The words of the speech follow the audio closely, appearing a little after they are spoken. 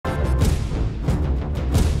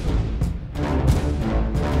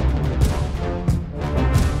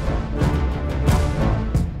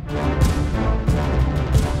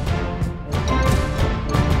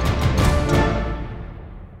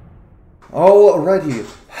Alrighty.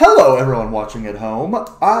 Hello, everyone watching at home.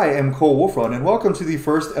 I am Cole Wolfrun, and welcome to the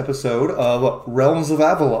first episode of Realms of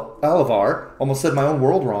Alovar. Almost said my own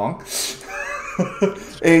world wrong.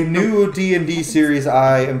 A new D&D series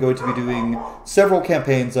I am going to be doing several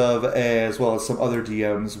campaigns of, as well as some other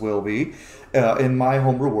DMs will be, in my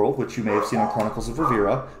homebrew world, which you may have seen on Chronicles of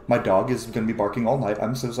Rivera. My dog is going to be barking all night.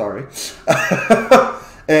 I'm so sorry.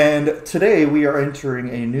 And today we are entering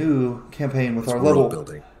a new campaign with our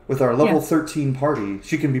level 13 party.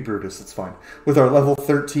 She can be Brutus, it's fine. With our level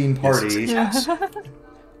 13 party. Yes.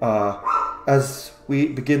 As we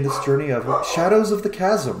begin this journey of Shadows of the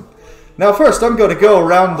Chasm. Now first, I'm going to go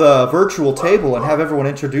around the virtual table and have everyone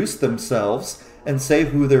introduce themselves and say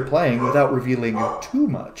who they're playing without revealing too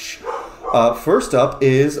much. First up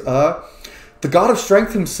is the God of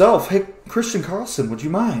Strength himself. Hey, Christian Carlson, would you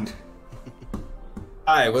mind?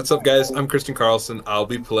 Hi, what's up, guys? I'm Christian Carlson. I'll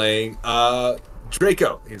be playing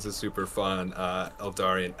Draco. He's a super fun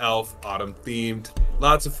Eldarian elf, autumn-themed.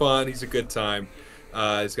 Lots of fun. He's a good time.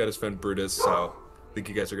 He's got his friend Brutus, so I think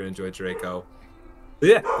you guys are going to enjoy Draco. But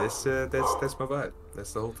yeah, that's my vibe.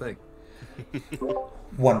 That's the whole thing.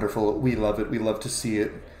 Wonderful. We love it. We love to see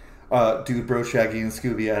it. Dude, Bro, Shaggy, and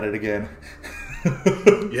Scooby at it again.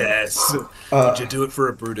 Yes. Did you do it for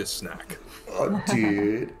a Brutus snack?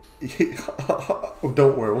 Dude.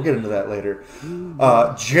 Don't worry, we'll get into that later.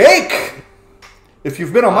 Jake! If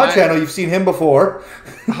you've been on my channel, you've seen him before.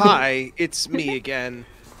 Hi, it's me again.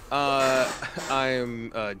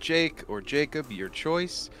 I'm Jake, or Jacob, your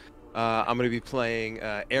choice. I'm going to be playing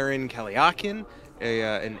Aaron Kaliakin,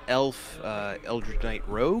 an elf Eldritch Knight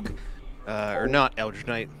rogue. Or not Eldritch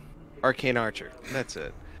Knight, Arcane Archer. That's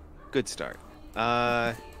it. Good start.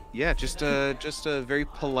 Yeah, just a very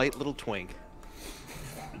polite little twink.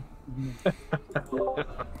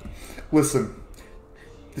 Listen,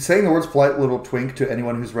 saying the words polite little twink to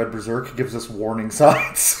anyone who's read Berserk gives us warning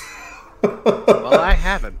signs. Well, I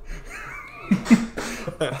haven't.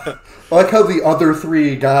 I like how the other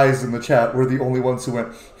three guys in the chat were the only ones who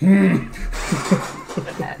went,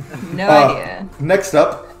 No idea. Next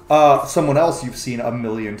up, someone else you've seen a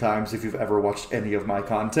million times if you've ever watched any of my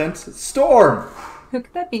content, Storm. Who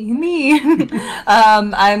could that be? Me.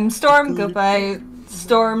 I'm Storm. Go by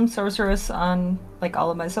Storm Sorceress on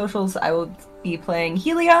all of my socials. I will be playing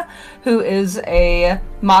Helia, who is a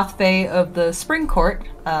Moth Fae of the Spring Court,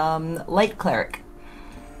 light cleric.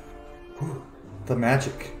 Ooh, the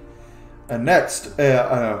magic. And next,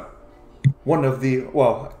 one of the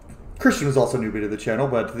Christian is also newbie to the channel,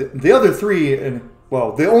 but the other three, and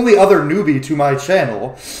the only other newbie to my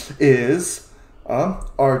channel is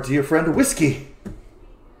our dear friend Whiskey.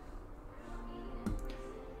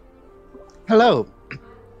 Hello.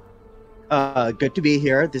 Good to be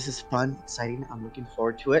here. This is fun, exciting. I'm looking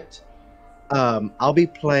forward to it. I'll be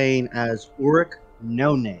playing as Uruk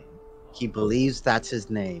No Name. He believes that's his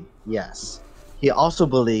name. Yes. He also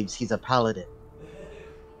believes he's a paladin.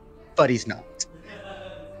 But he's not.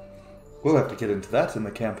 We'll have to get into that in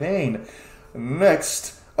the campaign.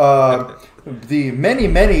 Next, the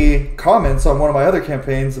many comments on one of my other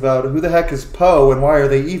campaigns about who the heck is Poe and why are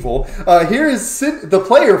they evil. Here is the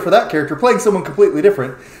player for that character playing someone completely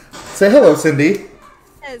different. Say hello, Cindy.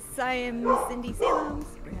 Yes, I am Cindy Salem.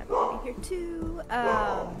 Super happy to be here too.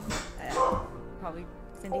 Probably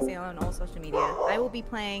Cindy Salem on all social media. I will be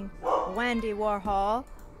playing Wendy Warhol,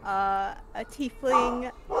 a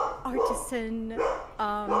tiefling artisan,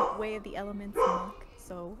 Way of the Elements monk.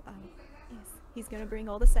 So, yes, he's gonna bring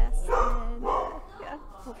all the sass, and yeah,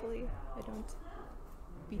 hopefully I don't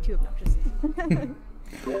be too obnoxious.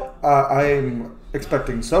 I'm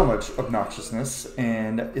expecting so much obnoxiousness,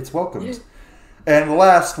 and it's welcomed. And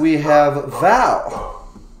last, we have Val.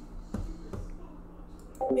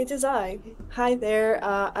 It is I. Hi there,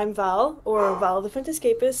 I'm Val, or Val the Front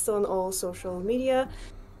Escapist on all social media.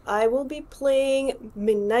 I will be playing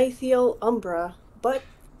Minithiel Umbra, but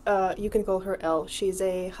you can call her Elle. She's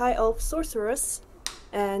a high elf sorceress,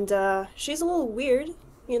 and she's a little weird,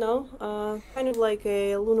 kind of like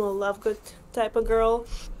a Luna Lovegood type of girl.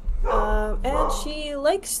 And she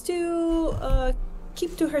likes to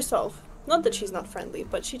keep to herself. Not that she's not friendly,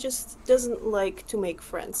 but she just doesn't like to make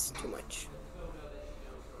friends too much.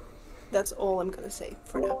 That's all I'm gonna say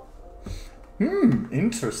for now.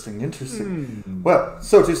 Interesting. Well,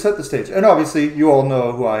 so to set the stage, and obviously you all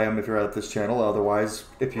know who I am if you're at this channel, otherwise,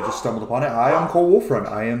 if you just stumbled upon it, I am Cole Wolfrun.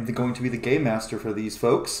 I am going to be the game master for these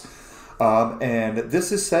folks. And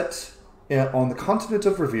this is set on the continent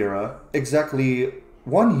of Rivera, exactly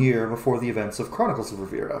 1 year before the events of Chronicles of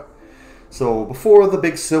Rivera. So before the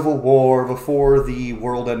big civil war, before the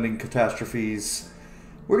world-ending catastrophes,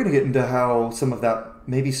 we're going to get into how some of that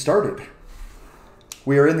maybe started.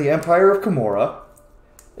 We are in the Empire of Kimura.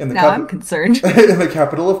 Now I'm concerned. In the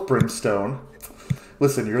capital of Brimstone.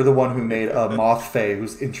 Listen, you're the one who made a moth fae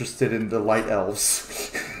who's interested in the light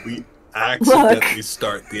elves. We accidentally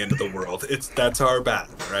start the end of the world. That's our bad,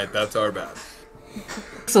 right? That's our bad.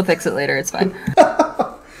 So fix it later, it's fine.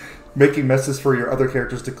 Making messes for your other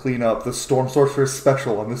characters to clean up. The Storm Sorceress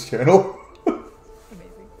special on this channel.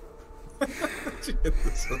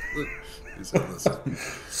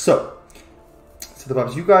 So, the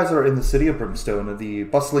Bobs, you guys are in the city of Brimstone, the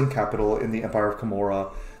bustling capital in the Empire of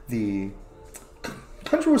Kimura, the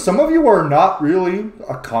country where some of you are not really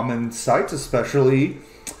a common sight, especially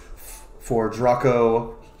for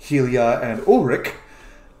Draco, Helia, and Ulrich.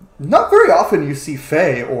 Not very often you see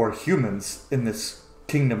Fae or humans in this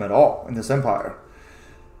kingdom at all, in this empire.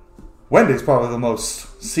 Wendy's probably the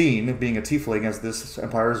most seen, being a tiefling, as this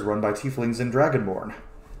empire is run by tieflings and dragonborn.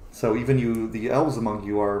 So even you, the elves among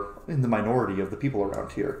you, are in the minority of the people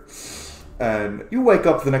around here. And you wake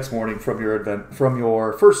up the next morning from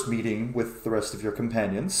your first meeting with the rest of your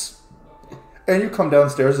companions, and you come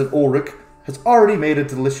downstairs, and Ulrich has already made a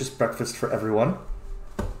delicious breakfast for everyone.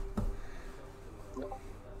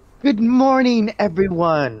 Good morning,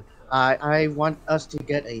 everyone. I want us to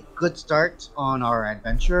get a good start on our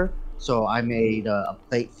adventure, so I made a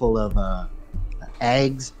plate full of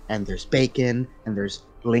eggs, and there's bacon, and there's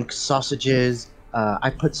link sausages. I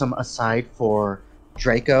put some aside for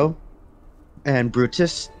Draco and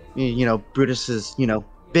Brutus. You know, Brutus is,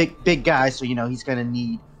 big guy, so, he's going to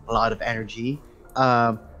need a lot of energy.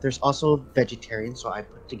 There's also vegetarian, so I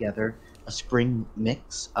put together a spring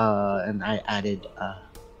mix, and I added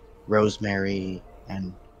rosemary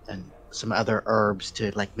and some other herbs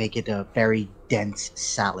to make it a very dense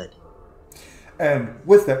salad. And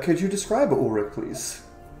with that, could you describe Ulrich, please?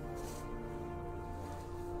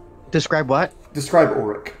 Describe what? Describe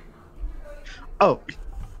Ulrich. Oh,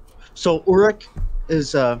 so Ulrich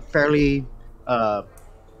is a fairly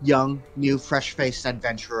young, new, fresh-faced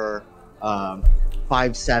adventurer,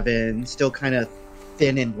 5'7", still kind of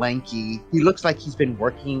thin and lanky. He looks like he's been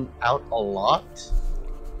working out a lot,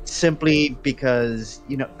 simply because,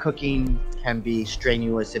 cooking can be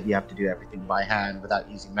strenuous if you have to do everything by hand without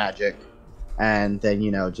using magic. And then,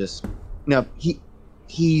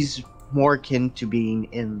 he's more akin to being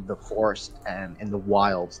in the forest and in the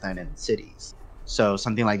wilds than in cities. So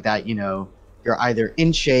something like that, you're either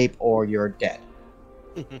in shape or you're dead.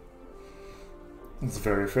 That's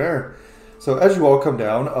very fair. So as you all come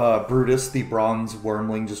down, Brutus, the bronze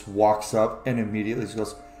wormling, just walks up and immediately just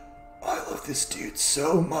goes, "I love this dude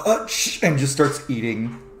so much," and just starts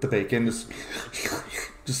eating the bacon.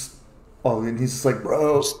 And he's just like,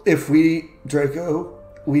 "Bro, Draco,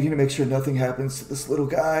 we need to make sure nothing happens to this little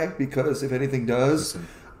guy, because if anything does,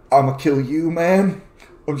 I'm gonna kill you, man.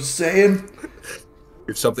 I'm just saying."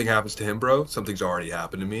 If something happens to him, bro, something's already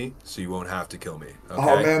happened to me, so you won't have to kill me. Okay?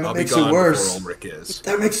 Oh man, that makes it worse.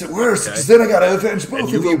 That makes it worse, because Okay? then I gotta avenge both And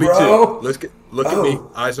of you will you, be bro. too. Look at me.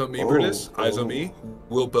 Eyes on me, Brutus. Eyes on me.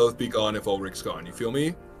 We'll both be gone if Ulrich's gone. You feel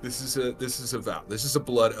me? This is a vow. This is a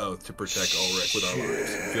blood oath to protect Ulrich with our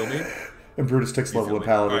lives. You feel me? And Brutus takes level of me?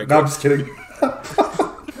 paladin. Right, No, I'm good. just kidding.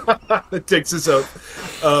 It takes his oath.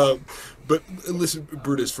 But listen,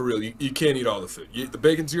 Brutus, for real, you can't eat all the food. The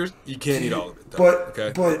bacon's yours. You can't eat all of it, though,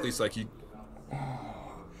 okay? But at least you.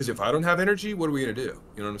 Because if I don't have energy, what are we gonna do? You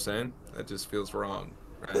know what I'm saying? That just feels wrong.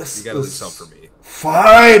 Right? You gotta leave some for me.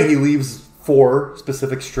 Fine. He leaves 4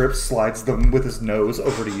 specific strips, slides them with his nose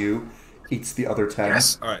over to you, eats the other 10.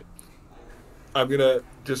 Yes. All right. I'm gonna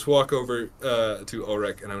just walk over to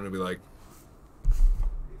Ulrich, and I'm gonna be like,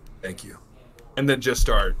 "Thank you," and then just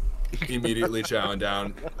start immediately chowing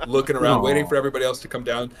down, looking around, waiting for everybody else to come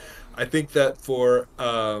down. I think that for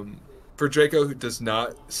Draco, who does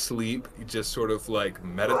not sleep, he just sort of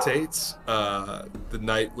meditates. The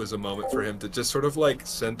night was a moment for him to just sort of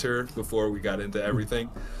center before we got into everything.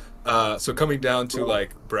 So coming down to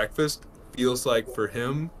breakfast feels like for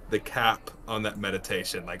him the cap on that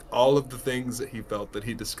meditation. All of the things that he felt that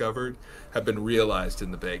he discovered have been realized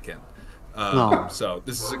in the bacon. So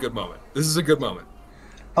this is a good moment. This is a good moment.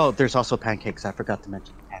 Oh, there's also pancakes. I forgot to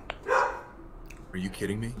mention pancakes. Are you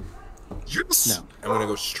kidding me? Yes! No. I'm gonna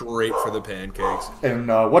go straight for the pancakes. And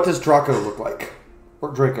what does Draco look like? Or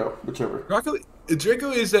Draco, whichever. Draco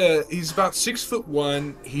is he's about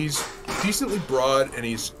 6'1". He's decently broad and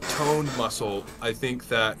he's toned muscle. I think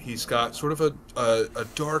that he's got sort of a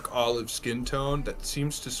dark olive skin tone that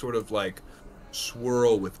seems to sort of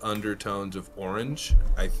swirl with undertones of orange.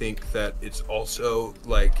 I think that it's also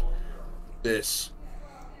this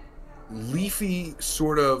leafy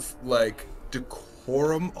sort of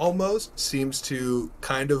Horum almost seems to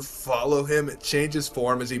kind of follow him. It changes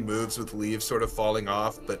form as he moves with leaves sort of falling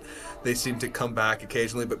off, but they seem to come back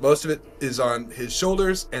occasionally. But most of it is on his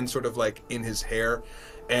shoulders and sort of like in his hair.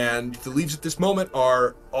 And the leaves at this moment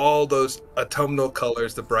are all those autumnal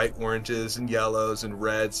colors, the bright oranges and yellows and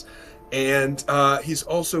reds. And he's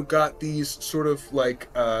also got these sort of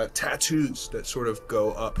like tattoos that sort of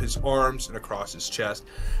go up his arms and across his chest.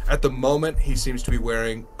 At the moment, he seems to be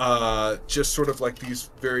wearing just sort of like these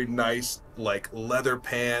very nice like leather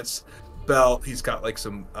pants, belt. He's got like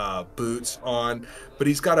some boots on, but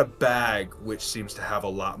he's got a bag which seems to have a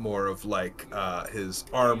lot more of like his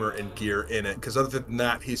armor and gear in it. Because other than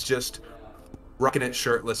that, he's just rocking it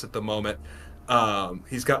shirtless at the moment.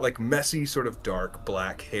 He's got like messy sort of dark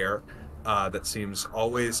black hair. That seems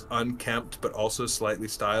always unkempt, but also slightly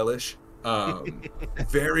stylish.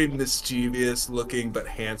 Very mischievous looking, but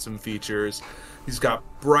handsome features. He's got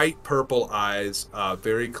bright purple eyes,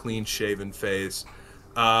 very clean shaven face.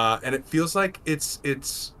 And it feels like it's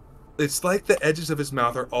like the edges of his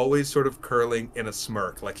mouth are always sort of curling in a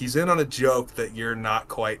smirk. Like he's in on a joke that you're not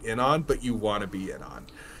quite in on, but you want to be in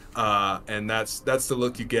on. And that's the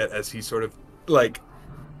look you get as he sort of like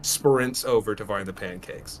sprints over to find the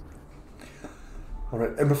pancakes. All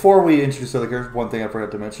right, and before we introduce other characters, one thing I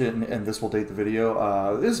forgot to mention, and this will date the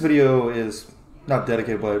video. This video is not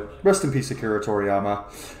dedicated, but rest in peace, Akira Toriyama.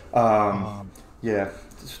 Yeah,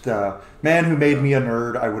 just, man who made me a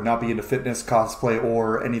nerd. I would not be into fitness, cosplay,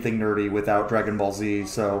 or anything nerdy without Dragon Ball Z.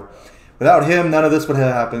 So, without him, none of this would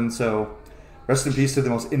have happened. So, rest in peace to the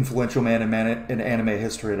most influential man in anime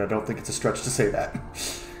history, and I don't think it's a stretch to say that.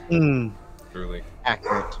 Truly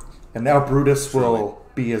Accurate. And now Brutus will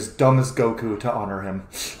be as dumb as Goku to honor him.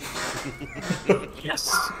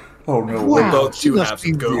 Yes. Oh no! We're Wow, both two he must halves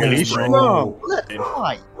be of Goku's really brain. strong.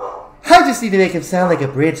 Why? I just need to make him sound like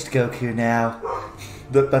a bridged Goku now.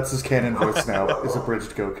 That's his canon voice now. Is a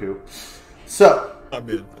bridged Goku. So I'm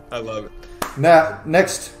in. I love it. now,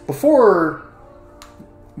 next, before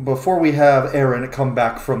we have Aaron come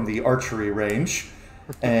back from the archery range,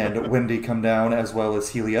 and Wendy come down as well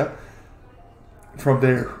as Helia from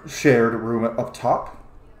their shared room up top.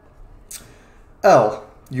 Elle,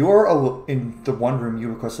 you're in the one room you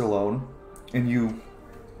requested alone, and you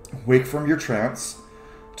wake from your trance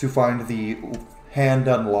to find the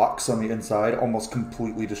hand-done locks on the inside almost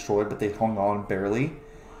completely destroyed, but they hung on barely.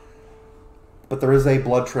 But there is a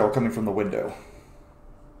blood trail coming from the window.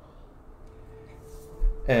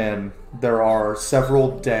 And there are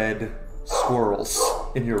several dead squirrels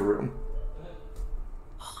in your room.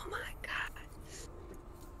 Oh my god.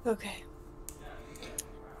 Okay.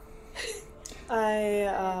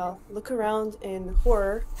 I look around in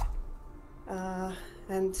horror.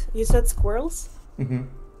 And you said squirrels? Mm-hmm.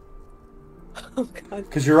 Oh god.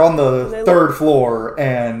 Because you're on the third floor,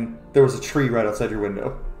 and there was a tree right outside your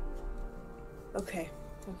window. Okay.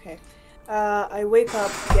 I wake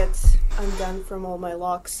up, get undone from all my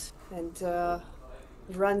locks, and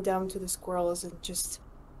run down to the squirrels and just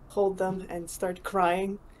hold them and start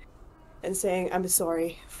crying and saying, I'm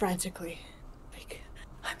sorry, frantically. Like,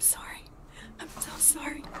 I'm sorry. I'm so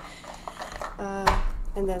sorry.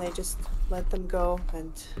 And then I just let them go,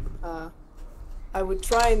 and I would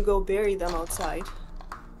try and go bury them outside,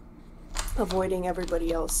 avoiding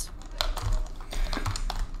everybody else.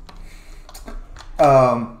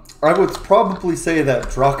 I would probably say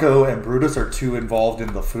that Draco and Brutus are too involved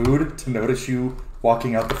in the food to notice you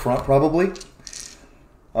walking out the front, probably.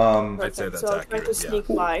 I'd say that's so I'll try accurate, to sneak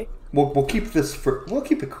by. We'll keep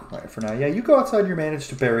it quiet for now. Yeah, you go outside and you manage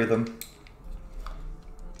to bury them.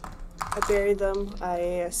 I bury them,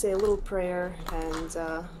 I say a little prayer, and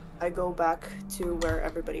I go back to where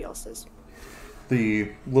everybody else is.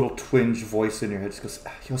 The little twinge voice in your head just goes,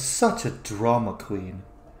 "You're such a drama queen."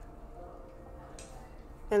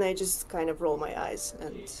 And I just kind of roll my eyes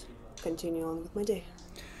and continue on with my day.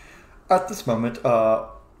 At this moment,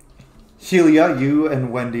 Helia, you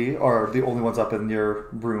and Wendy are the only ones up in your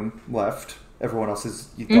room left. Everyone else has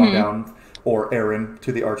gone down, or Aaron,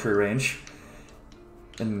 to the archery range.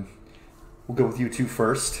 And we'll go with you two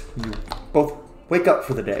first. You both wake up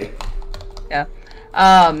for the day. Yeah.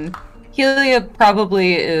 Helia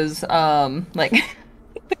probably is, like,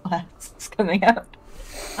 the glass is coming out.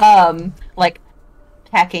 Like,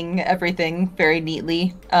 packing everything very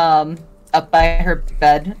neatly, up by her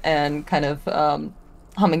bed and kind of,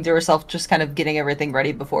 humming to herself, just kind of getting everything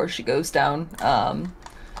ready before she goes down,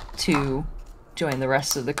 to join the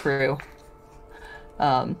rest of the crew.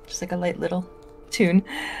 Just like a light little tune,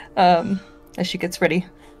 as she gets ready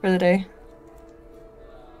for the day.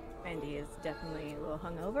 Randy is definitely a little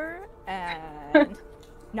hungover, and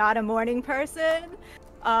not a morning person.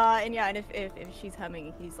 And yeah, and if she's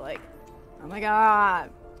humming, he's like, oh my god,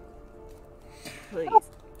 please.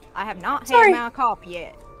 I have not had my coffee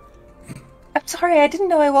yet. I'm sorry, I didn't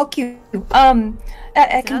know I woke you.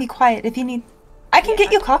 I can be quiet if you need. I can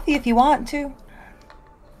get you coffee if you want to.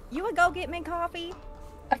 You would go get me coffee?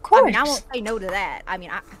 Of course. I mean, I won't say no to that. I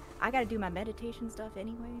mean, I gotta do my meditation stuff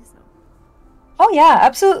anyway, so. Oh yeah,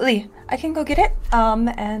 absolutely. I can go get it.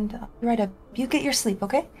 And I'll be right up. You get your sleep,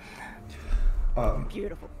 okay?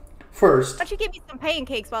 Beautiful. First. Why don't you give me some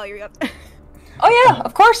pancakes while you're up? Oh yeah,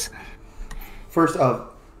 of course. First,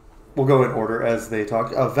 we'll go in order as they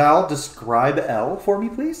talk. Val, describe L for me,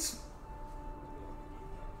 please.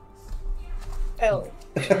 L.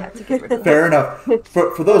 Fair enough.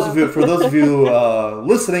 For those of you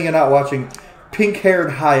listening and not watching,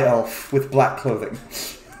 pink-haired high elf with black clothing.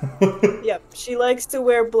 Yep, she likes to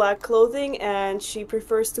wear black clothing, and she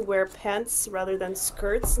prefers to wear pants rather than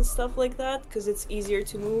skirts and stuff like that, because it's easier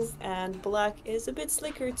to move, and black is a bit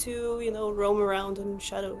slicker to, roam around in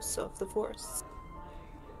shadows of the forests.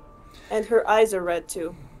 And her eyes are red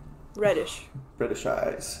too. Reddish. Reddish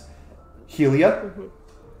eyes. Helia?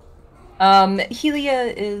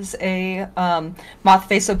 Helia is a moth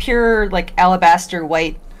face, so pure like alabaster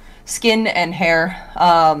white skin and hair,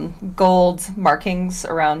 gold markings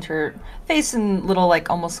around her face and little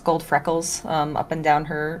like almost gold freckles up and down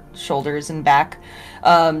her shoulders and back.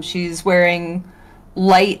 She's wearing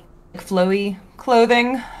light flowy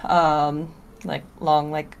clothing, like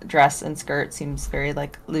long like dress and skirt, seems very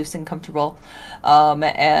like loose and comfortable,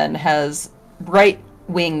 and has bright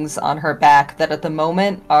wings on her back that at the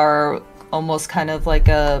moment are almost kind of like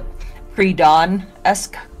a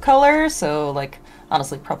pre-dawn-esque color, so like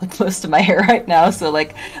honestly probably close to my hair right now, so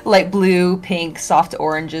like light blue, pink, soft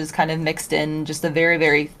oranges kind of mixed in, just a very,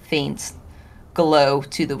 very faint glow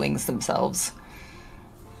to the wings themselves.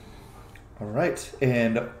 All right,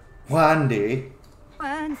 and Wandy.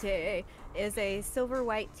 Wandy is a silver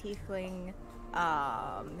white tiefling,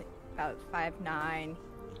 about 5'9".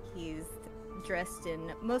 He's dressed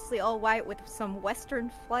in mostly all white with some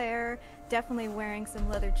western flair, definitely wearing some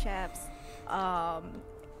leather chaps.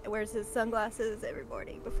 Wears his sunglasses every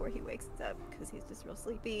morning before he wakes up because he's just real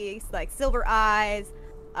sleepy. He's like silver eyes.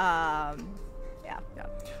 Yeah.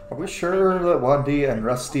 Are we sure that Wandy and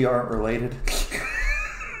Rusty aren't related?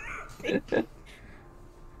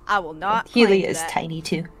 I will not. Healy is tiny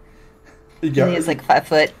too. Yeah, Healy is like 5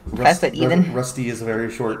 foot, 5 foot even. Rusty is a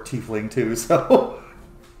very short tiefling too, so.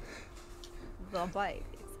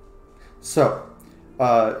 So,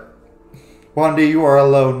 Wandy, you are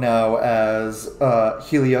alone now as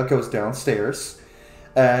Helia goes downstairs.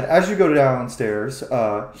 And as you go downstairs,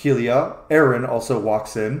 Helia, Aaron also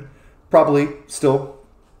walks in. Probably still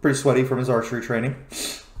pretty sweaty from his archery training.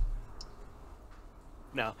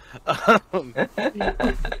 No.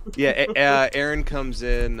 Yeah, Aaron comes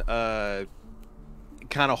in kind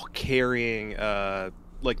of carrying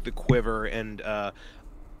like the quiver and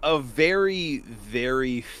a very,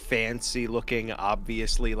 very fancy looking,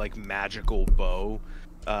 obviously like magical bow,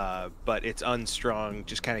 but it's unstrung,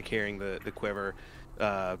 just kind of carrying the quiver.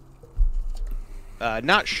 Not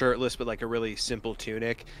shirtless, but like a really simple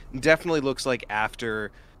tunic. Definitely looks like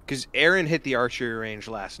after, because Aaron hit the archery range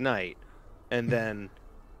last night, and then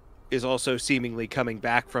is also seemingly coming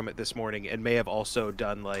back from it this morning, and may have also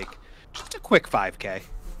done like just a quick 5K.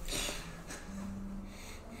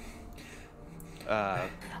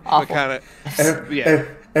 Kind of, yeah.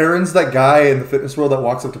 Aaron's that guy in the fitness world that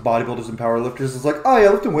walks up to bodybuilders and powerlifters. Is like, oh yeah,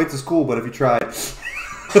 lifting weights is cool, but if you try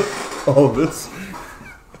all of this.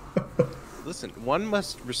 Listen, one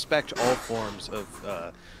must respect all forms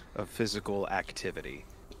of physical activity.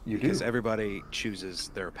 You do. Because everybody chooses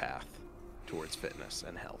their path towards fitness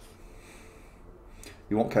and health.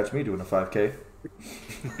 You won't catch me doing a 5K.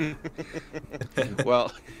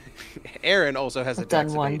 Well, Aaron also has a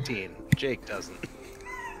dex of 18. Jake doesn't.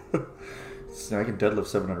 So I can deadlift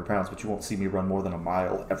 700 pounds, but you won't see me run more than a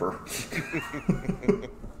mile ever.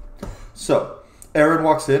 So, Aaron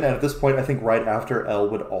walks in, and at this point, I think right after Elle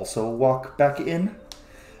would also walk back in.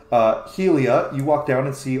 Helia, you walk down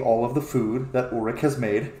and see all of the food that Ulrich has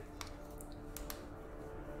made.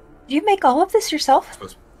 Do you make all of this yourself?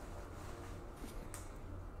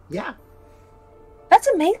 Yeah. That's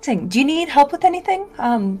amazing. Do you need help with anything?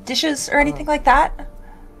 Dishes or anything like that?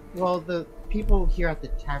 Well, the people here at the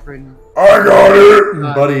tavern... I got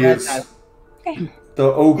it! Buddy is... Okay. The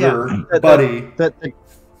ogre, Buddy.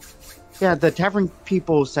 The tavern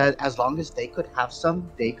people said as long as they could have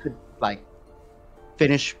some, they could, like,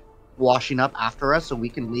 finish washing up after us so we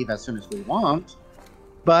can leave as soon as we want.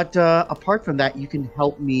 But apart from that, you can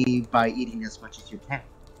help me by eating as much as you can.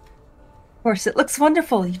 Of course, it looks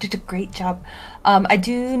wonderful. You did a great job. I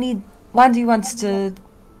do need... Wandy wants to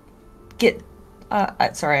get...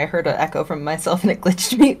 sorry, I heard an echo from myself and it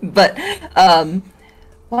glitched me. But,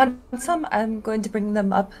 want some? I'm going to bring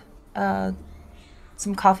them up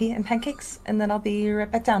some coffee and pancakes, and then I'll be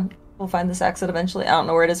right back down. We'll find this exit eventually. I don't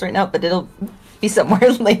know where it is right now, but it'll be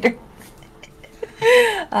somewhere later.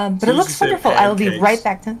 But it looks wonderful. I will be right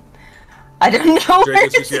back to... I don't know where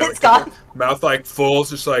it's gone. Mouth like full,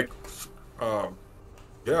 just like...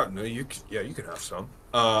 yeah, no, you can have some.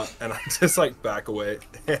 And I just like back away,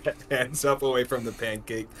 hands up away from the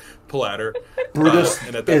pancake platter. Brutus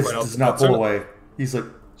and at that point, does not pull away. He's like,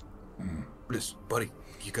 Brutus, buddy,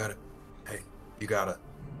 you gotta, hey, you gotta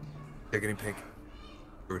take any pancake.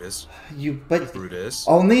 Brutus, Brutus.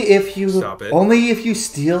 Only if you stop it. Only if you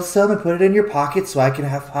steal some and put it in your pocket, so I can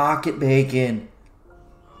have pocket bacon.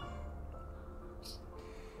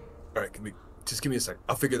 All right, just give me a sec.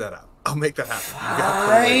 I'll figure that out. I'll make that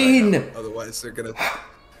happen. Fine. Otherwise, they're gonna.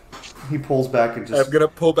 He pulls back and just. I'm gonna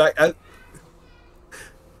pull back.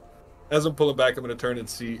 As I'm pulling back, I'm gonna turn and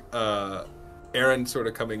see Aaron sort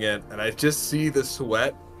of coming in, and I just see the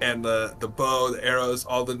sweat and the bow, the arrows,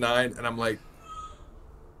 all the nine, and I'm like,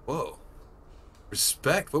 whoa,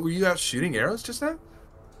 respect. What were you out shooting arrows just now?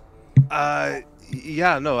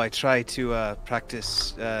 Yeah, no, I try to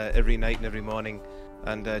practice every night and every morning,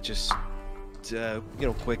 and just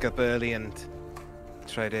wake up early and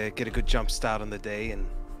try to get a good jump start on the day, and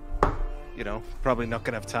probably not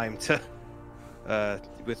gonna have time to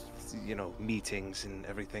with meetings and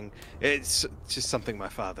everything. It's just something my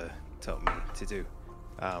father taught me to do.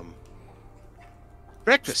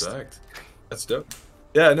 Breakfast. Respect. That's dope.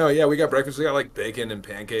 Yeah, no, yeah, we got breakfast. We got like bacon and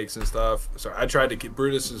pancakes and stuff. So I tried to keep.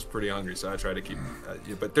 Brutus is pretty hungry, so I tried to keep.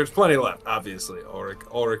 But there's plenty left, obviously.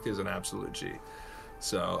 Ulrich is an absolute G.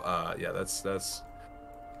 So yeah, that's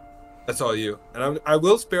all you. And I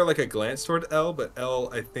will spare like a glance toward Elle, but Elle,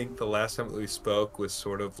 I think the last time that we spoke was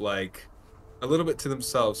sort of like a little bit to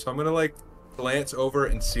themselves. So I'm gonna like glance over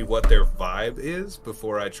and see what their vibe is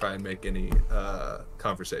before I try and make any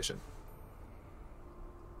conversation.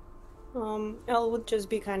 Elle would just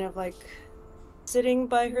be kind of like sitting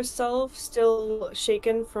by herself, still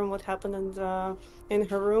shaken from what happened in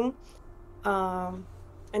her room, and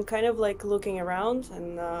kind of like looking around,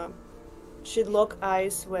 and she'd lock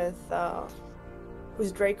eyes with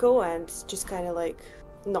Draco and just kind of like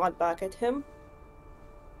nod back at him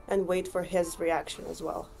and wait for his reaction as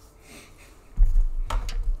well. I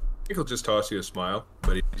think he'll just toss you a smile,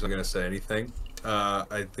 but he's not gonna say anything.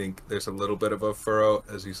 I think there's a little bit of a furrow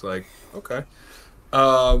as he's like, okay.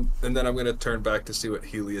 And then I'm going to turn back to see what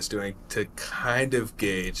Healy is doing to kind of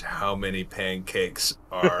gauge how many pancakes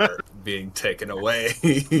are being taken away.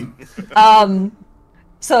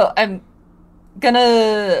 So I'm going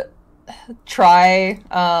to try,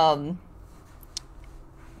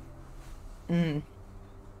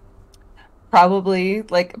 probably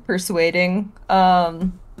like persuading,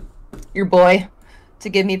 your boy to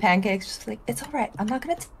give me pancakes. Just like, it's all right. I'm not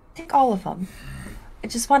going to take all of them. I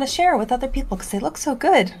just want to share with other people because they look so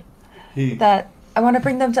good that I want to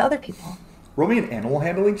bring them to other people. Roll me an animal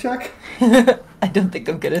handling check. I don't think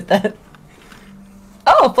I'm good at that.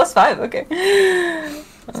 Oh, +5. Okay.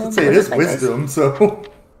 I'd say it is wisdom, so.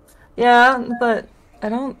 Yeah, but I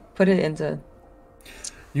don't put it into.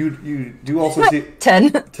 You do also see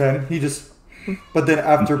 10. 10. He just. But then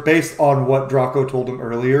after, based on what Draco told him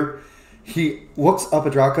earlier, he looks up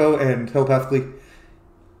at Draco and telepathically,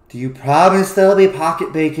 do you promise there'll be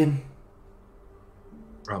pocket bacon?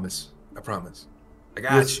 Promise. I promise. I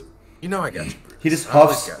got you. You know I got you, Bruce. He just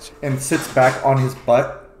huffs and sits back on his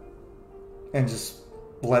butt and just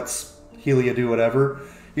lets Helia do whatever.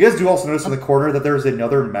 You guys do also notice in the corner that there's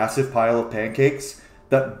another massive pile of pancakes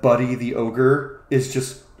that Buddy the Ogre is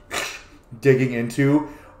just digging into.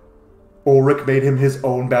 Ulrich made him his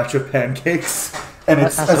own batch of pancakes. And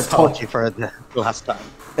it's as tall for the last time.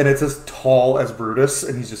 And it's as tall as Brutus,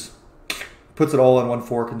 and he just puts it all in one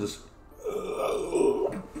fork and just.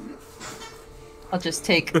 I'll just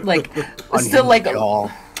take like still like so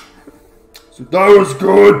that was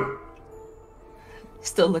good.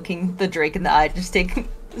 Still looking the Drake in the eye. Just take,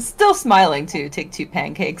 still smiling too. Take 2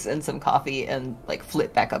 pancakes and some coffee, and like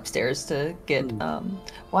flip back upstairs to get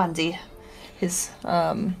Wandy his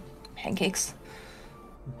pancakes.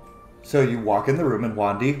 So you walk in the room, and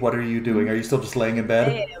Wandy, what are you doing? Are you still just laying in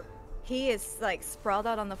bed? He is like sprawled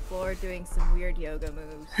out on the floor doing some weird yoga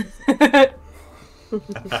moves.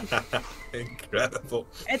 Incredible.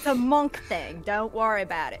 It's a monk thing. Don't worry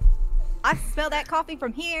about it. I smell that coffee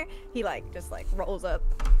from here. He like just like rolls up.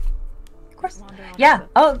 Of course. Yeah.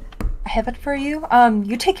 Oh, I have it for you.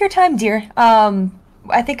 You take your time, dear.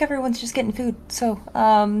 I think everyone's just getting food, so,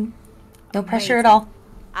 no pressure at all.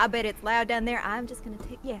 I bet it's loud down there. I'm just gonna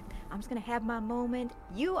I'm just gonna have my moment.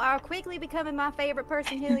 You are quickly becoming my favorite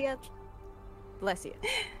person, Helia. Bless you.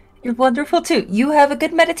 You're wonderful, too. You have a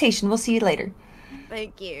good meditation. We'll see you later.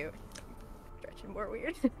 Thank you. Stretching more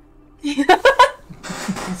weird.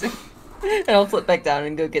 And I'll flip back down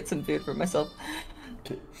and go get some food for myself.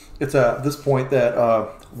 It's at this point that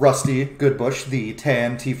Rusty Goodbush, the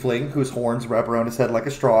tan tiefling, whose horns wrap around his head like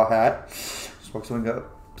a straw hat, just walks over and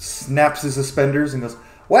snaps his suspenders and goes,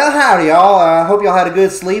 "Well, howdy, y'all. I hope y'all had a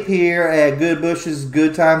good sleep here at Goodbush's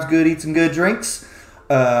Good Times, Good Eats, and Good Drinks.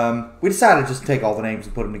 We decided just to take all the names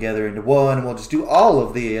and put them together into one, and we'll just do all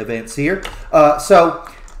of the events here. It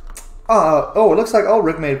looks like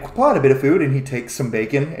Ulrich made quite a bit of food, and he takes some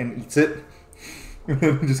bacon and eats it.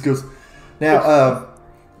 And he just goes, now,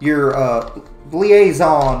 your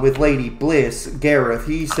liaison with Lady Bliss, Gareth,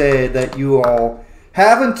 he said that you all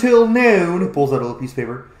have until noon," he pulls out a little piece of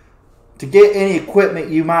paper, "to get any equipment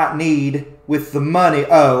you might need with the money."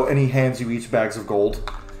 Oh, and he hands you each bags of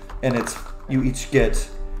gold. And it's, you each get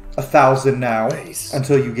 1,000 now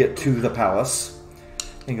until you get to the palace.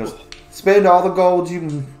 And he goes, "Spend all the gold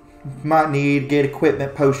you might need, get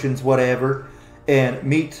equipment, potions, whatever, and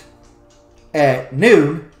meet at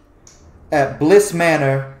noon at Bliss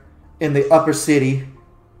Manor in the upper city.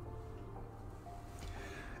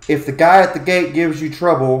 If the guy at the gate gives you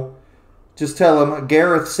trouble, just tell him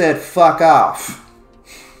Gareth said fuck off."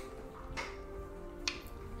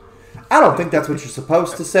 I don't think that's what you're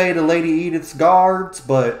supposed to say to Lady Edith's guards,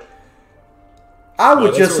 but I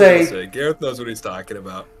would just say Gareth knows what he's talking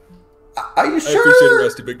about. Are you sure? I appreciate it,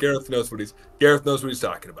 Rusty, but Gareth knows what he's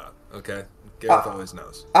talking about. Okay, Gareth always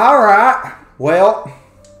knows. All right. Well,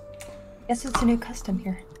 Guess it's a new custom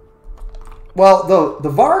here. well, the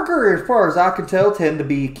Vargar, as far as I can tell, tend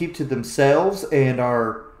to keep to themselves and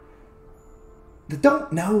they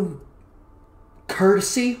don't know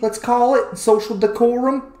courtesy, let's call it, social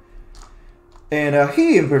decorum. And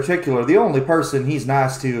he, in particular, the only person he's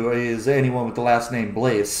nice to is anyone with the last name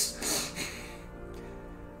Bliss.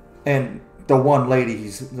 And the one lady,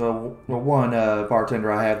 he's the one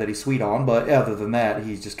bartender I have that he's sweet on. But other than that,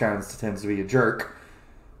 he just kind of tends to be a jerk.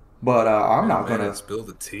 But I'm not gonna spill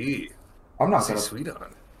the tea. I'm not gonna sweet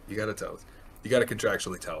on. You gotta tell us. You gotta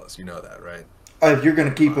contractually tell us. You know that, right? If you're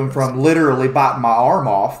gonna keep him from literally biting my arm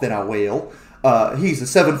off, then I will. He's a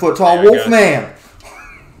 7-foot tall wolf man.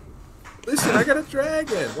 Listen, I got a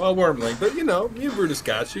dragon. Well, wormling, but you know, me and Brutus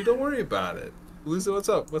got you. Don't worry about it. Lisa, what's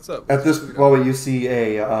up? What's up? At this moment, you see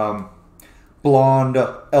a blonde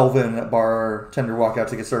elven bartender walk out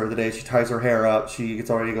to get started the day. She ties her hair up. She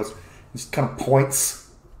gets already goes, just kind of points.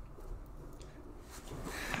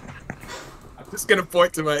 I'm just gonna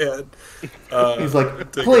point to my head. He's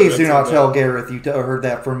like, "Please do not tell Gareth you heard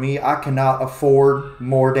that from me. I cannot afford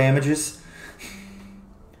more damages."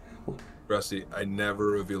 Rusty, I never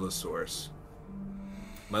reveal a source.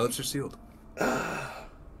 My lips are sealed. He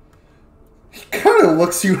kind of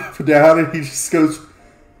looks you up and down, and he just goes,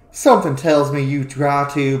 "Something tells me you try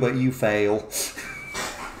to, but you fail."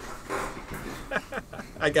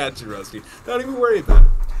 I got you, Rusty. Don't even worry about it.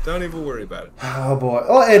 Don't even worry about it. Oh boy.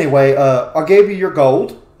 Well, anyway, I gave you your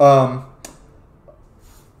gold.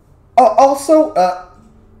 Also,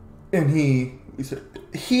 and he said,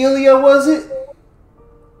 "Helia, was it?"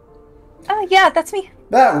 Yeah, that's me.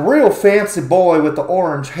 That real fancy boy with the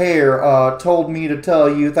orange hair told me to tell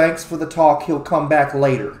you thanks for the talk. He'll come back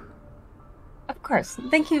later. Of course.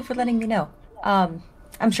 Thank you for letting me know. I'm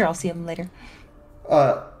sure I'll see him later.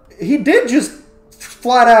 He did just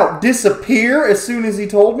flat out disappear as soon as he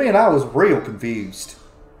told me, and I was real confused.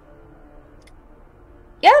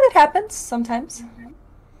 Yeah, that happens sometimes.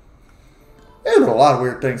 There's been a lot of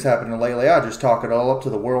weird things happening lately. I just talk it all up to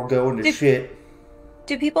the world going to shit.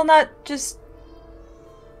 Do people not just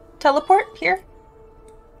teleport here?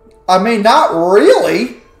 I mean, not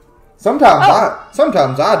really.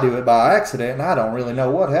 Sometimes I do it by accident, and I don't really know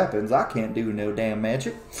what happens. I can't do no damn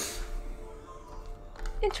magic.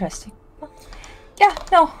 Interesting. Well, yeah,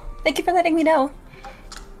 no. Thank you for letting me know.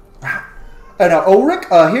 And Ulrich,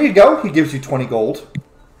 here you go. He gives you 20 gold.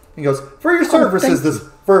 He goes, "For your services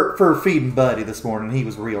for feeding Buddy this morning. He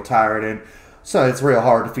was real tired, and so it's real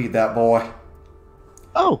hard to feed that boy."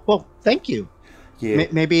 Oh, well, thank you. Yeah.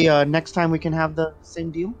 Maybe next time we can have the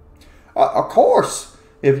same deal? Of course.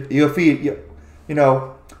 If you feed, you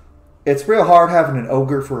know, it's real hard having an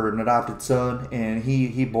ogre for an adopted son, and he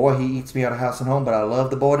eats me out of house and home, but I love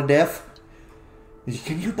the boy to death.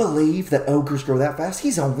 Can you believe that ogres grow that fast?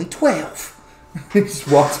 He's only 12. He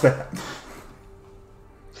just walks back.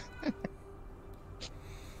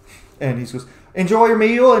 And he goes, enjoy your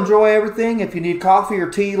meal, enjoy everything. If you need coffee or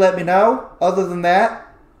tea, let me know. Other than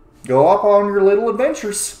that, go up on your little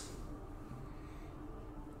adventures.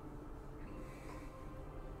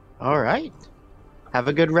 All right. Have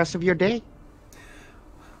a good rest of your day.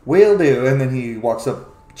 Will do. And then he walks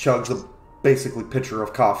up, chugs a basically pitcher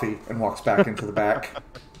of coffee, and walks back into the back.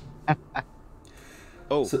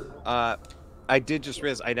 I did just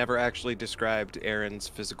realize I never actually described Aaron's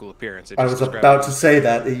physical appearance. I was about to say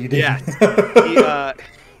that you didn't. Yeah.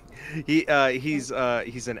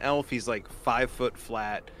 He's an elf. He's like 5 foot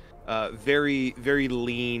flat. Very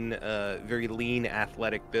lean,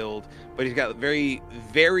 athletic build. But he's got very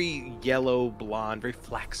yellow blonde, very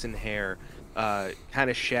flaxen hair. Kind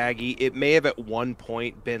of shaggy. It may have at one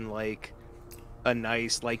point been like a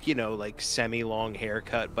nice, like, you know, like semi-long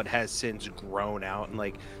haircut, but has since grown out and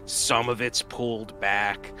like some of it's pulled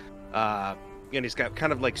back. And he's got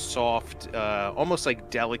kind of like soft, almost like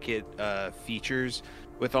delicate features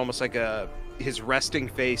with almost like his resting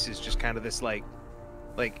face is just kind of this like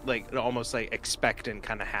almost like expectant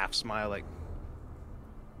kind of half smile, like.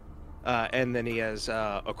 And then he has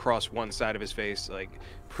across one side of his face like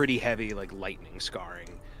pretty heavy like lightning scarring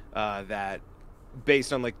that,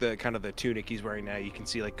 based on like the kind of the tunic he's wearing now, you can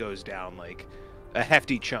see like goes down like a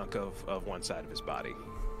hefty chunk of one side of his body.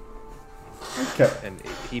 Okay. And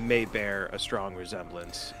he may bear a strong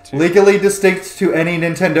resemblance to... Legally distinct to any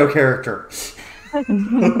Nintendo character.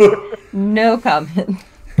 No comment.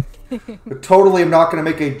 Totally am not going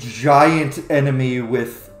to make a giant enemy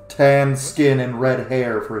with tan skin and red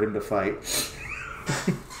hair for him to fight.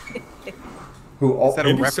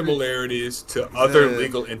 Any similarities to other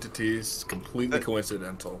legal entities, completely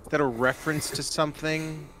coincidental. Is that a reference to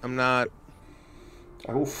something? I'm not...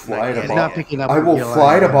 I will fly to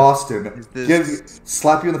Boston. Boston.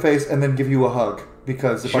 Slap you in the face, and then give you a hug.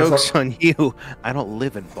 Because if Joke's on you. I don't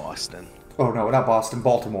live in Boston. Oh no, not Boston,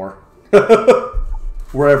 Baltimore.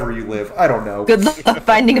 Wherever you live, I don't know. Good luck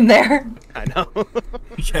finding him there. I know.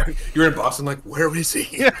 Yeah, you're in Boston. Like, where is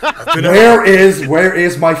he? Where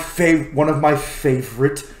is my one of my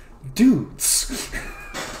favorite dudes?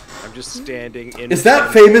 I'm just standing in. Is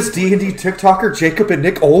that famous D&D TikToker Jacob and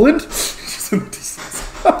Nick Oland?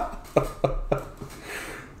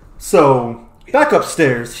 So, back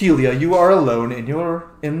upstairs, Helia, you are alone and you're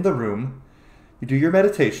in the room. You do your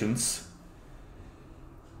meditations.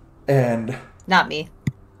 And... Not me.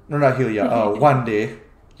 No, not Helia. Wendy.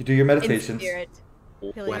 You do your meditations. In spirit.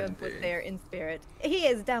 Helia was there in spirit. He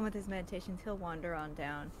is done with his meditations. He'll wander on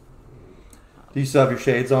down. Do you still have your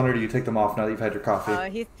shades on, or do you take them off now that you've had your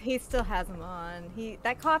coffee? He still has them on.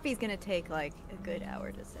 That coffee's gonna take like a good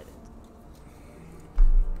hour to set it.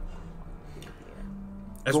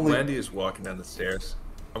 As Wendy is walking down the stairs,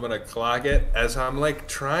 I'm gonna clog it as I'm like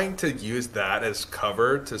trying to use that as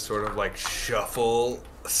cover to sort of like shuffle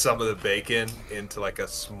some of the bacon into like a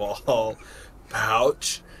small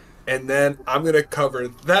pouch, and then I'm gonna cover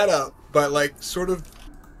that up by like sort of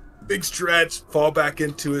big stretch, fall back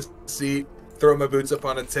into a seat, throw my boots up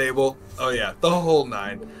on a table. Oh yeah, the whole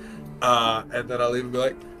nine. And then I'll even be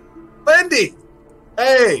like, Wendy,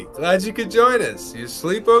 hey, glad you could join us. You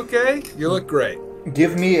sleep okay? You look great.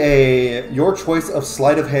 Give me your choice of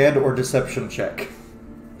sleight of hand or deception check.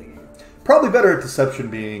 Probably better at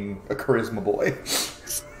deception, being a charisma boy.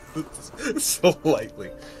 So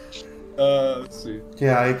likely. Let's see.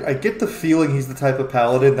 Yeah, I get the feeling he's the type of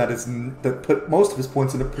paladin that put most of his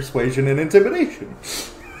points into persuasion and intimidation.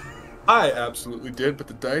 I absolutely did, but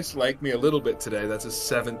the dice like me a little bit today. That's a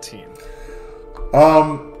 17.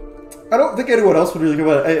 I don't think anyone else would really go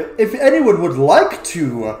about it. If anyone would like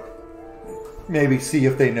to maybe see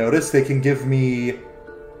if they notice, they can give me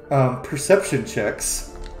perception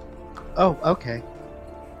checks. Oh, okay.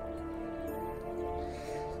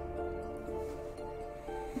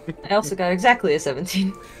 I also got exactly a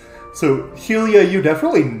 17. So, Helia, you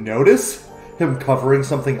definitely notice him covering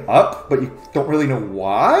something up, but you don't really know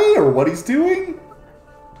why or what he's doing?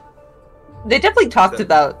 They definitely talked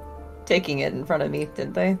about taking it in front of me,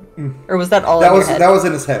 didn't they? Or was that all in your head? That was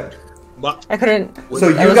in his head. I couldn't... So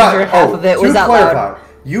you got... Sure half of it was out loud.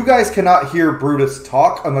 You guys cannot hear Brutus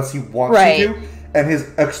talk unless he wants you to, and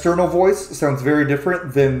his external voice sounds very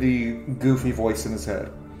different than the goofy voice in his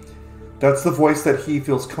head. That's the voice that he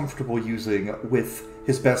feels comfortable using with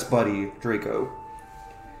his best buddy, Draco.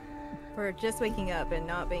 For just waking up and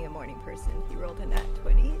not being a morning person, he rolled a nat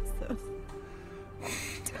 20, so...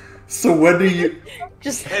 So when do you...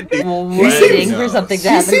 Just waiting for something to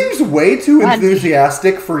happen. He seems way too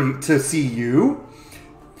enthusiastic to see you.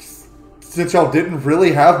 Since y'all didn't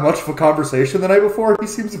really have much of a conversation the night before, he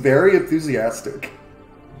seems very enthusiastic.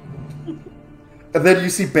 And then you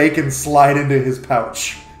see Bacon slide into his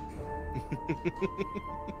pouch.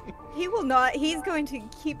 He will not. He's going to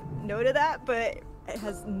keep note of that, but it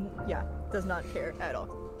has, does not care at all.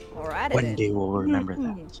 All right. One day we'll remember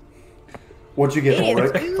that. What'd you get, It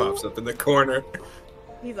is Ulrich? Pops up in the corner.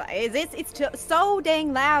 He's like, it's so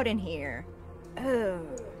dang loud in here. Oh,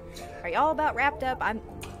 are y'all about wrapped up? I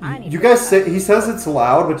need. You to guys go. say he says it's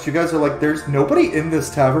loud, but you guys are like, there's nobody in this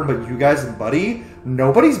tavern but you guys and Buddy.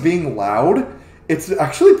 Nobody's being loud. It's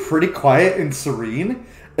actually pretty quiet and serene.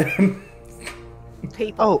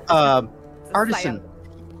 People. Oh, artisan.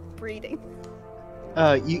 Breeding.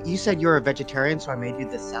 You said you're a vegetarian, so I made you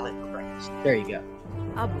the salad for breakfast. There you go.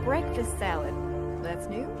 A breakfast salad. That's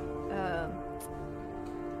new.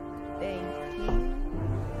 Thank you.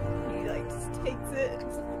 He like just takes it.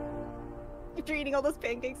 After eating all those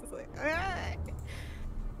pancakes, it's like, alright.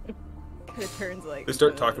 Kind of turns like. They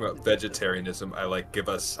start talking about vegetarianism. I like give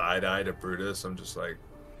a side eye to Brutus. I'm just like,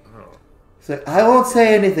 oh. So, I won't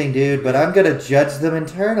say anything, dude, but I'm gonna judge them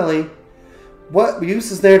internally. What use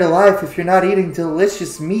is there to life if you're not eating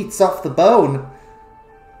delicious meats off the bone?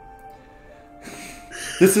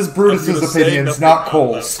 This is Brutus's opinions, not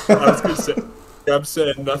Cole's. I was gonna say, I'm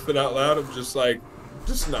saying nothing out loud. I'm just like,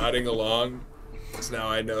 just nodding along. Because now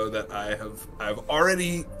I know that I've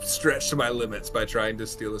already stretched to my limits by trying to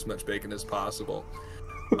steal as much bacon as possible.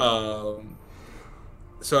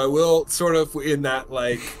 So I will sort of in that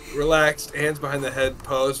like relaxed, hands behind the head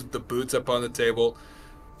pose with the boots up on the table,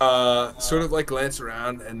 sort of like glance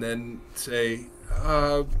around and then say,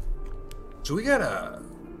 so we got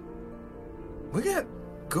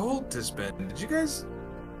gold to spend. Did you guys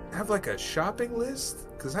have like a shopping list?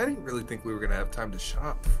 Because I didn't really think we were gonna have time to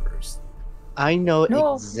shop first. I know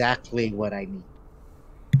No. exactly what I need.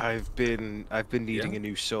 I've been needing a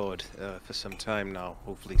new sword for some time now.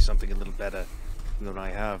 Hopefully something a little better than I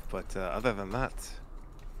have. But other than that,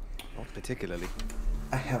 not particularly.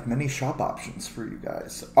 I have many shop options for you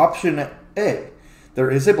guys. Option A,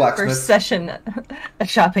 there is a blacksmith. First session, a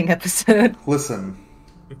shopping episode. Listen,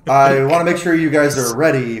 I want to make sure you guys are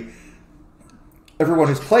ready. Everyone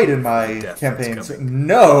who's played in my Death is campaigns coming.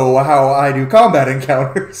 know how I do combat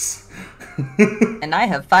encounters. And I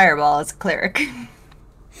have Fireball as a cleric.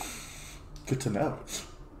 Good to know.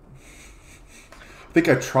 I think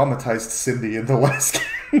I traumatized Cindy in the last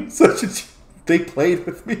game. They played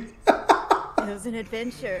with me. It was an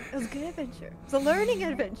adventure. It was a good adventure. It was a learning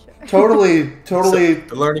adventure. Totally.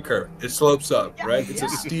 The learning curve. It slopes up, right? It's a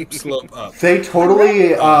steep slope up. They totally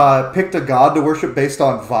picked a god to worship based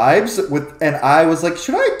on vibes, and I was like,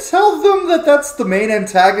 should I tell them that that's the main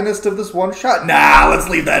antagonist of this one shot? Nah, let's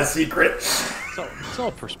leave that a secret. It's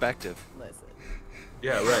all perspective. Listen,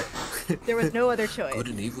 Yeah, right. there was no other choice. Good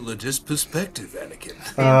and evil are just perspective, Anakin.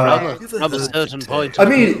 From a certain point. I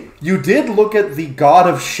mean, you did look at the god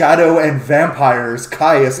of shadow and vampires,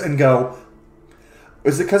 Caius, and go,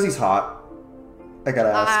 is it because he's hot? I gotta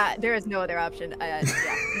ask. There is no other option. Yeah.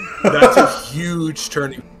 That's a huge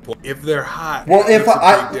turning point. If they're hot, Well, it if makes a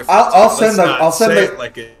I- big difference. I'll Let's send the- not I'll send say the- it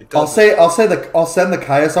like it I'll doesn't. send the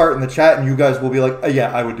Caius art in the chat, and you guys will be like,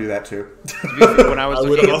 yeah, I would do that too. When I was I looking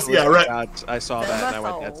would've at also- the yeah, list right. of gods, I saw that and I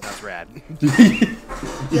went, That's that's rad.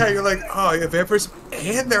 Yeah, you're like, oh, yeah, vampires,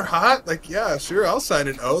 and they're hot. Like, yeah, sure, I'll sign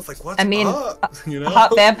an oath. Like, what's I mean, up? You know,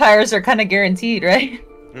 Hot vampires are kind of guaranteed, right?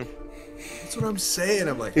 that's what I'm saying.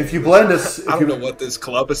 I'm like, If hey, you blend listen, us, I if don't you- know what this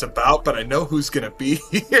club is about, but I know who's gonna be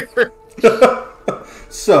here.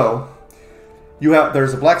 So,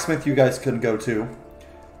 there's a blacksmith you guys can go to.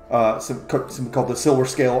 Some called the Silver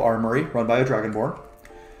Scale Armory, run by a Dragonborn.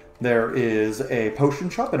 There is a potion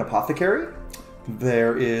shop, an apothecary.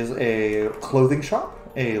 There is a clothing shop,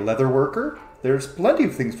 a leather worker. There's plenty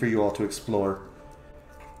of things for you all to explore.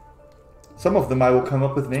 Some of them I will come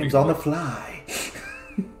up with names on the fly.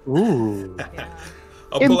 Ooh.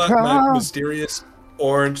 I'll pull out my Improv. mysterious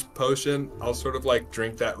orange potion. I'll sort of like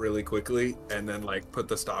drink that really quickly and then like put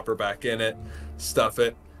the stopper back in it, stuff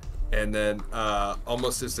it, and then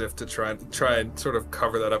almost as if to try and sort of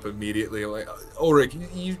cover that up immediately. I'm like, Ulrich,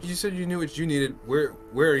 you said you knew what you needed. Where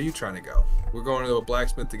are you trying to go? We're going to a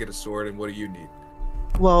blacksmith to get a sword, and what do you need?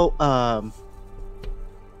 Well,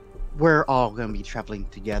 we're all going to be traveling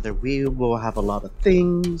together. We will have a lot of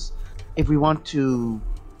things. If we want to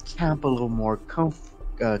camp a little more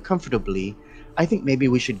comfortably, I think maybe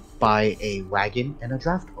we should buy a wagon and a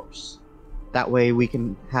draft horse. That way we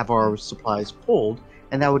can have our supplies pulled,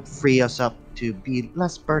 and that would free us up to be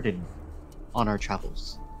less burdened on our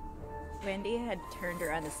travels. Wendy had turned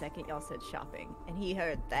around the second y'all said shopping, and he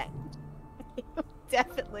heard that. He would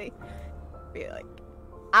definitely be like,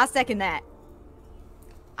 I second that.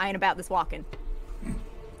 I ain't about this walking.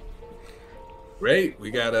 Great.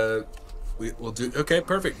 We'll do. Okay,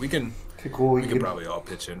 perfect. We can Cool. we can probably all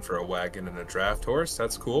pitch in for a wagon and a draft horse.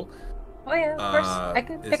 That's cool. Oh yeah, of course. I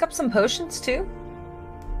can pick up some potions too.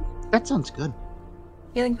 That sounds good.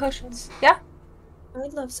 Healing potions. Yeah.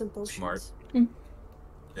 I'd love some potions. Smart.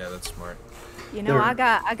 Yeah, that's smart. You know, I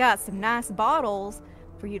got some nice bottles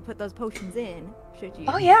for you to put those potions in. Should you?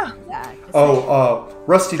 Oh yeah.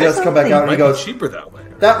 Rusty does come back out and he Might be goes, cheaper that way.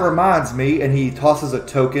 "That reminds me," and he tosses a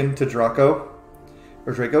token to Draco.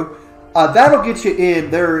 That'll get you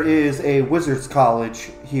in. There is a wizard's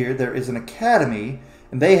college here. There is an academy,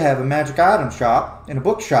 and they have a magic item shop and a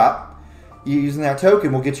bookshop. Using that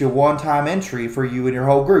token will get you a one-time entry for you and your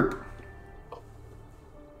whole group.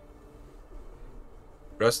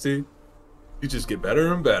 Rusty, you just get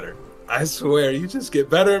better and better. I swear, you just get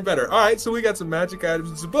better and better. All right, so we got some magic items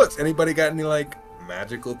and some books. Anybody got any like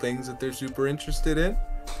magical things that they're super interested in?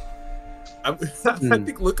 I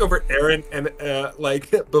think look over Aaron and like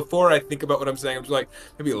before I think about what I'm saying, I'm just like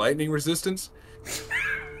maybe lightning resistance.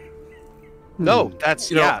 No,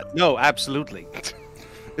 that's no, absolutely.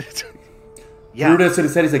 Brutus in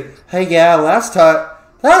his head, he's like, "Hey, yeah, last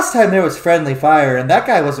time there was friendly fire, and that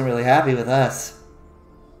guy wasn't really happy with us."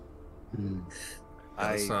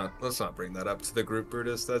 Let's not bring that up to the group,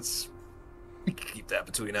 Brutus. We can keep that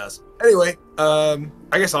between us. Anyway, I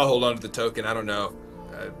guess I'll hold on to the token. I don't know,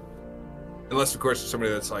 unless of course there's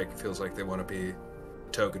somebody that's like feels like they want to be a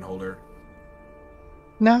token holder.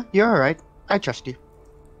 No, you're all right. I trust you.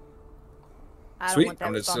 I Sweet. don't want that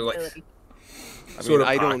I'm just sort of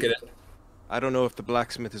responsibility. I don't know if the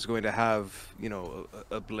blacksmith is going to have,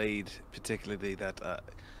 a blade particularly that.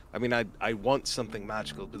 I mean, I want something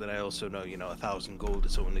magical, but then I also know, 1,000 gold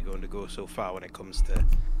is only going to go so far when it comes to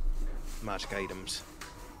magic items.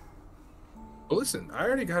 Well, listen, I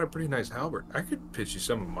already got a pretty nice halberd. I could pitch you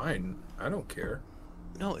some of mine. I don't care.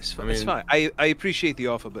 No, it's fine. It's fine. I appreciate the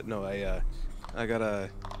offer, but no, I gotta,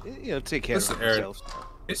 take care of myself.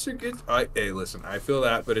 It's a good. Hey, listen, I feel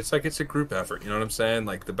that, but it's like it's a group effort. You know what I'm saying?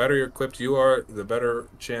 Like the better equipped you are, the better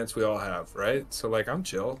chance we all have, right? So like, I'm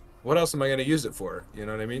chill. What else am I gonna use it for? You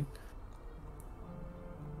know what I mean?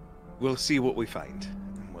 We'll see what we find.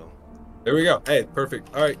 There we go. Hey,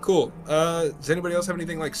 perfect. All right, cool. Does anybody else have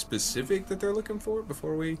anything like specific that they're looking for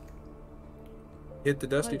before we hit the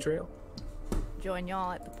dusty trail? Join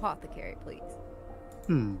y'all at the apothecary, please.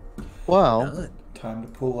 Well, time to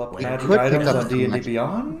pull up We magic could items pick up on some D&D magic-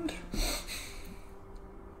 Beyond.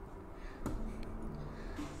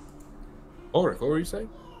 Ulrich, what were you saying?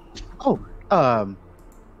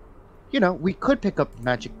 We could pick up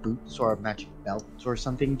magic boots or magic belts or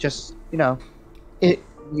something. Just, we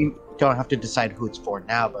don't have to decide who it's for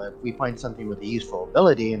now, but if we find something with a useful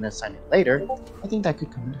ability and assign it later, I think that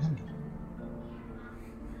could come in handy.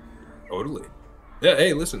 Totally. Yeah.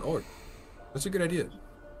 Hey, listen, Ulrich, that's a good idea.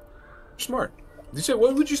 Smart. You said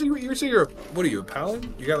what would you say? You say what are you, a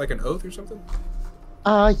paladin? You got like an oath or something?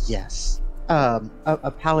 Yes.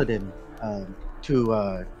 A paladin.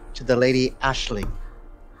 To the Lady Ashley.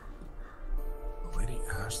 Lady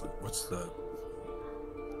Ashley. What's the?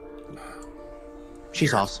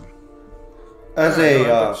 She's awesome. As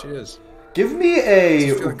she is. Give me I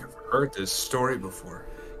feel like I've heard this story before.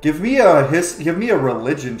 give me a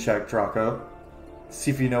religion check, Draco.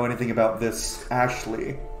 See if you know anything about this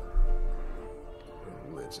Ashley.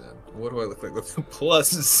 Religion. What do I look like? With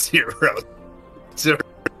plus 0.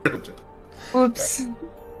 Oops.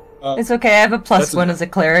 It's okay. I have a +1 as a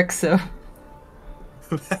cleric, so.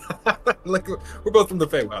 Like we're both from the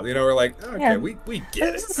Feywild, we're like, okay, Yeah. we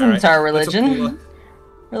get This it. isn't all right? our That's a religion.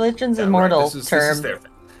 Religion's Yeah, a mortal right. This term. is their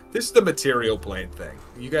thing. This is the material plane thing.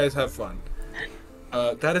 You guys have fun.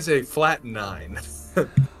 That is a flat 9.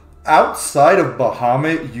 Outside of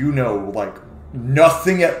Bahamut, you know, like,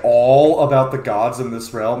 nothing at all about the gods in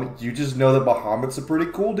this realm. You just know that Bahamut's a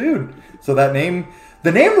pretty cool dude. So the name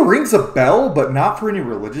rings a bell, but not for any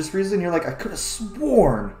religious reason. You're like, I could have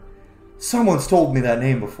sworn someone's told me that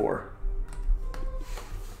name before.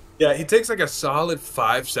 Yeah, he takes like a solid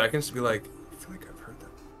 5 seconds to be like, I feel like I've heard that.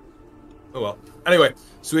 Oh well. Anyway,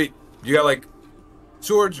 sweet. You got like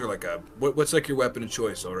swords or like what's like your weapon of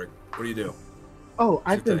choice, Ulrich? What do you do? Oh,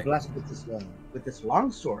 I've been thing. blessed with this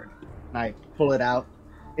long sword. And I pull it out.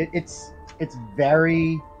 It's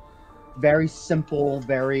very, very simple.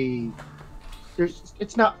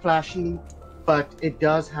 It's not flashy, but it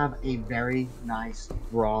does have a very nice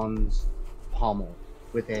bronze pommel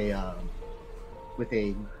with a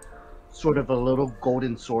sort of a little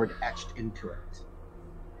golden sword etched into it.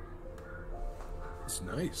 It's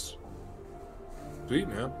nice. Sweet,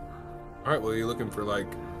 man. All right, well, you're looking for like,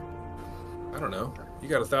 I don't know. You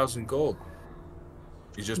got 1,000 gold.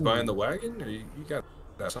 You just buying the wagon, or you got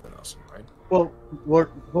something else in mind? Well,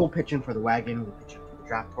 we'll pitch in for the wagon, we'll pitch in for the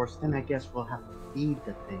draft horse, then I guess we'll have to feed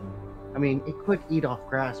the thing. I mean, it could eat off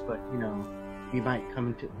grass, but, you know, we might come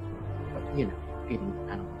into, you know, feeding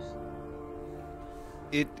animals.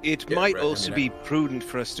 It might also be prudent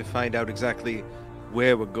for us to find out exactly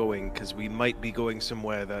where we're going, because we might be going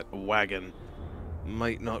somewhere that a wagon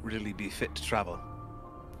might not really be fit to travel.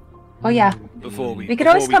 Oh yeah. Before We could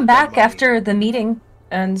always come back after the meeting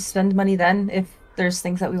and spend money then if there's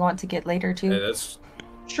things that we want to get later too. Yeah, that's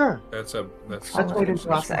Sure. That's wait until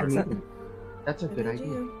cross after the exit. meeting. That's a good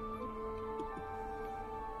idea.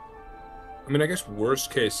 I mean, I guess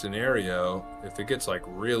worst case scenario, if it gets like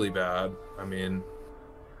really bad, I mean,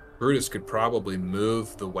 Brutus could probably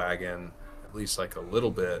move the wagon at least like a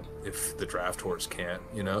little bit if the draft horse can't,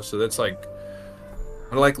 you know? So that's like, I'm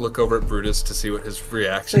gonna like look over at Brutus to see what his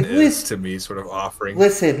reaction is to me sort of offering.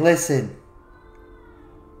 Listen.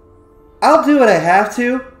 I'll do what I have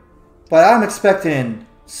to, but I'm expecting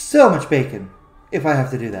so much bacon if I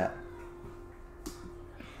have to do that.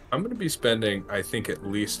 I'm going to be spending, I think, at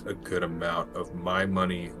least a good amount of my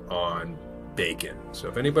money on bacon. So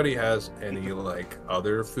if anybody has any like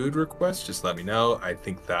other food requests, just let me know. I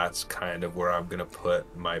think that's kind of where I'm going to put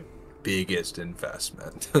my biggest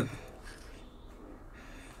investment.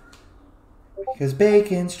 Because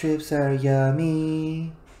bacon strips are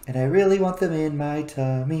yummy, and I really want them in my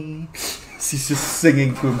tummy. He's just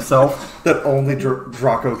singing to himself that only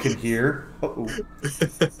Draco can hear. Uh-oh.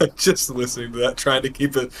 Just listening to that, trying to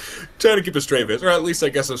keep a straight face, or at least I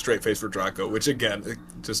guess a straight face for Draco, which again, it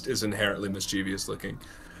just is inherently mischievous looking.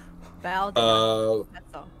 Val,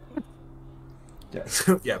 that's all. Yeah.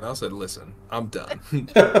 Yeah, Val said, "Listen, I'm done."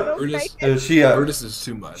 Okay. Brutus is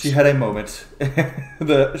too much. She had a moment.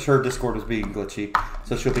 Her Discord was being glitchy,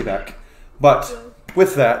 so she'll be back. But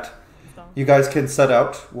with that, you guys can set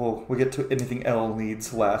out. We'll get to anything Elle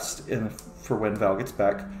needs last for when Val gets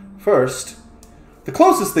back. First, the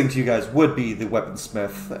closest thing to you guys would be the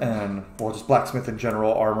weaponsmith and, well, just blacksmith in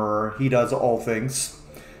general, armorer. He does all things.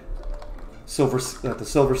 The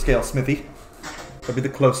silver scale smithy. That'd be the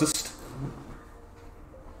closest.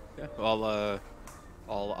 Yeah,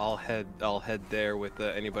 I'll head there with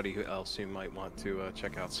anybody else who might want to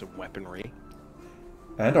check out some weaponry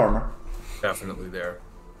And armor. Definitely there.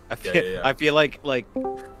 I feel like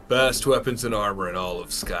Best weapons and armor in all of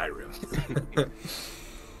Skyrim.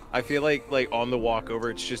 I feel like on the walk over,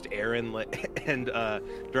 it's just Aaron and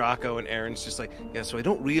Draco, and Aaron's just like, yeah. So I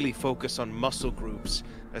don't really focus on muscle groups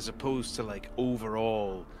as opposed to like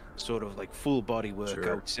overall sort of like full body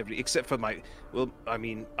workouts. Sure. Except for I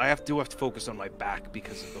have to focus on my back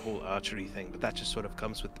because of the whole archery thing, but that just sort of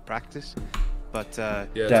comes with the practice. But Dash,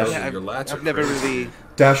 your lats I've never really.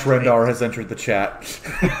 Dash Rendar has entered the chat.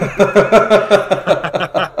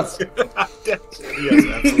 Yes,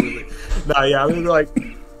 absolutely. No, yeah, I mean, like,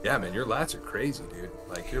 yeah, man, your lats are crazy, dude.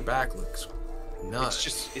 Like, your back looks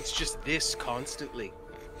nuts. It's just this constantly.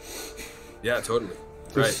 Yeah, totally.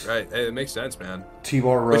 Right. Hey, it makes sense, man.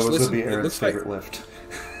 T-bar rows Which, would be listen, it Aaron's looks like- favorite lift.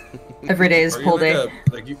 Every day is Are you pull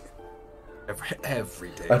like day. every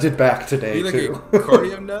day? I did back Are today you like too. a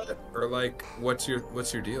cardio nut, or like what's your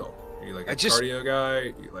deal? Are you like a cardio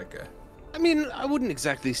guy? You like a? I mean, I wouldn't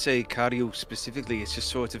exactly say cardio specifically. It's just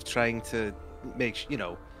sort of trying to make,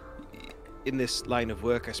 in this line of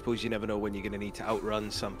work, I suppose you never know when you're going to need to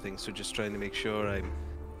outrun something. So just trying to make sure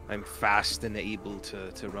I'm fast and able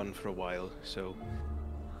to run for a while. So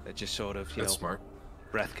just sort of, That's smart.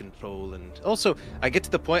 breath control. And also, I get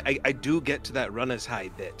to the point, I do get to that runner's high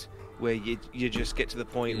bit where you just get to the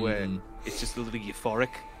point where it's just a little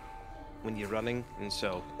euphoric when you're running. And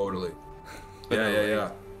so... Totally.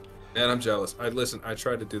 Yeah. Man, I'm jealous. I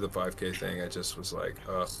tried to do the 5K thing. I just was like,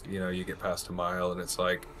 you get past a mile and it's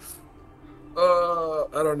like, I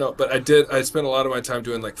don't know. But I spent a lot of my time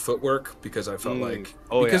doing like footwork because I felt I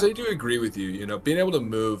do agree with you, being able to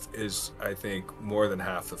move is, I think, more than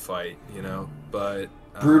half the fight, but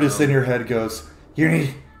Brutus in your head goes, You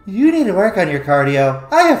need to work on your cardio.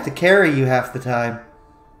 I have to carry you half the time.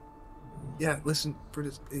 Yeah, listen,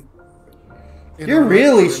 Brutus, You're really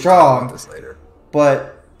we're gonna talk strong. about this later.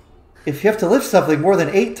 But if you have to lift something more than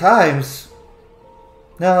 8 times,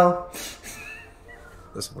 no.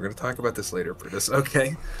 Listen, we're going to talk about this later, Brutus.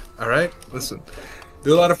 Okay? All right? Listen.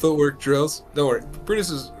 Do a lot of footwork drills. Don't worry. Brutus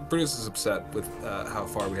is upset with how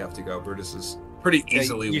far we have to go. Brutus is pretty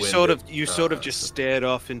easily you winded. sort of just stared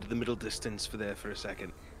off into the middle distance there for a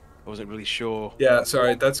second. I wasn't really sure. Yeah,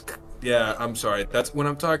 sorry. I'm sorry. That's when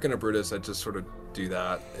I'm talking to Brutus, I just sort of do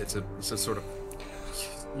that. It's a sort of,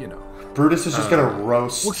 Brutus is just going to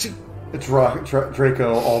roast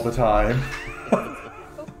Draco all the time.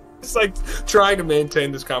 just like trying to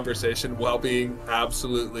maintain this conversation while being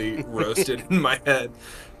absolutely roasted in my head.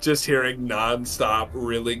 Just hearing nonstop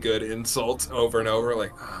really good insults over and over,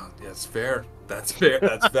 like, oh, that's fair. That's fair.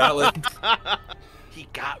 That's valid. He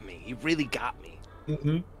got me. He really got me.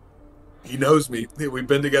 Mm-hmm. He knows me. We've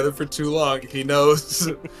been together for too long. He knows.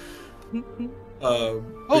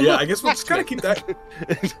 Yeah, I guess we'll just kind of keep that.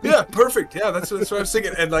 Yeah, perfect. Yeah, that's what I was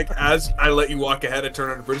thinking. And like, as I let you walk ahead, I turn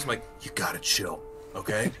on to Brutus. I'm like, you gotta chill,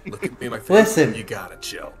 okay? Look at me in my face. Listen. You gotta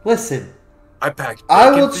chill. Listen. I packed. I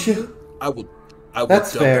will chill. I will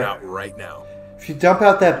That's dump fair. it out right now. If you dump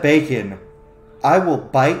out that bacon, I will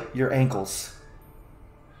bite your ankles.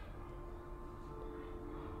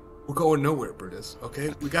 We're going nowhere, Brutus.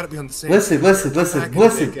 Okay, we gotta be on the same. Listen.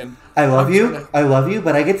 Bacon. I love you,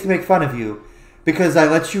 but I get to make fun of you because I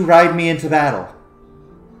let you ride me into battle.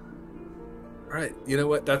 All right, you know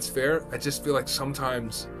what? That's fair. I just feel like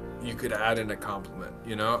sometimes you could add in a compliment.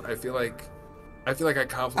 You know, I feel like I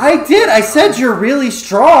compliment. I did. I said you're really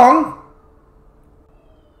strong.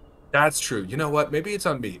 That's true. You know what? Maybe it's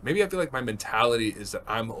on me. Maybe I feel like my mentality is that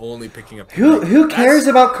I'm only picking up. Who cares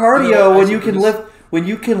about cardio you know, when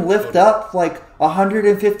you can lift up like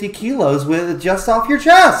 150 kilos with just off your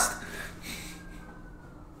chest?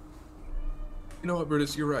 You know what,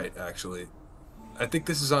 Brutus? You're right. Actually, I think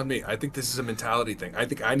this is on me. I think this is a mentality thing. I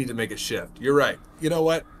think I need to make a shift. You're right. You know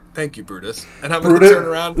what? Thank you, Brutus. And I'm going to turn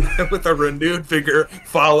around with a renewed vigor,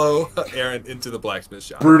 follow Aaron into the blacksmith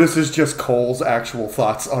shop. Brutus is just Cole's actual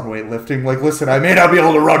thoughts on weightlifting. Like, listen, I may not be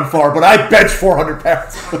able to run far, but I bench 400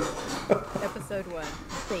 pounds. Episode 1,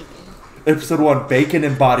 bacon. Episode 1, bacon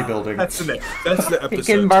and bodybuilding. That's the name. That's the episode.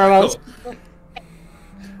 Bacon barbells.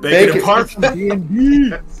 Bacon and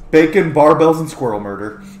barbells. Bacon, barbells, and squirrel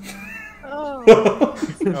murder. Oh.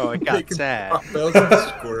 Oh, it got sad. Barbells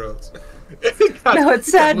and squirrels. No, it's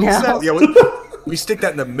sad now. Yeah, we stick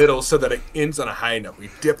that in the middle so that it ends on a high note. We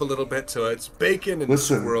dip a little bit so it's bacon and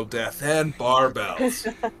squirrel death and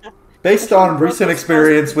barbells. Based on recent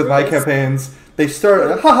experience with my campaigns, they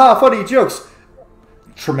started, haha, funny jokes.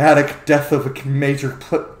 Traumatic death of a major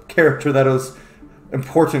character that was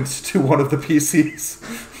important to one of the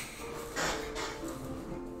PCs.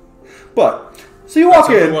 But, so you walk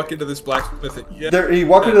in. You walk into this blacksmith. You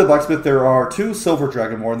walk into the blacksmith. There are two silver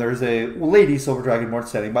dragonborn. There's a lady silver dragonborn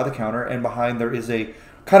standing by the counter, and behind there is a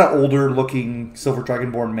kind of older looking silver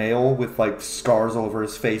dragonborn male with like scars all over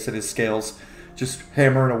his face and his scales, just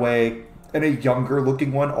hammering away. And a younger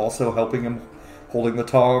looking one also helping him, holding the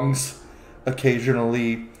tongs,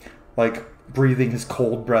 occasionally like breathing his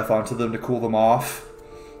cold breath onto them to cool them off.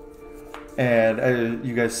 And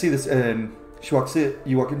you guys see this, and she walks in.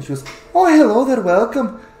 You walk in. She goes, "Oh, hello there.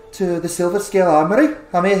 Welcome to the Silver Scale Armory.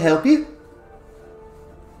 How may I help you?"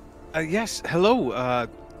 Yes, hello.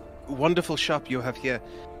 Wonderful shop you have here.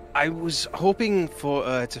 I was hoping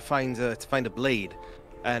for to find a blade,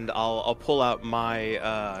 and I'll pull out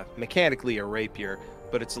my mechanically a rapier,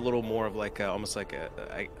 but it's a little more of like almost like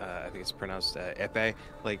I think it's pronounced epee,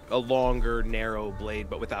 like a longer, narrow blade,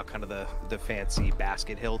 but without kind of the fancy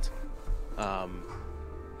basket hilt.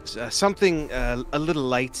 Something a little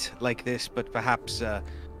light like this, but perhaps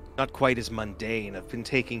not quite as mundane. I've been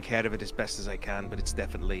taking care of it as best as I can, but it's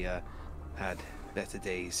definitely had better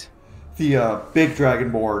days. The big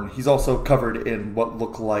dragonborn, he's also covered in what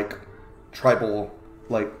look like tribal,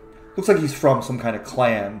 looks like he's from some kind of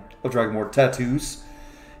clan of dragonborn tattoos.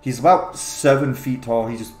 He's about 7 feet tall.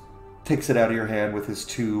 He just takes it out of your hand with his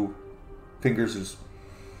 2 fingers.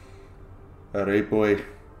 Alright, boy.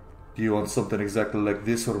 Do you want something exactly like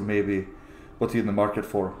this, or maybe what are you in the market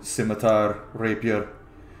for? Scimitar, rapier?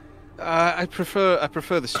 I prefer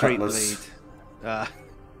the straight Cutlass. blade.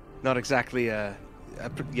 Not exactly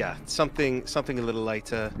yeah, something a little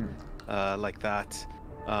lighter, like that.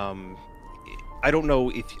 I don't know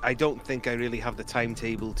if I don't think I really have the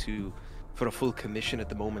timetable for a full commission at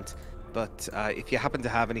the moment. But if you happen to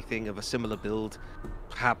have anything of a similar build,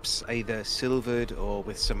 perhaps either silvered or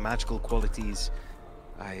with some magical qualities,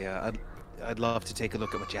 I'd love to take a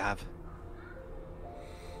look at what you have.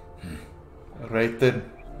 Right then.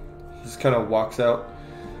 He just kind of walks out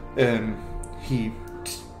and he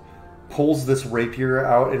pulls this rapier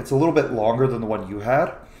out, and it's a little bit longer than the one you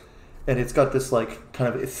had, and it's got this like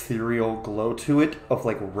kind of ethereal glow to it of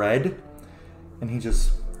like red, and he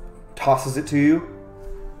just tosses it to you.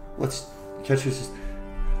 Let's catch you. Just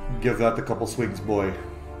give that a couple swings, boy.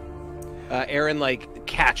 Aaron like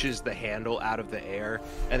catches the handle out of the air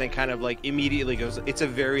and then kind of like immediately goes. It's a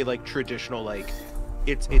very like traditional like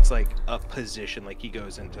it's like a position, like he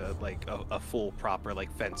goes into like a full proper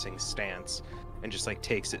like fencing stance and just like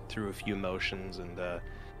takes it through a few motions and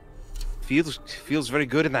feels very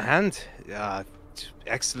good in the hand.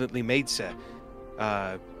 Excellently made, sir.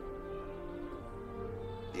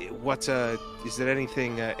 What is there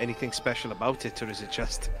anything special about it, or is it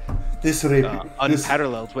just This rapier,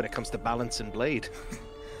 unparalleled when it comes to balance and blade?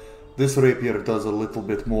 this rapier does a little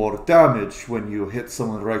bit more damage when you hit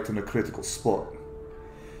someone right in a critical spot.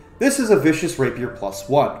 This is a vicious rapier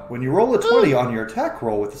 +1. When you roll a 20 on your attack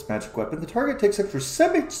roll with this magic weapon, the target takes extra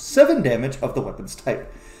 7 damage of the weapon's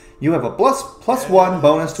type. You have a +1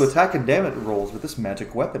 bonus to attack and damage rolls with this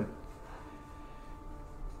magic weapon.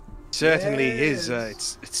 Certainly is.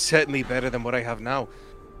 It's certainly better than what I have now.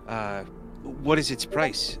 What is its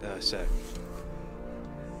price, sir?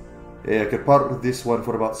 Yeah, I could part with this one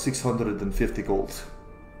for about 650 gold.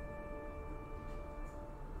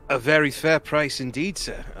 A very fair price indeed,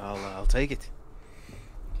 sir. I'll take it.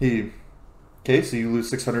 Okay, so you lose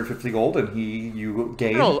 650 gold, and you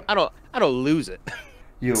gain. I don't lose it.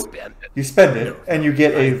 You spend it. You spend it, and you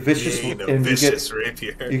get a vicious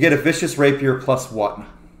rapier. You get a vicious rapier +1.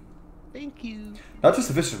 Thank you. Not just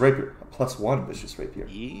a vicious rapier, a +1 vicious rapier.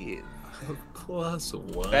 Yeah.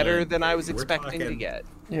 +1. Better than I was expecting to get.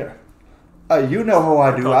 Yeah. You know how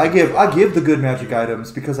I do. I give the good magic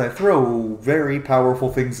items because I throw very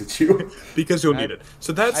powerful things at you. Because you'll need it.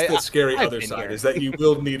 So that's the scary I've other been side, here. is that you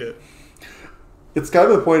will need it. It's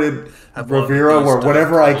kind of the point in I've wanted Rivera these where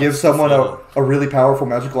whenever I dark give clouds to someone fall. a really powerful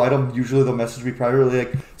magical item, usually they'll message me privately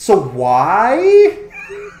like, so why?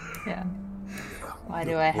 Yeah. Why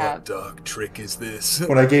do I have? What dark trick is this?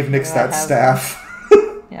 When I gave Nyx Do I that have- staff.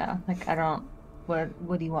 Yeah, like I don't.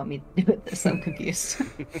 What do you want me to do with this? I'm confused.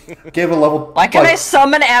 Gave a level. Why can I like,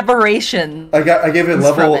 summon aberration? I gave a from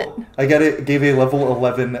level. it? Gave a level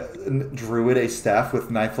 11 druid a staff with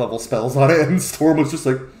 9th level spells on it, and Storm was just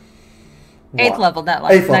like. Eighth "What?" level, not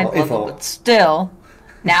like Eighth ninth level, eighth level, level. but still,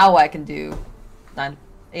 now I can do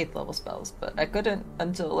 8th level spells, but I couldn't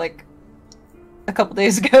until like a couple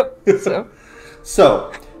days ago. So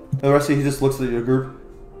So, the rest of you, he just looks at your group.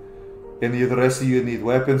 Any of the rest of you need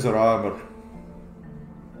weapons or armor?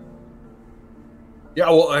 Yeah,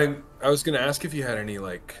 well, I was gonna ask if you had any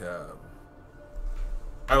like.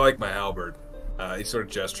 I like my halberd. He sort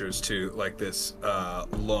of gestures to like this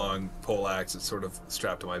long pole axe that's sort of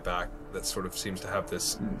strapped to my back. That sort of seems to have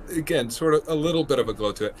this, again, sort of a little bit of a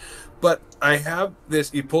glow to it. But I have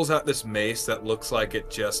this. He pulls out this mace that looks like it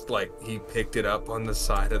just like he picked it up on the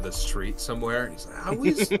side of the street somewhere. He's like, "How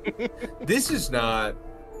is this? Is not."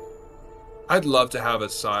 I'd love to have a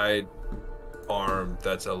side arm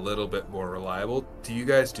that's a little bit more reliable. Do you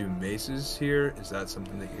guys do maces here? Is that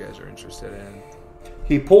something that you guys are interested in?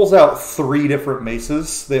 He pulls out 3 different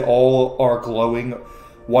maces. They all are glowing.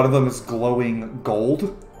 One of them is glowing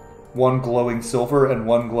gold, one glowing silver, and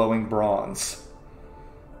one glowing bronze.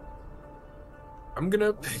 I'm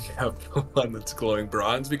gonna pick up the one that's glowing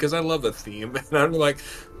bronze because I love a theme, and I'm like,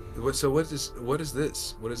 so what is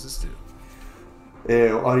this? What does this do?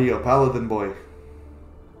 Are you a paladin boy?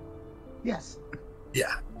 Yes.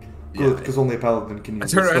 Yeah. Good, because only a paladin can I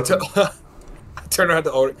use turn this around weapon. to. I turn around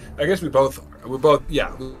to. I guess we both.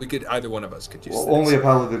 Yeah. We could. Either one of us could use. Well, this. only a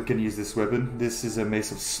paladin can use this weapon. This is a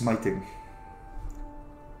mace of smiting.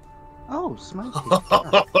 Oh, smite.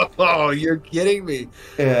 Oh, you're kidding me.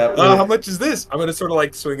 Yeah. How much is this? I'm gonna sort of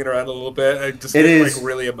like swing it around a little bit. I just It get, is like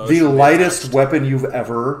really emotional. the lightest weapon you've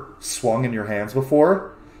ever swung in your hands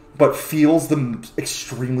before, but feels them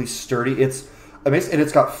extremely sturdy. It's amazing, and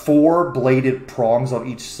it's got 4 bladed prongs on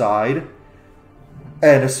each side.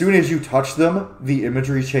 And as soon as you touch them, the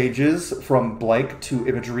imagery changes from blank to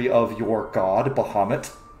imagery of your god,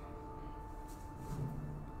 Bahamut.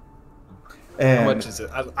 And How much is it?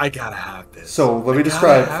 I gotta have this. so let me I gotta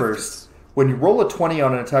describe have first. this. When you roll a 20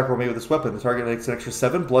 on an attack roll made with this weapon, the target takes an extra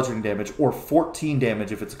 7 bludgeoning damage or 14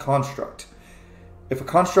 damage if it's a construct. If a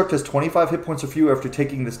construct has 25 hit points or fewer after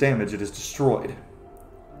taking this damage, it is destroyed.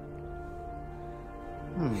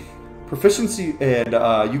 Proficiency, and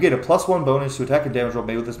you get a +1 bonus to attack and damage roll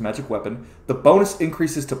made with this magic weapon. The bonus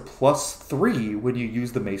increases to +3 when you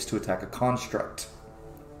use the mace to attack a construct.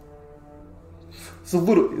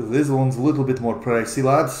 This one's a little bit more pricey,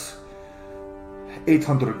 lads.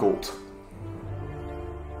 800 gold.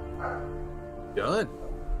 Done.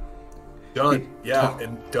 Yeah,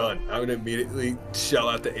 and done. I would immediately shell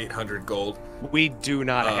out the 800 gold. We do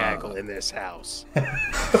not haggle in this house. We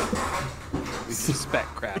respect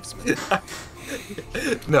craftsmen.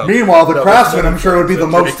 No. Meanwhile, the No, craftsman, no, I'm sure, would be the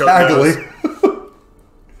no, most Draco knows. haggly.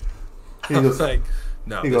 He I goes, was like,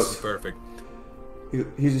 no, he this goes- is perfect.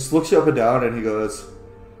 he just looks you up and down and he goes,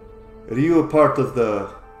 "Are you a part of the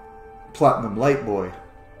Platinum Light Boy?"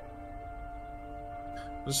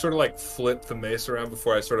 just sort of like flip the mace around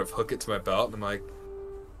before I sort of hook it to my belt, and I'm like,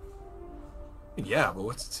 yeah, but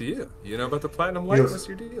what's it to you? You know about the platinum light? Yes. What's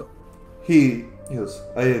your deal? He goes,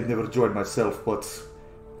 I had never joined myself, but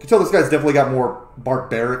you can tell this guy's definitely got more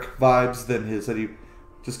barbaric vibes than his. And he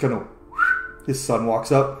just kind of, his son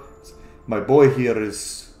walks up. My boy here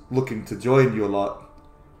is looking to join you a lot,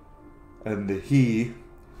 and he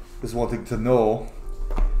is wanting to know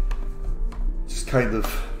just kind of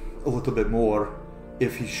a little bit more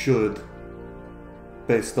if he should,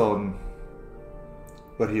 based on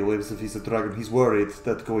where he lives. If he's a dragon, he's worried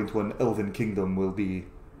that going to an elven kingdom will be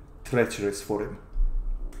treacherous for him.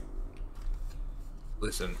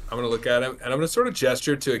 Listen, I'm going to look at him, and I'm going to sort of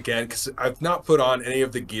gesture to, again, because I've not put on any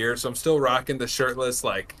of the gear, so I'm still rocking the shirtless,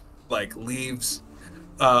 like leaves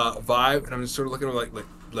vibe, and I'm just sort of looking at him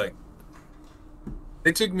like,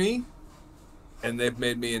 they took me, and they've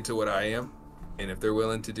made me into what I am, and if they're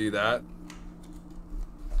willing to do that,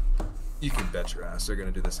 you can bet your ass they're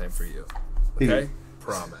going to do the same for you. Okay?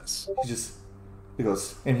 Promise. He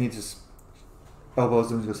goes, and he just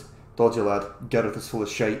elbows him and goes, told you, lad, Gareth is full of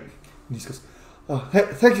shite. And he just goes, oh,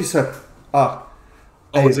 thank you, sir.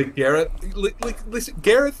 Is it Gareth? Listen,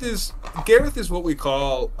 Gareth is what we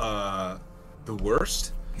call the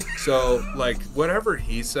worst. So, like, whatever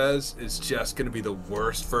he says is just going to be the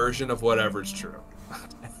worst version of whatever's true.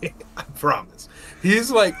 I promise. He's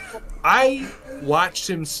like, I watched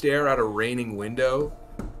him stare out a raining window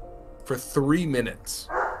for 3 minutes.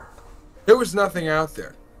 There was nothing out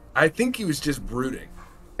there. I think he was just brooding.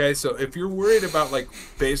 Okay, so if you're worried about, like,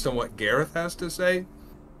 based on what Gareth has to say,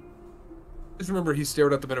 just remember he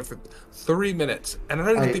stared out the window for 3 minutes, and I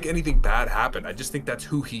don't even think anything bad happened. I just think that's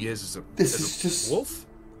who he is as a wolf.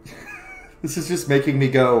 This is just making me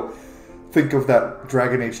go think of that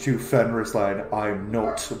Dragon Age 2 Fenris line, I'm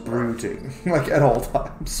not brooding, like, at all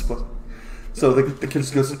times. But so the kid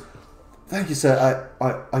just goes, thank you, sir.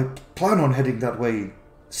 I plan on heading that way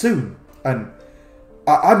soon, and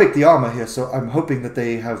I make the armor here, so I'm hoping that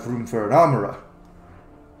they have room for an armorer.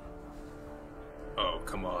 Oh,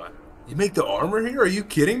 come on. You make the armor here? Are you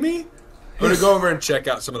kidding me? I'm going to go over and check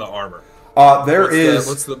out some of the armor.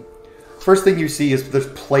 What's the first thing you see is there's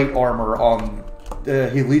plate armor on...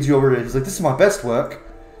 he leads you over to it. He's like, this is my best work.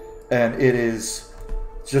 And it is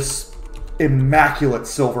just immaculate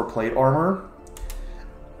silver plate armor.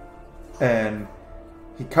 And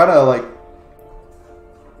he kind of like...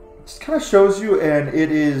 just kind of shows you, and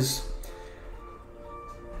it is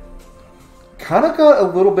kind of got a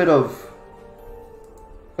little bit of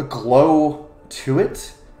a glow to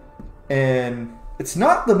it, and it's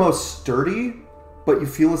not the most sturdy, but you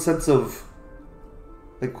feel a sense of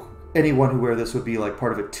like anyone who wear this would be like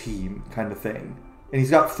part of a team kind of thing. And he's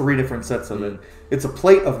got 3 different sets of it. It's a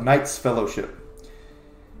plate of Knight's Fellowship,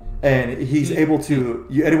 and he's able to,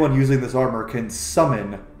 anyone using this armor can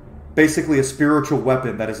summon basically a spiritual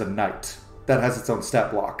weapon that is a knight that has its own stat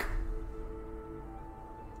block.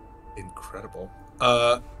 Incredible.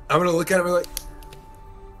 I'm gonna look at him and be like,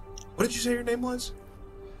 what did you say your name was?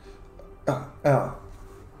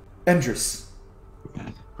 Endris.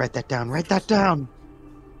 Write that down. Write that down.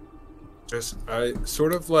 I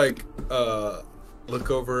sort of like look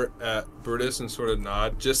over at Brutus and sort of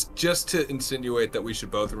nod, just to insinuate that we should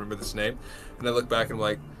both remember this name. And I look back and I'm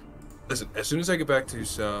like, listen, as soon as I get back to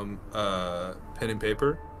some pen and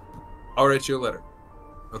paper, I'll write you a letter.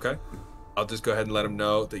 Okay? I'll just go ahead and let him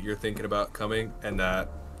know that you're thinking about coming, and that,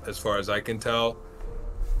 as far as I can tell,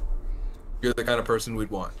 you're the kind of person we'd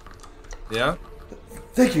want. Yeah?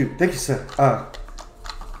 Thank you, sir.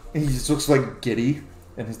 He just looks like giddy,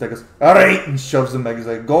 and his dad goes, alright, and shoves him back. He's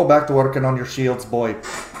like, go back to working on your shields, boy.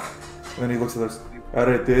 And then he looks at us,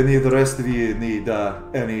 alright, do any of the rest of you need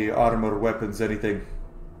any armor, weapons, anything?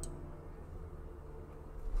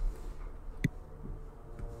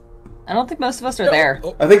 I don't think most of us are there.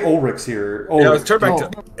 I think Ulrich's here. Yeah, I turn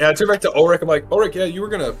back to Ulrich. I'm like, Ulrich, yeah, you were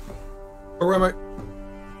gonna, or am I?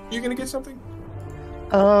 You gonna get something?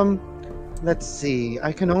 Let's see.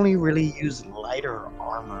 I can only really use lighter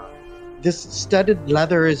armor. This studded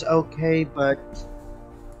leather is okay, but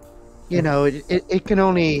you know, it can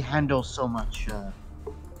only handle so much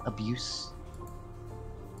abuse.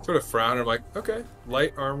 Sort of frown. I'm like, okay,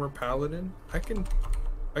 light armor paladin. I can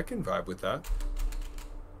vibe with that.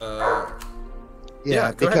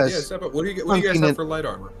 Yeah, go because ahead. Yeah, step up. What do you guys have for light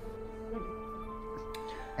armor?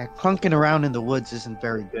 Clunking around in the woods isn't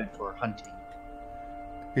very good for hunting.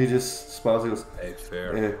 He just smiles and goes, Hey,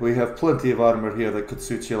 fair. we have plenty of armor here that could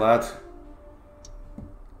suit you, lad.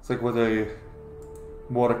 It's like what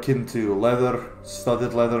more akin to leather,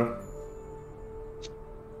 studded leather.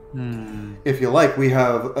 If you like, we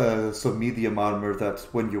have some medium armor that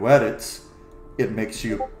when you wear it, it makes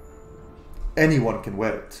you... Anyone can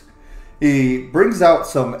wear it. He brings out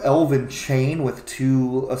some elven chain with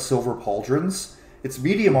 2 silver pauldrons. It's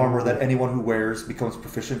medium armor that anyone who wears becomes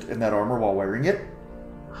proficient in that armor while wearing it.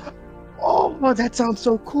 Oh, that sounds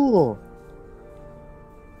so cool.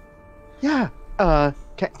 Yeah. Can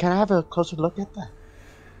I have a closer look at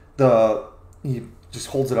that? He just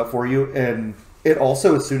holds it up for you, and it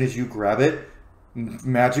also, as soon as you grab it,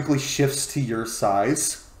 magically shifts to your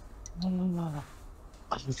size. Oh,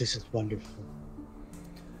 this is wonderful.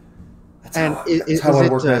 That's And how I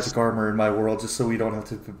is work it, magic armor in my world, just so we don't have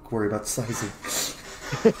to worry about sizing.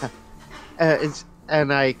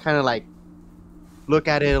 and I kind of like look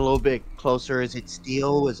at it a little bit closer. Is it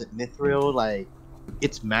steel? Is it mithril? Like,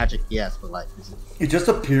 it's magic, yes, but like, is it... It just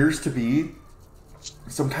appears to be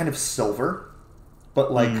some kind of silver,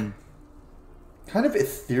 but like kind of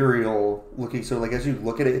ethereal looking. So like as you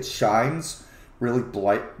look at it, it shines really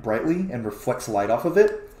brightly and reflects light off of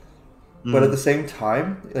it. But at the same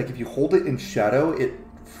time, like if you hold it in shadow, it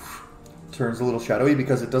turns a little shadowy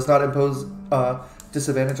because it does not impose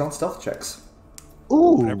disadvantage on stealth checks.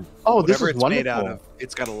 Ooh! This Whatever is it's made wonderful. out of,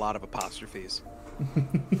 it's got a lot of apostrophes.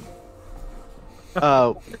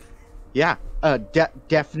 Yeah.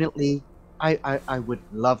 Definitely. I would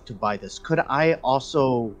love to buy this. Could I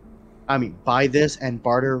also, buy this and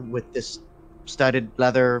barter with this studded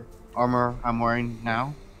leather armor I'm wearing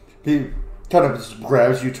now? He kind of just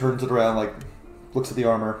grabs you, turns it around, like looks at the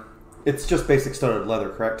armor. It's just basic studded leather,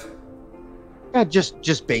 correct? Yeah,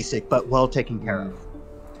 just basic, but well taken care of.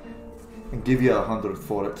 And give you 100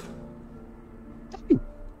 for it.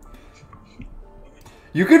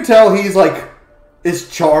 You can tell he's like is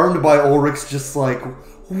charmed by Ulrich's just like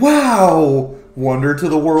wow wonder to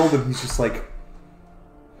the world, and he's just like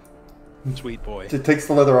Sweet boy. takes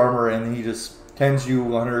the leather armor and he just hands you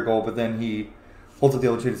 100 gold, but then he holds up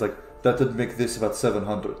the other chain. He's like, that did make this about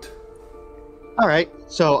 700. All right,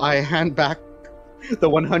 so I hand back the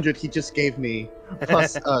 100 he just gave me,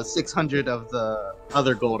 plus 600 of the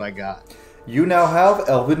other gold I got. You now have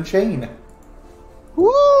elven chain.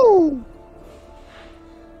 Woo!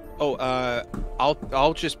 Oh,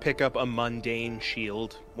 I'll just pick up a mundane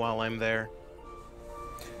shield while I'm there.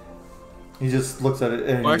 He just looks at it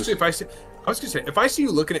and Well, actually, if I see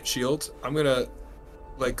you looking at shields, I'm gonna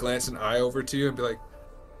like glance an eye over to you and be like,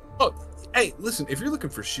 "Oh, hey, listen, if you're looking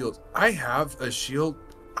for shields, I have a shield.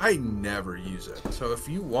 I never use it. So if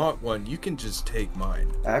you want one, you can just take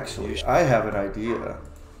mine." actually, I have an idea.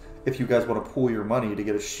 If you guys want to pool your money to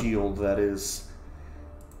get a shield that is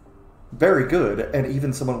very good, and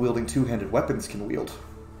even someone wielding two-handed weapons can wield.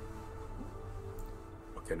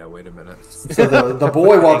 Okay, now wait a minute. So the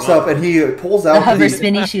boy walks up and he pulls The out hover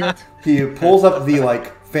spinny shield. He pulls up the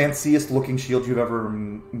like fanciest looking shield you've ever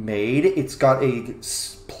made. It's got a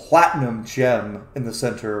platinum gem in the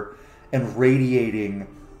center and radiating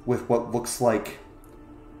with what looks like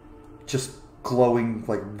just glowing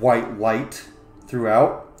like white light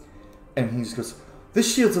throughout. And he just goes,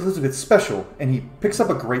 "This shield's a little bit special." And he picks up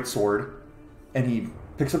a greatsword and he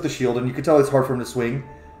picks up the shield, and you can tell it's hard for him to swing.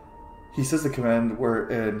 He says the command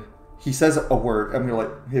word, and he says a word. I'm gonna let,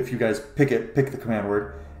 if you guys pick the command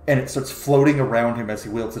word, and it starts floating around him as he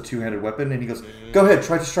wields a two-handed weapon. And he goes, "Go ahead,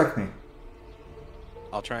 try to strike me."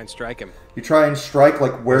 I'll try and strike him. You try and strike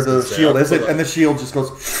like where the shield isn't, and the shield just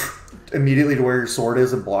goes immediately to where your sword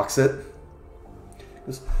is and blocks it.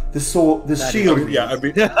 This shield, Yeah, I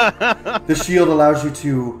mean, the shield allows you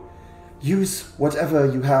to use whatever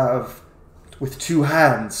you have with two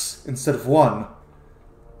hands instead of one.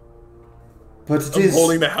 But it I'm is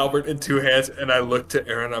holding the halberd in two hands, and I look to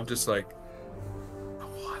Aaron. I'm just like, I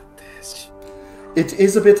want this. It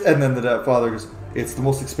is a bit, and then the father goes, "It's the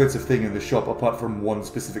most expensive thing in the shop, apart from one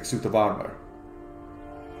specific suit of armor.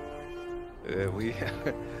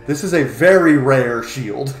 This is a very rare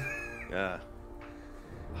shield." Yeah.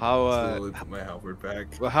 How Slowly put my halberd back.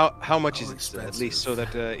 well, how much How is it expensive. at least, so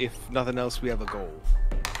that if nothing else, we have a goal.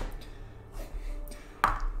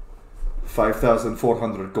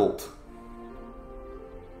 5,400 gold.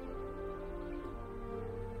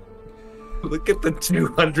 Look at the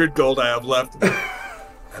 200 gold I have left.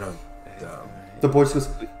 I don't. The boy says,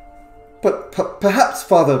 "But perhaps,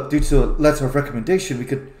 father, due to a letter of recommendation, we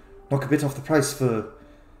could knock a bit off the price for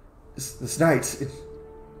this night.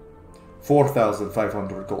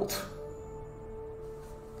 4,500 gold."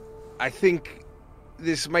 I think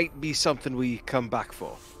this might be something we come back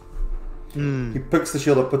for. He picks the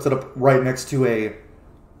shield up, puts it up right next to a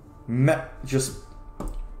just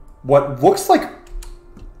what looks like,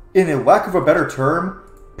 in a lack of a better term,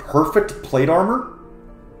 perfect plate armor.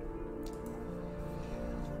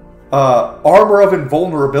 armor of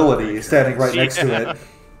invulnerability standing right next to it.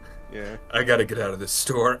 Yeah. I gotta get out of this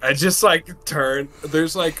store. I just like turn.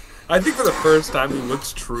 There's like, I think for the first time he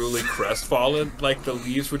looks truly crestfallen. Like the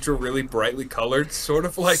leaves, which are really brightly colored, sort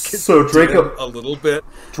of like So Draco, dim a little bit.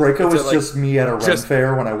 Draco is like, just me at a Ren just-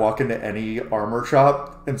 fair when I walk into any armor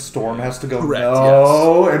shop, and Storm has to go Correct,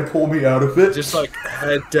 no and pull me out of it. Just like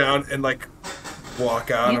head down and like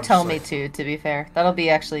walk out. You I'm tell just me like, to be fair. That'll be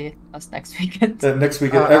actually us next weekend. Next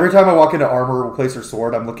weekend, every time I walk into armor or place or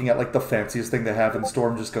sword, I'm looking at like the fanciest thing they have, and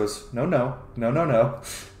Storm just goes, no,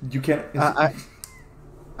 you can't.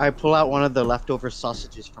 I pull out one of the leftover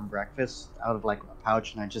sausages from breakfast out of like a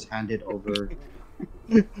pouch, and I just hand it over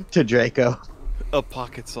to Draco. A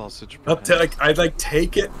pocket sausage. I like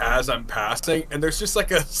take it as I'm passing, and there's just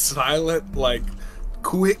like a silent like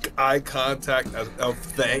quick eye contact of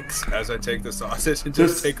thanks as I take the sausage and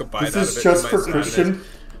just take a bite out of it. This is just in for my sadness. Christian.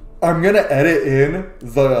 I'm gonna edit in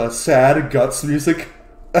the sad guts music,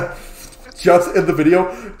 just in the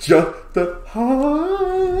video,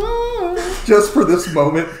 just for this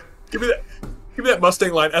moment. Give me that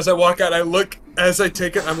Mustang line. As I walk out, as I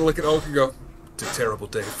take it, I'm looking over and go, it's a terrible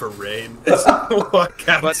day for rain. As I walk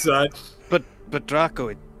outside. But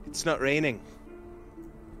Draco, it's not raining.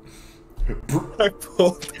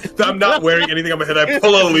 I'm not wearing anything on my head. I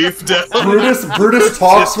pull a leaf down. Brutus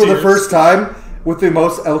talks for the tears. first time with the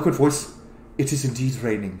most eloquent voice. It is indeed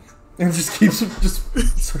raining, and just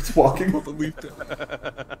starts walking. Pull the leaf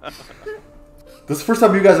down. This is the first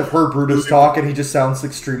time you guys have heard Brutus talk, and he just sounds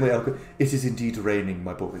extremely eloquent. It is indeed raining,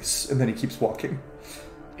 my boys, and then he keeps walking.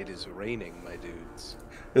 It is raining, my dudes.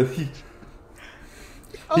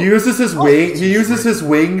 He uses his wing. He uses his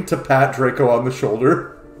wing to pat Draco on the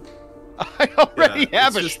shoulder. I already Yeah,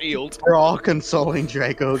 have it's a just- shield. We're all consoling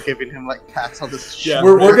Draco, giving him like pats on the Yeah.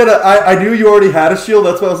 shoulder. We're gonna. I knew you already had a shield.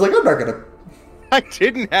 That's why I was like, I'm not gonna. I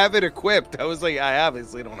didn't have it equipped. I was like, I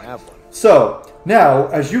obviously don't have one. So now,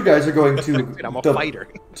 as you guys are going I'm a to fighter.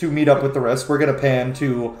 to meet up with the rest, we're gonna pan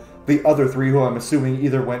to the other three, who I'm assuming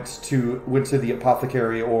either went to the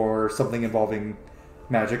apothecary or something involving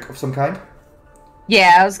magic of some kind.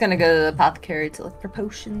 Yeah, I was gonna go to the apothecary to look for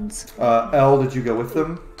potions. Elle, did you go with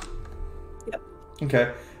them? Yep.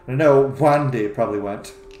 Okay. I know Wande probably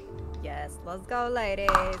went. Yes, let's go, ladies.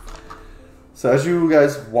 So as you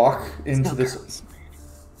guys walk into this,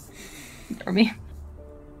 Or me.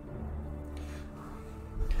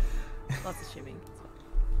 Lots of shimming.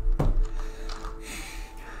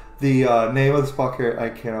 the name of the spot here, I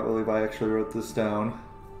cannot believe I actually wrote this down.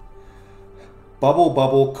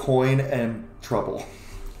 Bubble, coin, and trouble.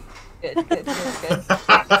 Good.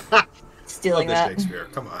 Stealing Love that. this Shakespeare.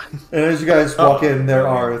 Come on. And as you guys walk in, there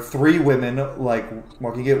are three women, like,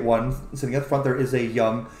 walking it. One sitting at the front. There is a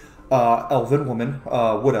young elven woman,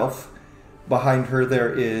 wood elf. Behind her,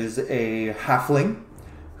 there is a halfling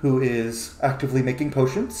who is actively making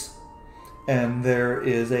potions. And there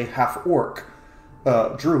is a half-orc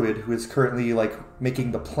druid who is currently, like,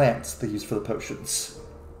 making the plants they use for the potions.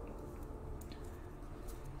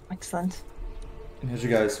 Excellent. And as you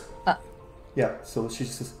guys... Yeah, so she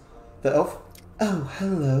just says... The elf? Oh,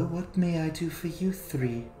 hello. What may I do for you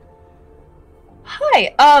three?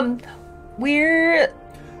 Hi. We're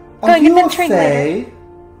Are going you a adventuring later.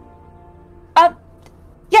 fae?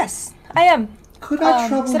 Yes, I am. Could I is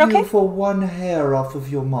trouble it okay? you for one hair off of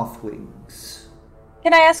your moth wings?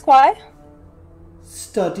 Can I ask why?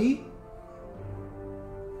 Study?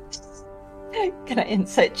 Can I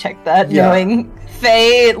insight check that? Yeah. Knowing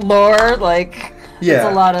Fae lore, like, Yeah.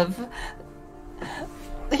 it's a lot of.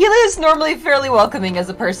 Healy is normally fairly welcoming as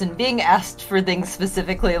a person. Being asked for things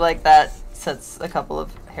specifically like that sets a couple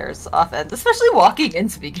of hairs off end, especially walking in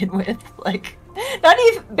to begin with. Like, not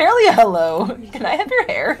even barely a hello. Can I have your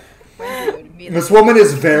hair? This woman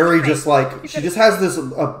is very just like... She just has this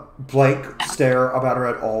blank stare about her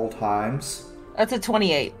at all times. That's a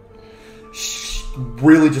 28. She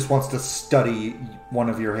really just wants to study one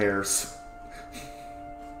of your hairs.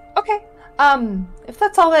 Okay. If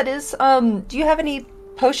that's all that is, do you have any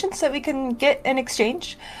potions that we can get in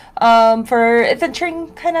exchange? For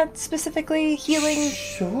adventuring, kind of specifically healing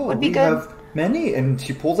Sure, would be we good. have many. And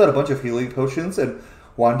she pulls out a bunch of healing potions, and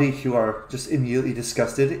Wande, you are just immediately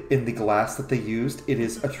disgusted in the glass that they used. It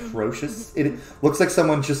is atrocious. It looks like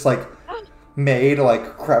someone just like made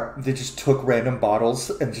like crap. They just took random bottles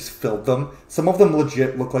and just filled them. Some of them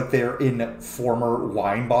legit look like they're in former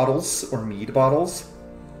wine bottles or mead bottles.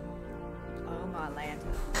 Oh my land.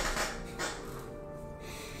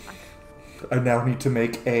 I now need to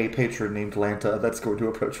make a patron named Lanta that's going to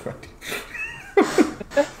approach Wendy.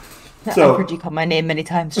 I've So- heard you call my name many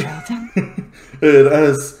times, Charlotte. And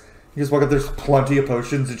as You just walk up, there's plenty of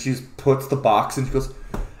potions, and she puts the box, and she goes,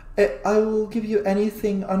 I will give you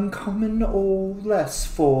anything uncommon or less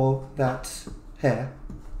for that hair.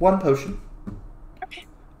 1 potion. Okay.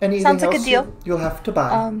 Anything Sounds like a else deal. you'll have to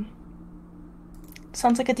buy.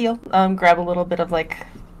 Sounds like a deal. Grab a little bit of like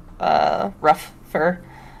rough fur,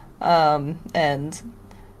 and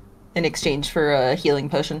in exchange for a healing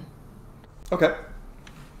potion. Okay.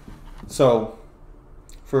 So,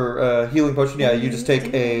 for a healing potion, yeah, you just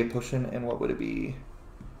take a potion, and what would it be?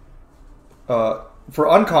 For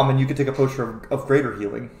uncommon, you could take a potion of greater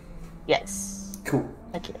healing. Yes. Cool.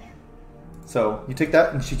 Okay. So, you take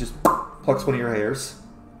that, and she just plucks one of your hairs.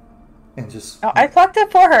 And just... Oh, I plucked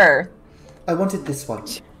it for her. I wanted this one.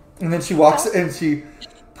 And then she walks, and she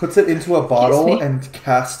puts it into a bottle and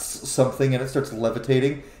casts something, and it starts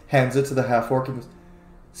levitating, hands it to the half-orc, and goes,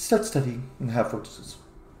 start studying. And the half-orc just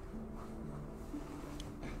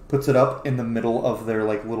puts it up in the middle of their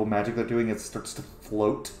like little magic they're doing. It starts to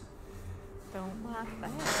float. Don't laugh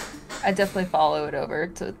that. I definitely follow it over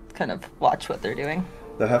to kind of watch what they're doing.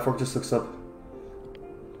 The half-orc just looks up.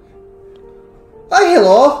 Hi,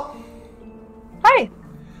 hello! Hi!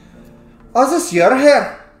 Oh, is this your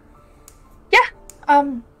hair? Yeah,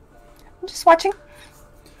 I'm just watching.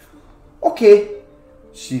 Okay.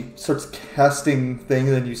 She starts casting things,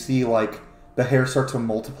 and you see, like, the hair start to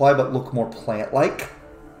multiply, but look more plant-like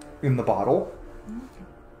in the bottle.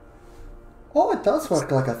 Oh, it does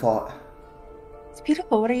work like I thought. It's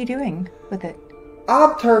beautiful. What are you doing with it?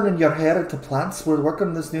 I'm turning your hair into plants. We're working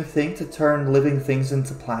on this new thing to turn living things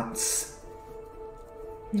into plants.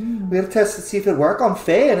 We'll test to see if it works on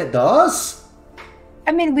Fae, and it does.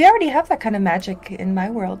 I mean, we already have that kind of magic in my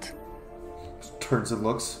world. Turns and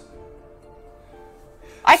looks.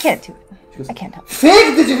 I can't do it. She goes, I can't help it.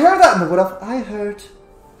 Fig, did you hear that? And the wood elf, I heard.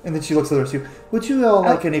 And then she looks at the rest of you. Would you all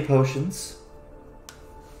like any potions?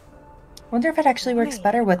 Wonder if it actually works Right.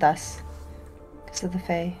 better with us. Because of the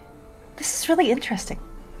Fae. This is really interesting.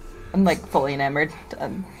 I'm like fully enamored.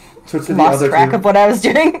 Turns to the Lost other track two. of what I was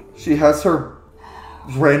doing. She has her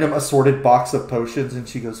random assorted box of potions, and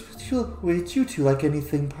she goes, would you two like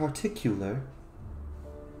anything particular?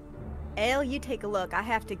 Elle, you take a look. I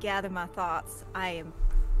have to gather my thoughts. I'm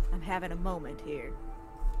having a moment here.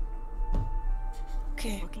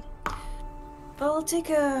 Okay. I'll take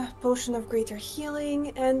a potion of greater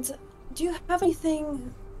healing, and do you have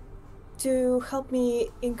anything to help me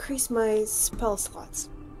increase my spell slots?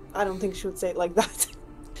 I don't think she would say it like that.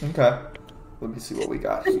 Okay. Let me see what we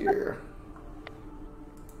got here.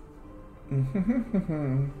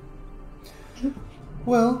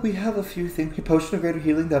 Well, we have a few things. A potion of greater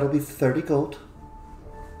healing, that'll be 30 gold.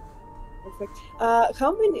 Perfect.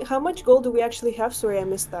 How much gold do we actually have? Sorry, I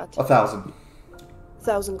missed that. 1,000.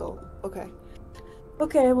 1,000 gold. Okay.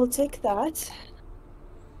 Okay, I will take that.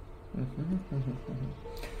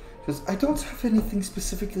 Because I don't have anything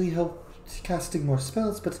specifically help casting more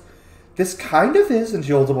spells, but this kind of is. And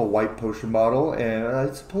she holds up a white potion bottle, and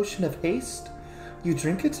it's a potion of haste. You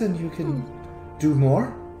drink it, and you can do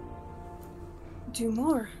more. Do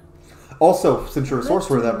more. Also, since you're a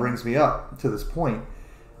sorcerer, that brings me up to this point.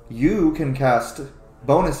 You can cast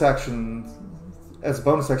bonus action. As a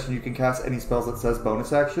bonus action, you can cast any spells that says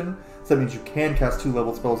bonus action. So that means you can cast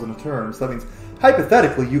 2-level spells in a turn. So that means,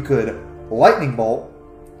 hypothetically, you could Lightning Bolt,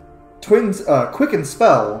 Quicken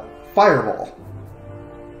Spell, Fireball.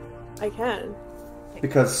 I can.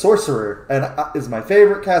 Because Sorcerer is my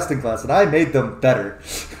favorite casting class, and I made them better.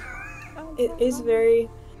 It is very...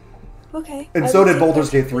 Okay. And I so will did take Baldur's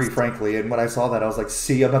that. Gate 3, frankly. And when I saw that, I was like,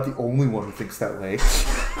 see, I'm not the only one who thinks that way.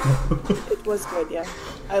 It was good, yeah.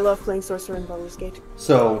 I love playing Sorcerer in Baldur's Gate.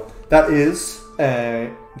 So, that is...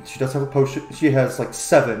 she does have a potion. She has like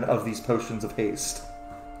 7 of these potions of haste.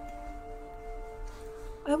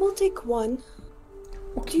 I will take one.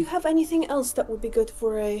 Okay. Do you have anything else that would be good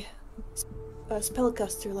for a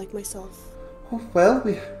spellcaster like myself? Oh, well,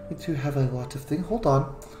 we do have a lot of things. Hold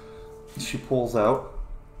on. She pulls out.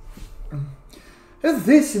 And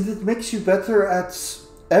this, and it makes you better at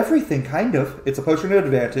everything, kind of. It's a potion of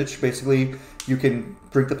advantage. Basically, you can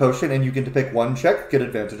drink the potion, and you get to pick one check, get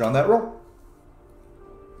advantage on that roll.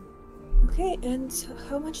 Okay, and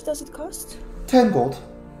how much does it cost? 10 gold.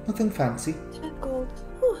 Nothing fancy. 10 gold.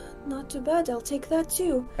 Whew, not too bad, I'll take that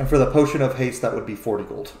too. And for the potion of haste, that would be 40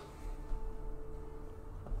 gold.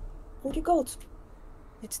 40 gold.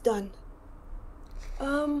 It's done.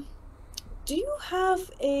 Do you have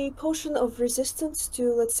a potion of resistance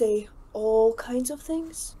to, let's say, all kinds of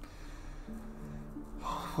things?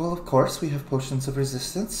 Well, of course, we have potions of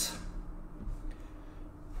resistance.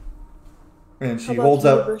 And How she about holds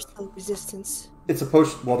out... universal resistance? It's a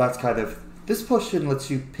potion... Well, that's kind of This potion lets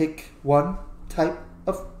you pick one type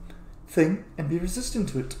of thing and be resistant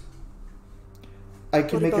to it. I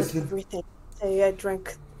can What make about a... everything? Say I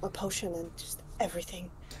drank a potion and just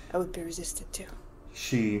everything I would be resistant to.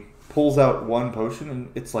 She pulls out one potion and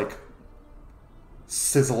it's like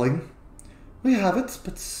sizzling. We have it,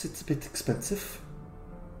 but it's a bit expensive.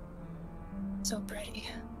 So pretty.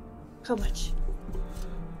 How much?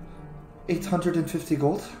 850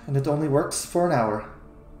 gold, and it only works for an hour.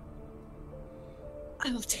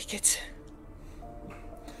 I will take it.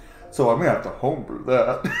 So I'm gonna have to homebrew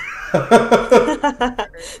that.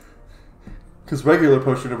 Because regular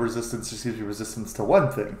potion of resistance just gives you resistance to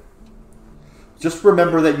one thing. Just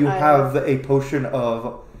remember that you have a potion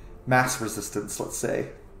of mass resistance, let's say.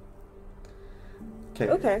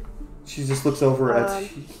 Okay. She just looks over at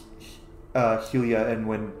Helia and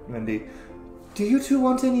Wendy. Do you two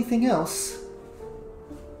want anything else?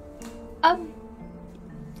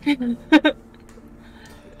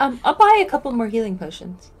 I'll buy a couple more healing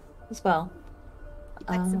potions as well.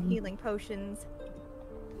 Like some healing potions.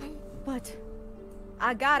 But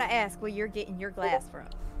I gotta ask where you're getting your glass from.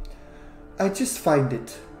 I just find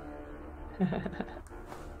it.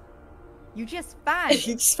 You just find it.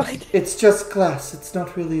 You just find it. It's just glass. It's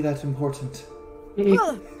not really that important.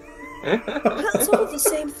 Ugh, It's all the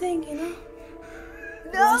same thing, you know?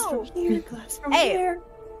 Glass no! from here, glass from Hey. there.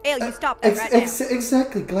 Ale, you stop that right now.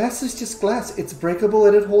 Exactly. Glass is just glass. It's breakable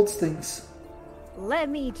and it holds things. Let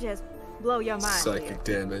me just blow your mind. Psychic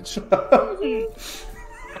damage. He'll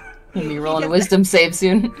be rolling a wisdom save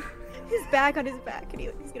soon. His bag on his back, and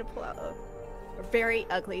he's gonna pull out a very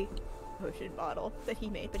ugly potion bottle that he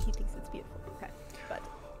made, but he thinks it's beautiful. Okay, but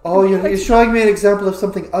Oh, you're showing me an example of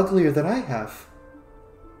something uglier than I have.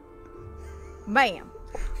 ma'am,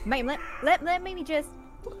 let me just.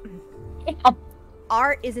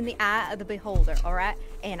 Art is in the eye of the beholder, all right?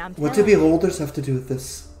 And I'm What do telling you, beholders have to do with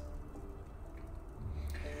this?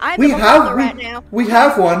 I'm the beholder right now. We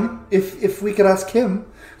have one. If we could ask him.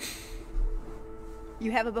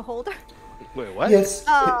 You have a beholder? Wait, what? Yes.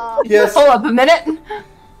 Oh. Yes. Hold up a minute.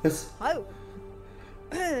 Yes. Oh.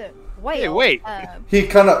 Hey, Well, wait. He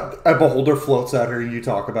kind of, a beholder floats at her, and you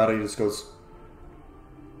talk about it, he just goes,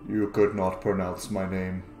 "You could not pronounce my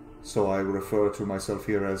name, so I refer to myself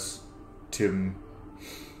here as Tim."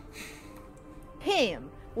 Tim,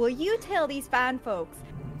 will you tell these fine folks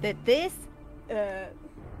that this, here,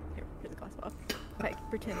 the glass off. Like,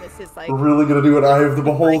 pretend this is like We're really gonna do an Eye of the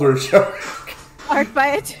Beholder show. art by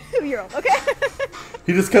a 2-year-old, okay?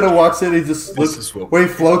 He just kind of walks in, he just looks, is what- wait,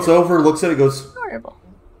 floats over, looks at it, goes, Horrible.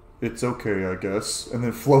 "It's okay, I guess," and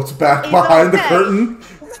then floats back It's behind the okay. curtain.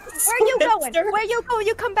 Where you going? Where you go?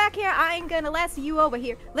 You come back here. I ain't gonna lasso you over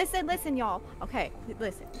here. Listen, y'all. Okay,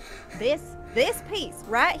 listen. This piece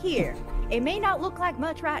right here, it may not look like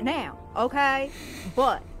much right now, okay?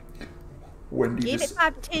 But Wendy give it just,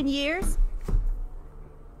 5 to 10 years,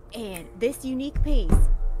 and this unique piece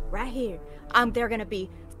right here, they're gonna be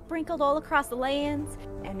sprinkled all across the lands,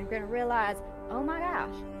 and you're gonna realize, oh my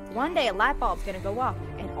gosh, one day a light bulb's gonna go off,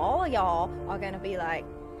 and all of y'all are gonna be like,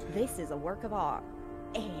 this is a work of art.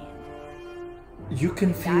 And you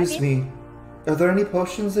confuse Dive me. Are there any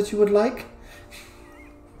potions that you would like?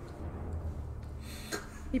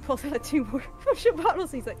 he pulls out 2 more potion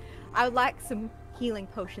bottles. He's like, I would like some healing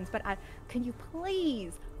potions, but can you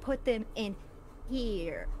please put them in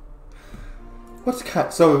here?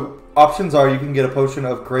 So options are: you can get a potion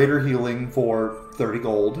of greater healing for 30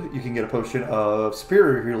 gold, you can get a potion of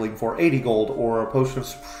superior healing for 80 gold, or a potion of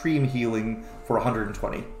supreme healing for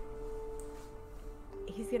 120.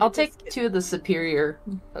 I'll take 2 of the superior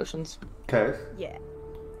potions. Okay. Yeah.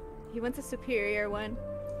 He wants a superior one,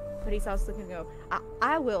 but he's also going to go,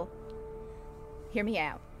 I will, hear me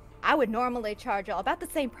out. I would normally charge y'all about the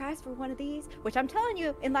same price for one of these, which I'm telling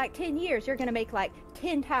you, in like 10 years, you're going to make like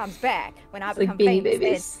 10 times back when I It's like become Beanie famous.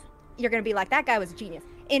 Babies. And you're going to be like, that guy was a genius.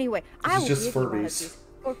 Anyway, I will just give you one of Furbies. these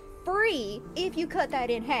for free if you cut that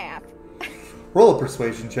in half. Roll a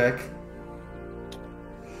persuasion check.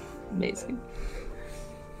 Amazing.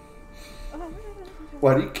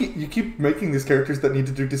 Why do you keep making these characters that need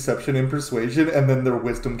to do deception and persuasion, and then they're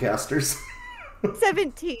wisdom casters?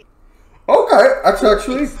 17. Okay,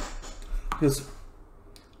 actually, because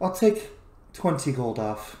I'll take 20 gold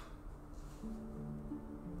off.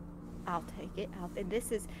 I'll take it. And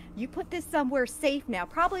this is, you put this somewhere safe now,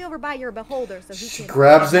 probably over by your beholder, so he She can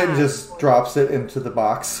grabs it and hide. just drops it into the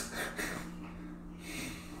box.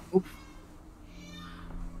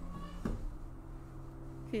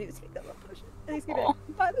 He just picked up a potion. And he's gonna,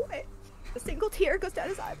 by the way, a single tear goes down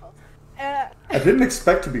his eyeball. I didn't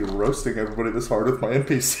expect to be roasting everybody this hard with my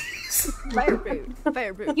NPCs. Fire boot.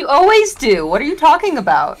 Fire boot. You always do. What are you talking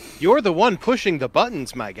about? You're the one pushing the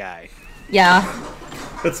buttons, my guy. Yeah.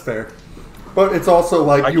 That's fair. But it's also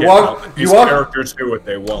like I you can't walk. help it. You These walk. characters do what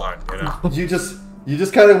they want, you know. You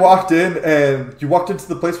just kind of walked in and you walked into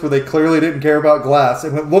the place where they clearly didn't care about glass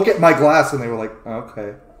and went, look at my glass, and they were like,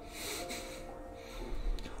 okay.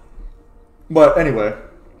 But anyway,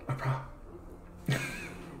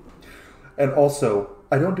 and also,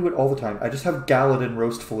 I don't do it all the time. I just have Galadin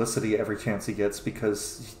roast Felicity every chance he gets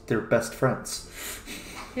because they're best friends.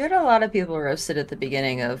 You had a lot of people roasted at the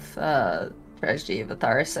beginning of Tragedy of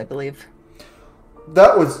Atharis, I believe.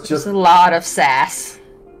 That was Just just... a lot of sass.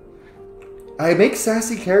 I make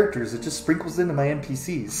sassy characters. It just sprinkles into my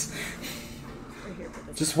NPCs.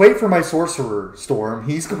 Just wait for my sorcerer, Storm.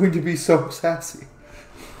 He's going to be so sassy.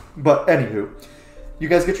 But anywho, you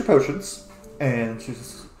guys get your potions, and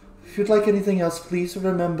she's, if you'd like anything else, please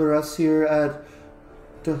remember us here at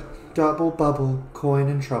Double Bubble, Coin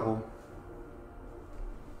and Trouble.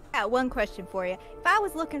 Got one question for you. If I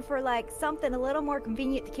was looking for like something a little more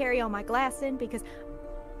convenient to carry on my glass in, because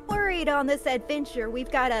I'm worried on this adventure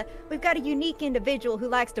we've got a unique individual who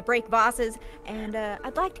likes to break vases, and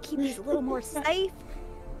I'd like to keep these a little more safe.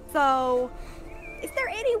 So, is there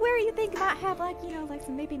anywhere you think might have like like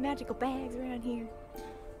some maybe magical bags around here?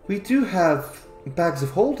 We do have bags of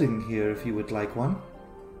holding here if you would like one.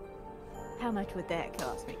 How much would that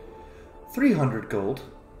cost me? 300 gold.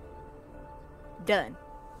 Done.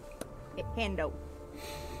 Hand over.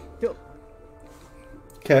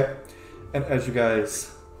 Okay. And as you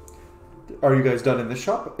guys... Are you guys done in this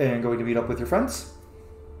shop and going to meet up with your friends?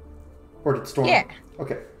 Or did Storm? Yeah.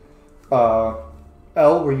 Okay.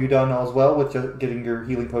 Elle, were you done as well with getting your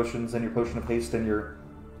healing potions and your potion of haste and your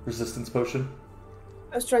resistance potion?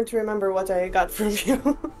 I was trying to remember what I got from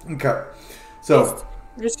you. Okay. So,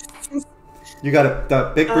 Resistance. you got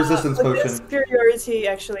the big resistance But the potion. superiority,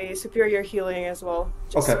 actually, superior healing as well.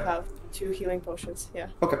 Just Okay. to have 2 healing potions, yeah.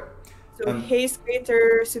 Okay. So haste,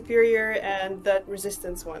 greater, superior, and that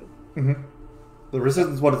resistance one. Mm-hmm. The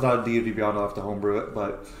resistance one is not a D&D Beyond. I'll have to homebrew it,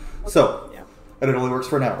 but... So, Yeah. and it only works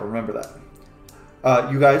for now. Remember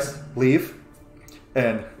that. You guys leave,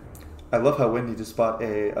 and I love how Wendy just bought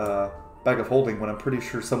a bag of holding when I'm pretty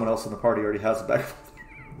sure someone else in the party already has a bag of holding.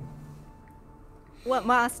 Want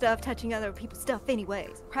my stuff touching other people's stuff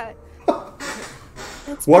anyways, right?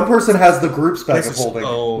 One person has the group's bag This of is holding.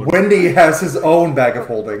 own. Wendy has his own bag of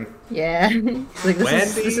holding. Yeah. It's like,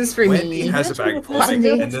 this is for Wendy me. has a bag of Wendy.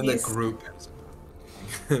 holding, and then the group has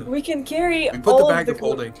it. We can carry We put all the bag of of the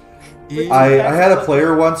holding. I had a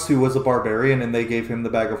player once who was a barbarian, and they gave him the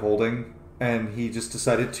bag of holding, and he just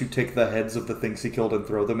decided to take the heads of the things he killed and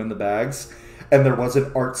throw them in the bags. And there was an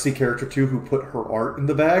artsy character too who put her art in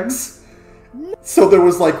the bags. So there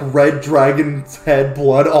was like red dragon's head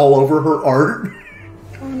blood all over her art.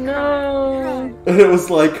 Oh no. And it was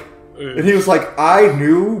like, and he was like, I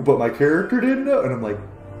knew, but my character didn't know. And I'm like,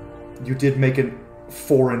 you did make an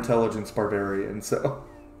 4 intelligence barbarian, so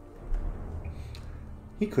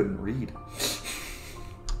he couldn't read.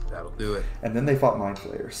 That'll do it. And then they fought mind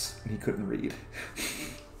flayers, and he couldn't read.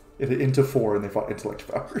 Into 4, and they fought intellect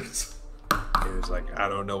powers. He was like, I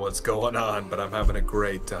don't know what's going on, but I'm having a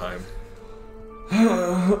great time.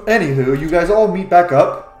 Anywho, you guys all meet back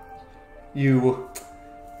up. You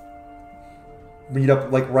meet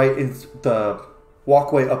up like right in the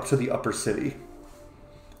walkway up to the upper city.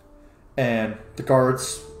 And the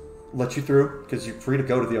guards let you through because you're free to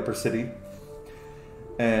go to the upper city.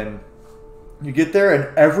 And you get there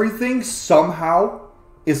and everything somehow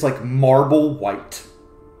is like marble white.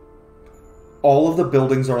 All of the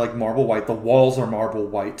buildings are like marble white. The walls are marble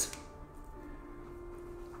white.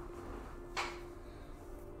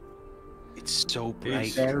 It's so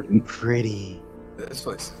bright. Very pretty. This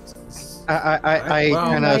place is I Well,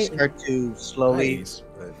 kind of right. start to slowly nice,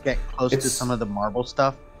 but get close to It's- some of the marble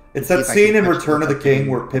stuff. It's See that if I scene can in catch Return of the something.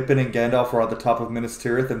 King where Pippin and Gandalf are on the top of Minas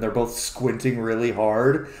Tirith and they're both squinting really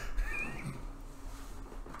hard.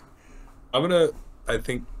 I'm gonna, I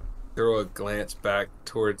think, throw a glance back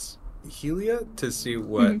towards Helia to see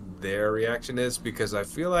what their reaction is, because I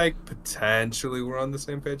feel like potentially we're on the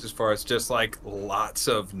same page as far as just like lots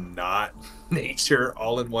of not nature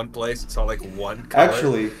all in one place. It's all like one color.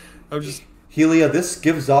 Actually, I'm just Helia, this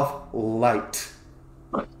gives off light.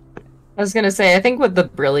 I was gonna say, I think with the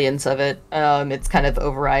brilliance of it, it's kind of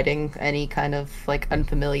overriding any kind of like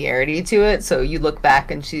unfamiliarity to it. So you look back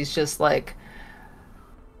and she's just like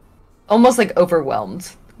almost like overwhelmed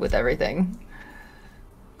with everything.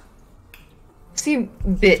 Seem a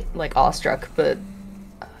bit like awestruck, but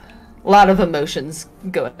a lot of emotions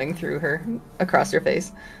going through her, across her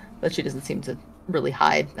face, that she doesn't seem to really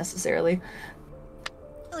hide necessarily.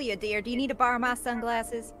 Julia, dear, do you need to borrow my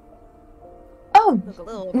sunglasses? Oh, Look a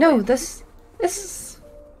little no, bit. this is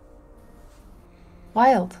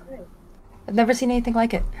wild. I've never seen anything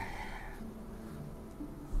like it.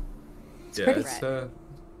 Yeah, pretty. it's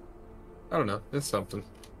I don't know, it's something.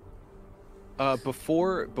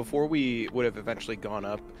 Before we would have eventually gone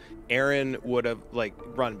up, Aaron would have like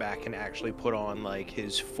run back and actually put on like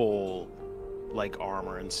his full like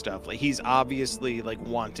armor and stuff. Like he's obviously like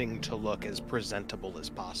wanting to look as presentable as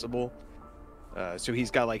possible. So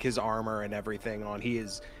he's got like his armor and everything on. He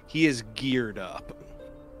is geared up.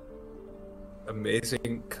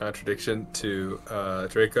 Amazing contradiction to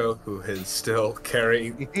Draco, who is still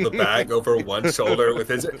carrying the bag over one shoulder with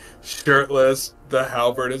his shirtless. The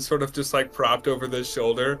halberd is sort of just like propped over the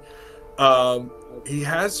shoulder. He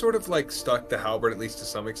has sort of like stuck the halberd, at least to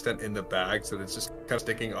some extent, in the bag, so that it's just kind of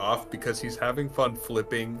sticking off because he's having fun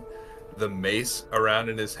flipping the mace around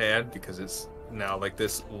in his hand because it's now like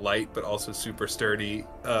this light but also super sturdy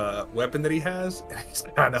weapon that he has. He's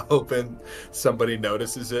kind of hoping somebody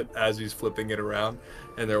notices it as he's flipping it around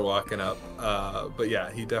and they're walking up. But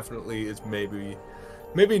yeah, he definitely is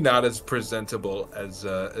maybe not as presentable as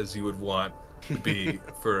you would want to be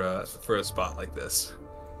for a spot like this.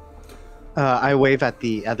 I wave at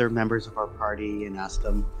the other members of our party and ask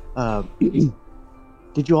them,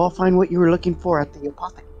 did you all find what you were looking for at the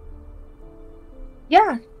apothecary?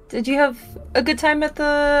 Yeah. Did you have a good time at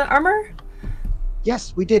the armor?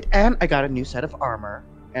 Yes, we did, and I got a new set of armor,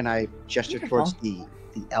 and I gestured towards the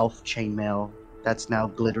elf chainmail that's now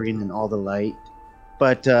glittering in all the light.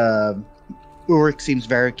 But Ulrich seems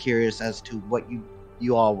very curious as to what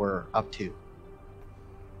you all were up to.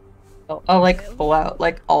 I'll like pull out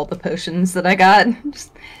like all the potions that I got.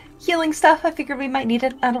 Just healing stuff. I figured we might need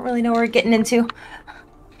it. I don't really know what we're getting into.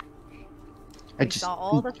 We saw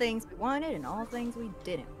all the things we wanted and all the things we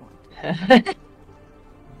didn't want.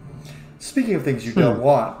 Speaking of things you don't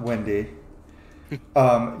want, Wendy,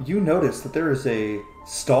 you notice that there is a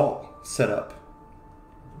stall set up.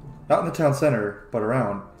 Not in the town center, but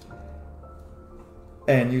around.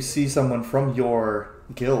 And you see someone from your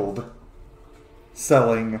guild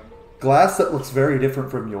selling glass that looks very different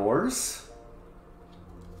from yours.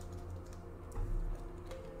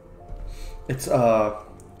 It's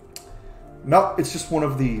it's just one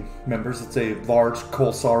of the members. It's a large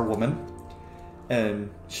Kolsar woman. And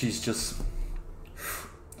she's just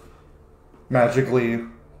magically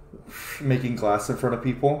making glass in front of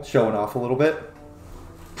people, showing off a little bit.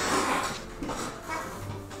 Do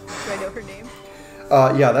I know her name?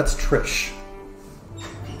 Yeah, that's Trish.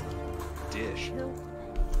 Dish.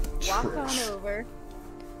 Walk on Trish. over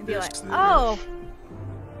and be Dish like, to the "Oh,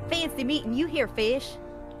 fancy meeting you here, fish."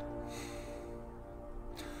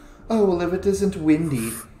 Oh, well, if it isn't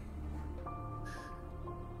windy.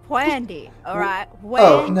 Wendy, all right.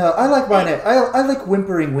 Oh, no, I like my name. I like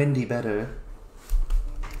whimpering Windy better.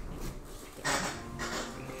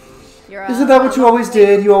 Isn't that what you always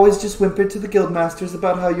did? You always just whimpered to the guildmasters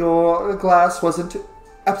about how your glass wasn't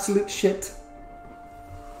absolute shit.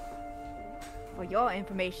 For your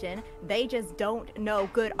information, they just don't know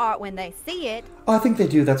good art when they see it. Oh, I think they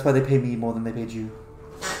do. That's why they pay me more than they paid you.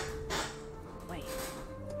 Wait,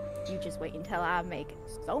 you just wait until I make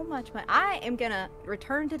so much money. I am gonna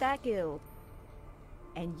return to that guild,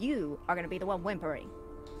 and you are gonna be the one whimpering.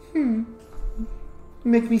 You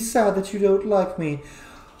make me sad that you don't like me.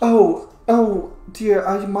 Oh dear,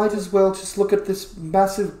 I might as well just look at this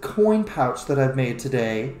massive coin pouch that I've made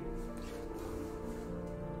today.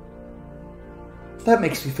 That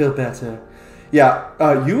makes me feel better. Yeah,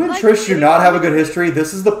 you and Like, Trish do not have a good history.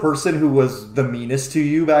 This is the person who was the meanest to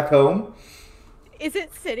you back home. Is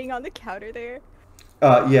it sitting on the counter there?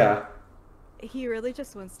 Yeah. He really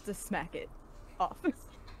just wants to smack it off.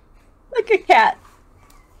 Like a cat.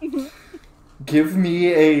 Give me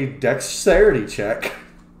a dexterity check.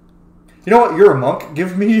 You know what? You're a monk.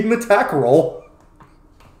 Give me an attack roll.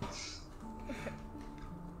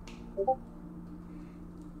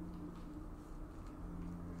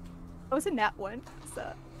 Oh, it's a nat one.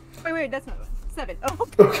 So, wait, that's not one. 7. Oh,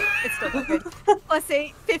 Okay. it's still not good. Plus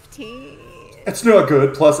 8, 15. It's not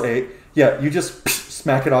good. Plus 8. Yeah, you just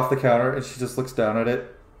smack it off the counter, and she just looks down at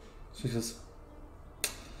it. She says,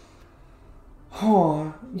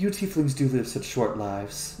 "Oh, you tieflings do live such short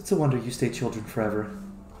lives. It's a wonder you stay children forever."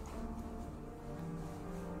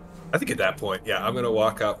 I think at that point, yeah, I'm gonna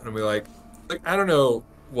walk up and I'll be like, I don't know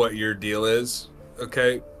what your deal is,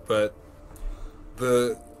 okay, but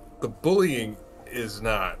the bullying is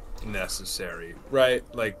not necessary, right?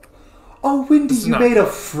 Like, Oh, Wendy, This is you not- made a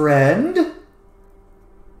friend?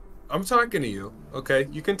 I'm talking to you. Okay,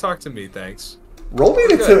 you can talk to me. Thanks. Roll me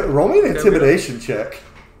an, Okay. roll me an Okay, intimidation check.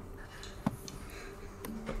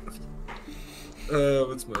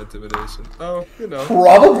 What's my intimidation? Oh, you know.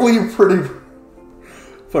 Probably pretty...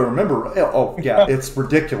 If I remember... Oh, yeah, it's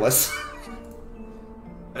ridiculous.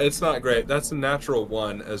 It's not great. That's a natural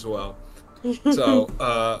 1 as well. So,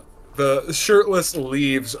 the shirtless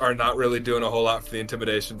leaves are not really doing a whole lot for the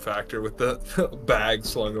intimidation factor with the bag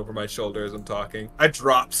slung over my shoulder as I'm talking. I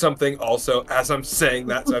drop something also as I'm saying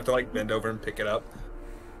that, so I have to like bend over and pick it up.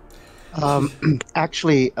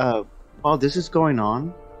 Actually, while this is going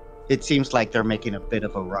on, it seems like they're making a bit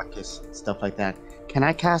of a ruckus and stuff like that. Can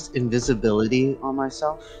I cast invisibility on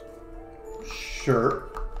myself? Sure.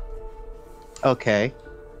 Okay.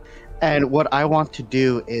 And what I want to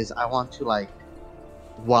do is I want to, like,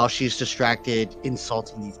 while she's distracted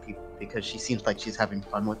insulting these people, because she seems like she's having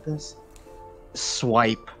fun with this,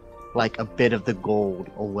 swipe, like, a bit of the gold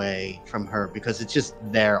away from her, because it's just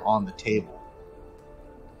there on the table.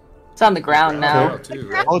 It's on the ground now. Too,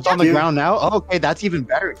 right? Oh, it's on the Dude. ground now? Oh, okay, that's even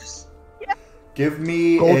better. Just Give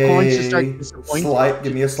me Gold a coins to start disappointing. sleight.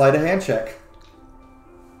 Give me a sleight of hand check.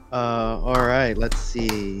 all right, let's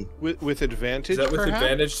see. With advantage, Is that with perhaps?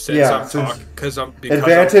 advantage since Yeah, I'm since- talking? Because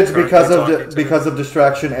Advantage because because of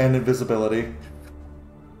distraction and invisibility.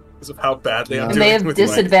 of how badly I'm And doing. And they have with my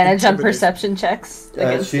disadvantage on intimidation. perception checks.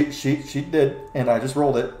 against- She did, and I just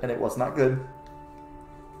rolled it, and it was not good.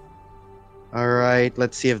 All right,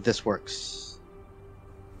 let's see if this works.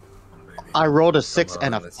 I rolled a 6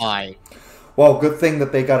 and a 5. Well, good thing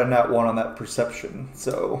that they got a nat 1 on that perception.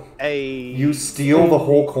 So Hey. you steal the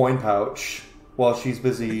whole coin pouch while she's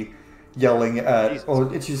busy yelling at. Jesus. Oh,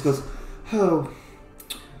 and she just goes, "Oh,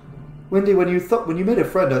 Wendy, when you made a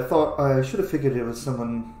friend, I thought I should have figured it was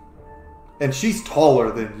someone." And she's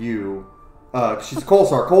taller than you. She's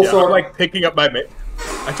Colsar. Yeah, Colsar, I'm like picking up my mace.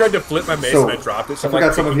 I tried to flip my mace So, and I dropped it. So I I'm like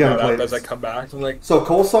forgot some of picking you that haven't up played as I this. come back. I'm like, So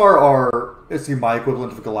Colsar is my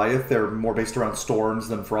equivalent of Goliath. They're more based around storms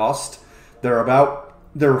than frost.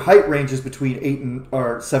 Their height range is between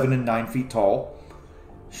 7 and 9 feet tall.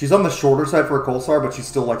 She's on the shorter side for a Colsar, but she's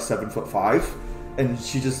still like 7'5", and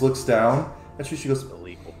she just looks down and she goes,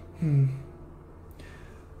 Illegal.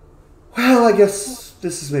 "Well, I guess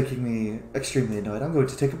this is making me extremely annoyed. I'm going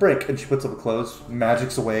to take a break." And she puts up her clothes,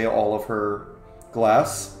 magics away all of her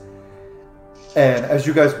glass, and as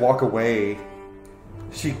you guys walk away,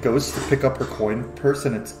 she goes to pick up her coin purse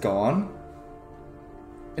and it's gone.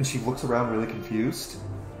 And she looks around really confused,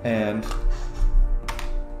 and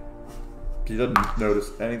she doesn't notice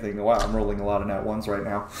anything. Wow, I'm rolling a lot of nat ones right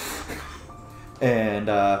now. And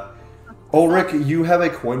Ulrich, you have a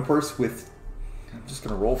coin purse with, I'm just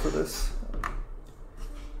gonna roll for this,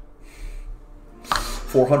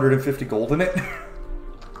 450 gold in it.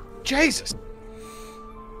 Jesus.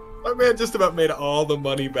 my man just about made all the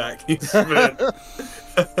money back he spent.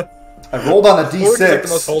 I rolled on a Ulrich is, like, the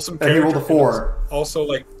most D6, wholesome and he rolled a character, 4. Also,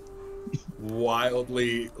 like,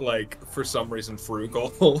 wildly, like, for some reason, frugal.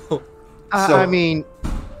 So- I mean,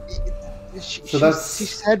 that's- she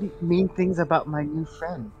said mean things about my new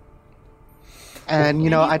friend, and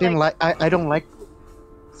Maybe, I didn't like- I don't like.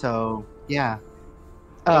 So yeah.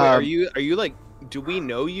 Wait, are Um, you like? Do we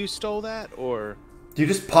know you stole that or? You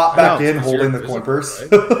just pop back No, in because holding you're the coin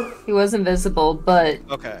invisible, purse. He was invisible, but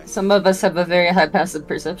Okay. some of us have a very high passive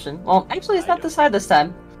perception. Well, actually, it's not this high this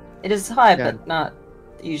time. It is high, Yeah. but not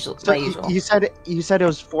usual. so Not usual. you said it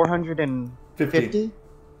was 450. 50.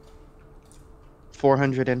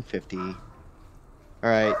 450. All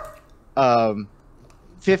right.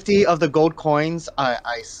 50 of the gold coins. I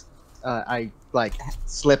like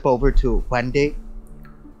slip over to Wendy.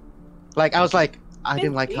 Like I was like, I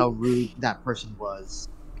didn't like how rude that person was.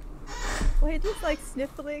 Wade is like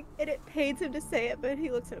sniffling, and it pains him to say it, but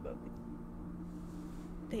he looks at him.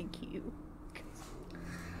 Thank you.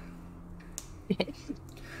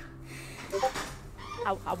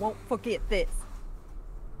 I won't forget this.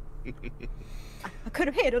 I could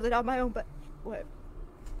have handled it on my own, but what?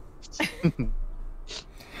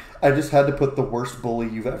 I just had to put the worst bully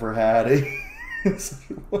you've ever had.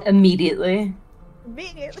 Immediately.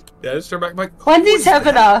 Immediately. Yeah, I just turn back. I'm like, Wendy's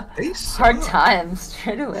having a they hard suck. time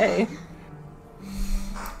straight away.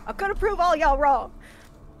 I'm gonna prove all y'all wrong.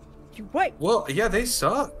 You wait. Well, yeah, they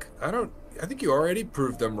suck. I think you already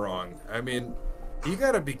proved them wrong. I mean, you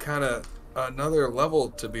gotta be kind of another level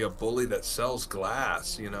to be a bully that sells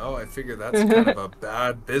glass, you know? I figure that's kind of a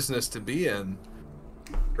bad business to be in.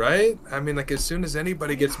 Right? I mean, like, as soon as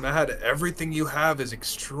anybody gets mad, everything you have is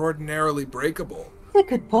extraordinarily breakable. That's a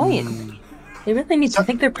good point. They really need to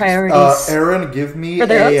think their priorities. Aaron, give me For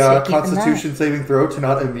their own a sake, even Constitution saving throw to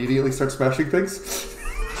not immediately start smashing things.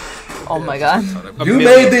 Oh my god. You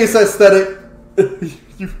made this aesthetic.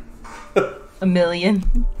 A million.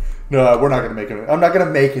 No, we're not gonna make it. I'm not gonna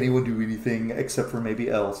make anyone do anything except for maybe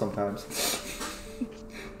L sometimes.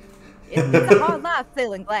 It's a hard life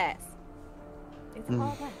selling glass. It's a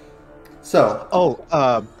hard life. So,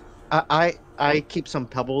 I keep some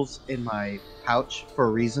pebbles in my pouch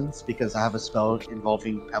for reasons because I have a spell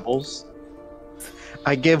involving pebbles.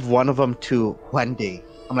 I give one of them to Wendy.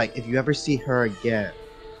 I'm like, if you ever see her again,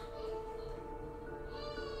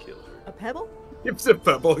 Kill her. A pebble? Gives a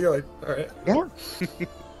pebble. You're like, all right. yeah.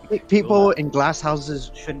 People in glass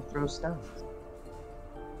houses shouldn't throw stones.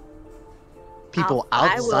 People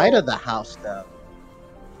I outside will- of the house, though.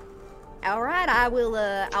 All right, I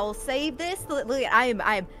will save this. Look, I'm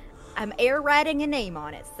air writing a name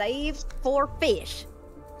on it. Save for fish.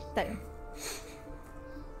 So,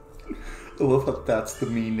 I love how that's the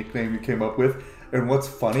mean nickname you came up with. And what's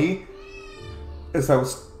funny is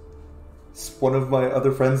one of my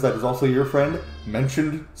other friends that is also your friend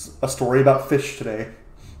mentioned a story about fish today.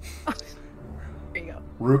 there you go.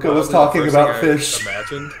 Ruka was Probably the talking first about thing I fish.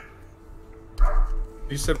 Imagined.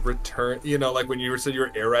 You said return, like when you said you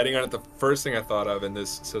were air writing on it, the first thing I thought of, and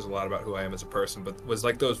this says a lot about who I am as a person, but was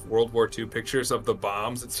like those World War II pictures of the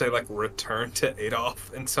bombs that say like return to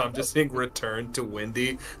Adolf. And so I'm just seeing return to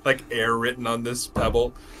Wendy, like air written on this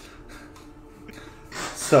pebble.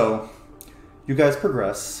 So, you guys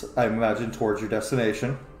progress, I imagine, towards your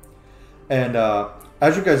destination. And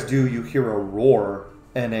as you guys do, you hear a roar,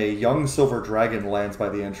 and a young silver dragon lands by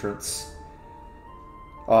the entrance.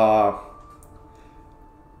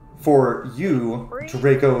 For you,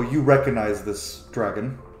 Draco, you recognize this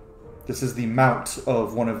dragon. This is the mount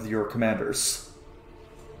of one of your commanders.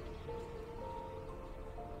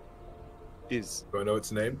 Do I know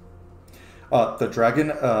its name? The dragon,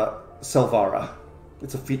 Selvara.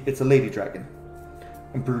 It's a lady dragon.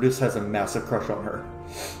 And Brutus has a massive crush on her.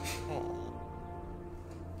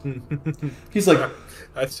 He's like,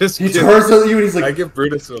 I just he turns to you and he's I like, give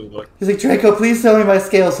Brutus a look. he's like, Draco, please tell me my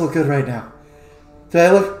scales look good right now. Do I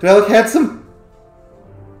look handsome?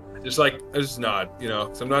 I just nod,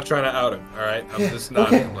 so I'm not trying to out him, all right? I'm Yeah, just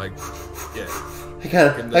nodding. okay. I'm like, yeah. I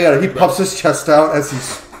got it. He puffs his chest out as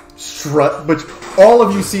he's strut, but all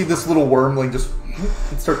of you see this little wormling just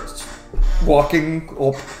starts walking,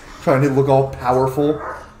 all trying to look all powerful.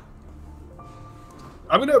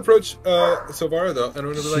 I'm gonna approach Silvara though, and I'm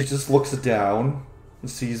gonna be She like, just looks down and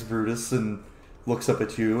sees Brutus and looks up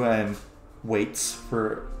at you and waits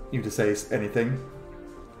for you to say anything.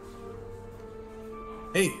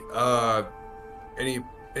 hey,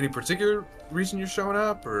 any particular reason you're showing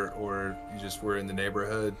up, or you just were in the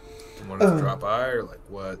neighborhood and wanted to drop by, or like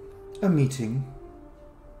what? A meeting.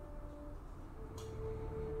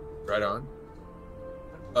 Right on.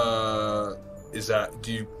 Is that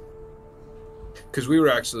because we were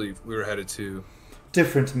headed to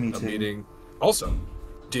Different a meeting. meeting also.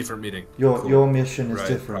 Different meeting. Your Cool. your mission is Right,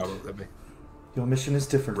 different. probably. Your mission is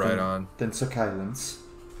different Right on. than Sakailan's.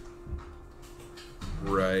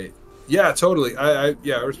 Right. Yeah, totally. I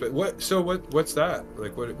respect. What's that?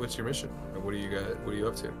 Like what's your mission? Like, what are you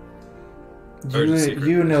up to? Or is it secret?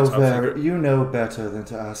 You know Is it top secret? you know better than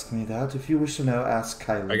to ask me that. If you wish to know, ask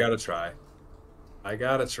Kylan. I gotta try.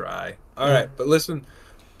 All right, but listen.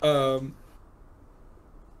 No,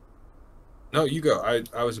 you go.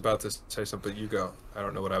 I was about to say something. You go. I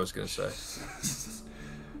don't know what I was gonna say.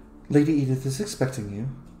 Lady Edith is expecting you.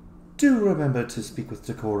 Do remember to speak with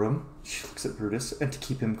decorum. She looks at Brutus, and to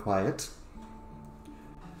keep him quiet.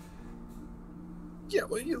 Yeah,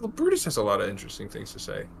 well, Brutus has a lot of interesting things to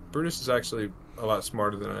say. Brutus is actually a lot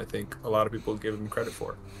smarter than I think a lot of people give him credit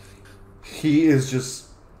for. He is just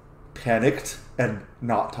panicked and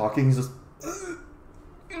not talking. He's just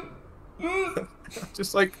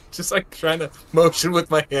just like trying to motion with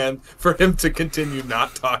my hand for him to continue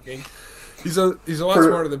not talking. He's a lot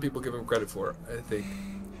smarter than people give him credit for, I think.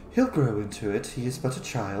 He'll grow into it. He is but a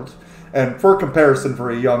child. And for comparison, for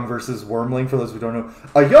a young versus wormling, for those who don't know,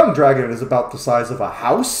 a young dragon is about the size of a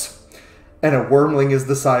house, and a wormling is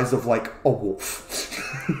the size of, like, a wolf.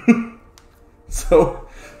 So,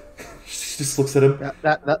 she just looks at him.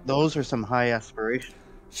 Those are some high aspirations.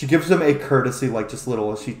 She gives him a courtesy, like, just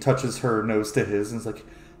little, she touches her nose to his, and is like,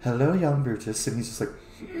 hello, young Brutus, and he's just like...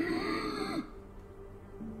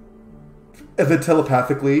 And then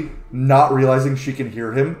telepathically, not realizing she can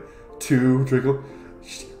hear him, to Draco,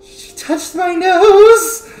 she touched my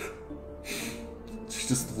nose! She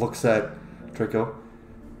just looks at Draco.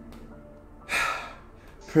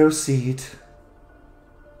 Proceed.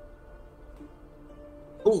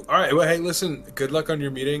 Oh, all right. Well, hey, listen. Good luck on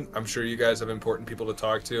your meeting. I'm sure you guys have important people to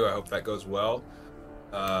talk to. I hope that goes well.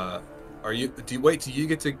 Do you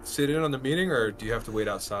get to sit in on the meeting, or do you have to wait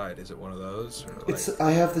outside? Is it one of those? Or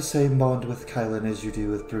I have the same bond with Kylan as you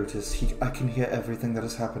do with Brutus. I can hear everything that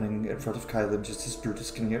is happening in front of Kylan, just as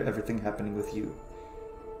Brutus can hear everything happening with you.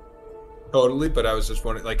 Totally, but I was just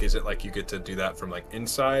wondering, like, is it like you get to do that from like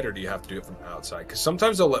inside, or do you have to do it from outside? Because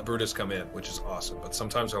sometimes they'll let Brutus come in, which is awesome, but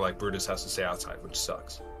sometimes they're like Brutus has to stay outside, which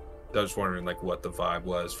sucks. So I was wondering like what the vibe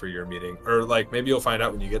was for your meeting, or like maybe you'll find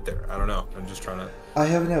out when you get there. I don't know. I'm just trying to. I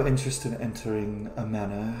have no interest in entering a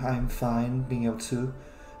manor. I'm fine being able to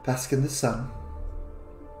bask in the sun.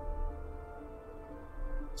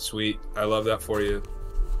 Sweet, I love that for you.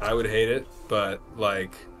 I would hate it, but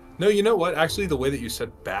like. No, you know what? Actually, the way that you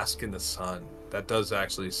said bask in the sun, that does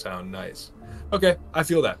actually sound nice. Okay, I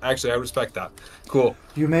feel that. Actually, I respect that. Cool.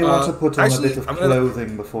 You may want to put on a bit of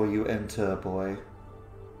clothing before you enter, boy.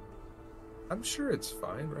 I'm sure it's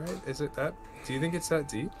fine, right? Is it that? Do you think it's that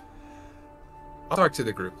deep? I'll talk to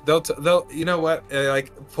the group. They'll. You know what? I,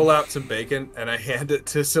 like, pull out some bacon and I hand it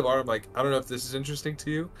to Samara. I'm like, I don't know if this is interesting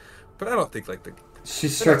to you, but I don't think like the. She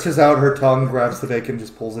stretches out her tongue, grabs the bacon,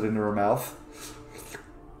 just pulls it into her mouth.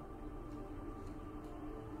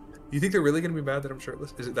 You think they're really going to be mad that I'm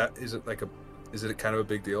shirtless? Is it kind of a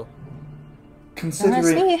big deal?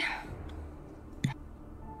 Considering...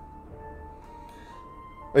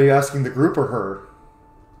 Are you asking the group or her?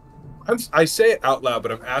 I say it out loud,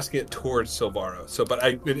 but I'm asking it towards Silvaro. So, but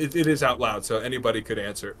it is out loud, so anybody could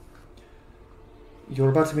answer.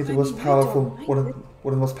 You're about to meet the most powerful, one of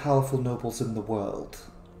the most powerful nobles in the world.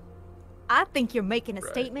 I think you're making a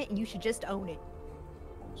statement, and you should just own it.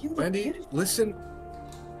 Wendy, listen.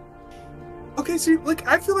 Okay, see, like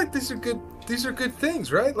I feel like these are good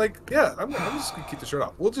things, right? Like, yeah, I'm just gonna keep the shirt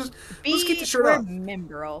off. Let's keep the shirt off.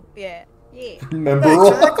 Rememberable. Yeah. Memorable.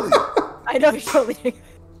 Exactly. I know you're totally.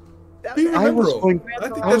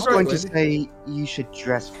 I was going to say you should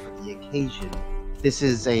dress for the occasion. This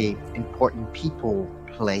is a important people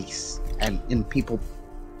place, and important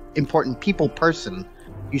people person.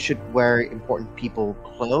 You should wear important people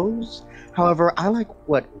clothes. However, I like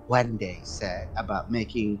what Wendy said about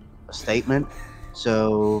making a statement.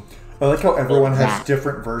 So I like how everyone has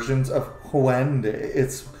different versions of Wendy.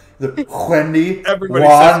 It's the Wendy,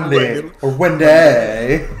 Wendy, or Wendy.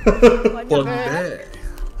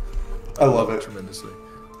 I love it tremendously.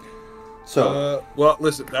 So, well,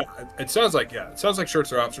 listen. It sounds like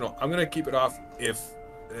shirts are optional. I'm gonna keep it off if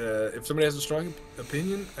somebody has a strong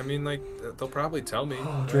opinion. I mean, like they'll probably tell me.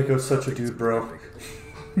 Oh, Draco's such a dude, bro.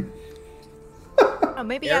 Oh,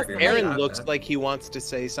 maybe Aaron looks like he wants to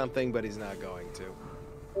say something, but he's not going to.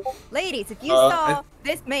 Ladies, if you saw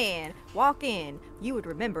this man walk in, you would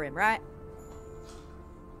remember him, right?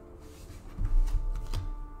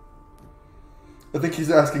 I think he's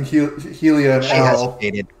asking Helia and She Al.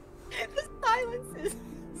 hesitated. The silence is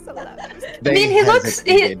so loud. I mean, he looks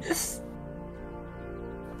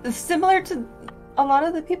similar to a lot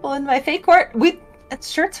of the people in my fate court.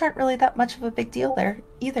 Shirts aren't really that much of a big deal there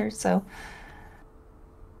either, so.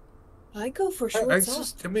 I go for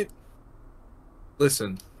shorts.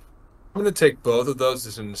 Listen, I'm going to take both of those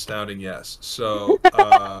as an astounding yes. So,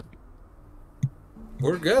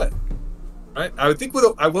 we're good. Right? I think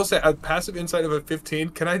I will say a passive insight of a 15.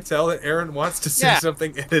 Can I tell that Aaron wants to say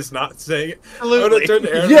something and is not saying it? Absolutely. I'm going to turn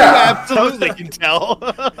to Aaron. Yeah, you absolutely can tell.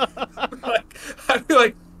 I'd be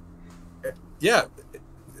like, yeah.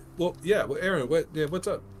 Well, Aaron, what's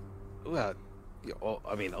up? Well,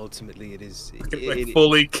 I mean, ultimately, it is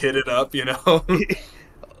fully kitted up, you know.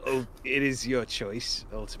 It is your choice.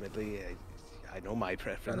 Ultimately, I know my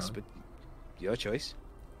preference, but your choice.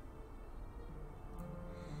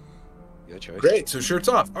 Your choice. Great. So shirts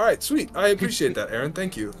off. All right, sweet. I appreciate that, Aaron.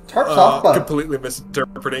 Thank you. Tarps off, bud. Completely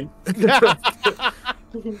misinterpreting.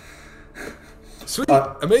 Sweet.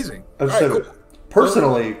 Amazing. All right, cool.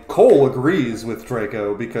 Personally, Cole agrees with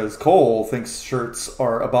Draco because Cole thinks shirts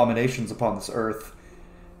are abominations upon this earth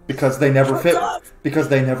because they never fit. Because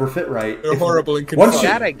they never fit right. They're horrible and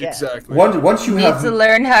confined. Exactly. Once you have to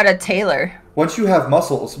learn how to tailor. Once you have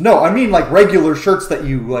muscles. No, I mean like regular shirts that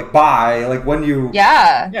you like buy. Like when you.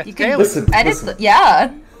 Yeah. You can listen.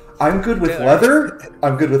 Yeah. I'm good with leather.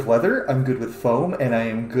 I'm good with leather. I'm good with foam, and I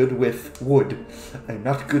am good with wood. I'm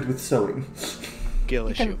not good with sewing.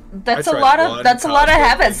 That's a lot of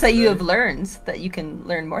habits that you have learned that you can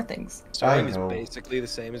learn more things. Sewing is basically the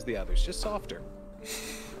same as the others, just softer.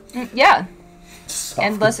 Yeah.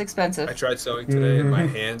 And less expensive. I tried sewing today, and my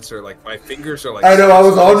hands are like my fingers are like. I know. I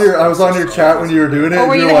was on your chat when you were doing it. Oh,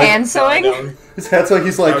 were you hand sewing? His hand sewing.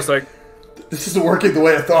 He's like, I was like, this isn't working the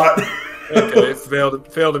way I thought. Okay,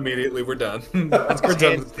 failed immediately. We're done. That's We're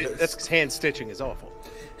done because with this. hand stitching is awful.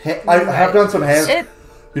 I have done some hand. It,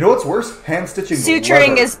 You know what's worse? Hand stitching. suturing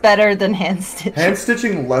leather. is better than hand stitching. Hand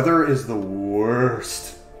stitching leather is the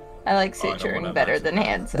worst. I like Oh, I don't suturing wanna better imagine than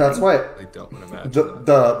hand sewing. That's why I don't want to imagine.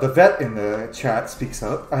 the vet in the chat speaks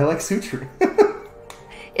up. I like suturing.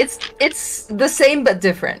 It's the same but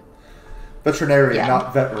different. Veterinarian, Yeah.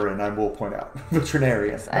 not veteran. I will point out.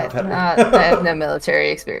 Veterinarian, I not have veteran. I have no military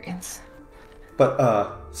experience.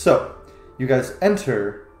 But so you guys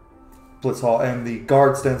enter Blitz Hall, and the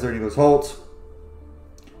guard stands there and he goes, "Halt!"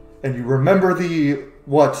 And you remember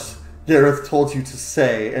what Gareth told you to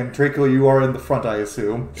say, and Draco, you are in the front, I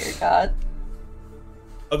assume. Dear God.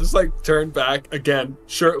 I'll just like turn back again,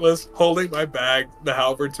 shirtless, holding my bag, the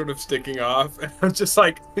halberd sort of sticking off, and I'm just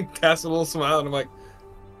like cast a little smile, and I'm like,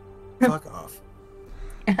 "Fuck off."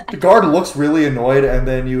 The guard looks really annoyed, and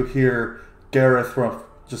then you hear Gareth from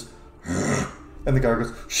just, and the guard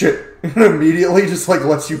goes, "Shit!" and immediately just like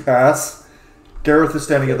lets you pass. Gareth is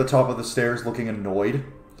standing at the top of the stairs, looking annoyed,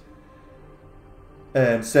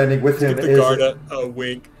 and standing with him Give the is guard a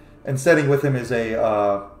wink.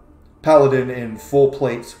 a paladin in full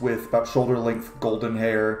plate with about shoulder-length golden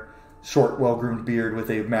hair, short, well-groomed beard, with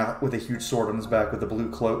a huge sword on his back with a blue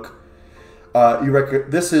cloak.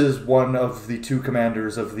 This is one of the two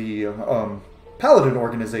commanders of the paladin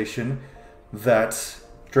organization that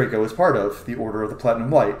Draco is part of, the Order of the Platinum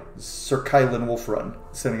Light. Sir Kylan Wolfrun,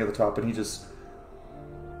 standing at the top, and he just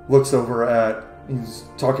looks over at... He's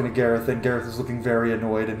talking to Gareth, and Gareth is looking very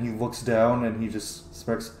annoyed, and he looks down, and he just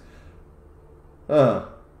smirks.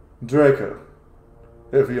 Draco.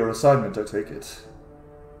 Here for your assignment, I take it.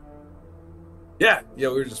 Yeah, we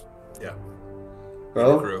were just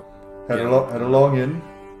Well, crew. head along in.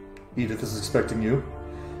 Edith is expecting you.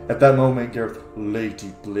 At that moment, Gareth,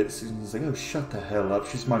 Lady Blitz, and he's like, "Oh, shut the hell up.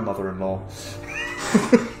 She's my mother-in-law."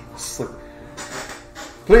 Just like,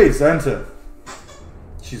 "Please, enter."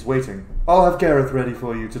 She's waiting. I'll have Gareth ready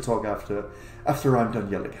for you to talk after I'm done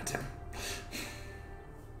yelling at him.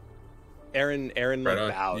 Aaron Right like on.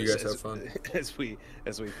 bows You guys have fun. as we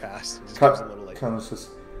pass. He just gives a little like Kind of just,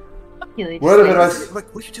 Really word of just- advice.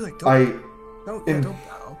 Like, what are you doing? I Don't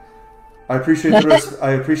bow. I appreciate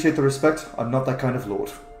I appreciate the respect. I'm not that kind of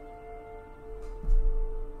lord.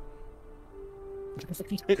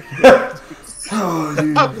 Oh,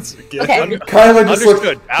 you... Okay. Kylan just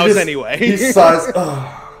Understood. Bows he just- anyway. He sighs.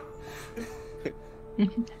 Oh.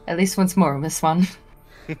 At least once more, Miss One.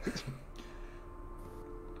 He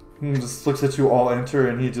just looks at you all enter,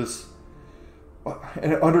 and he just...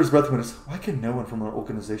 And under his breath, when why can no one from our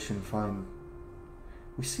organization find...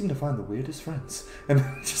 We seem to find the weirdest friends. And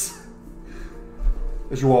just...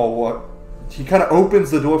 As you all walk... He kind of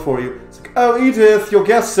opens the door for you. It's like, "Oh, Edith, your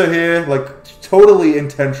guests are here." Like, totally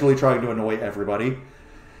intentionally trying to annoy everybody.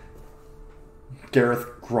 Gareth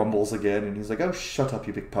grumbles again, and he's like, "Oh, shut up,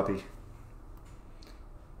 you big puppy."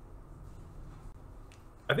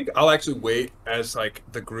 I think I'll actually wait as like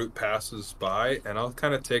the group passes by, and I'll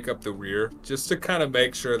kind of take up the rear just to kind of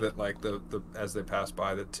make sure that like the as they pass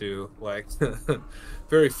by, the two like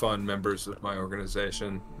very fun members of my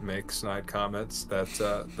organization make snide comments that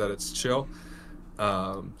it's chill.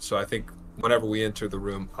 So I think whenever we enter the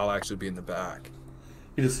room, I'll actually be in the back.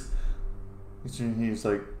 He's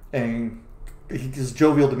like, and his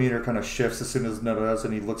jovial demeanor kind of shifts as soon as none of us,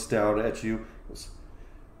 and he looks down at you. He goes,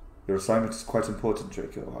 "Your assignment is quite important,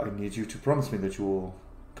 Draco. I need you to promise me that you will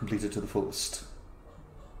complete it to the fullest."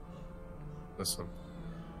 Listen,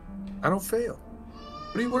 I don't fail.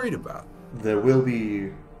 What are you worried about? There will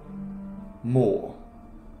be more.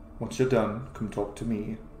 Once you're done, come talk to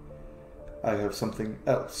me. I have something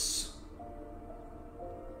else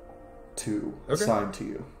to assign to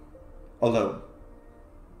you. Alone.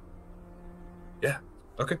 Yeah.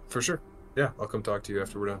 Okay, for sure. Yeah, I'll come talk to you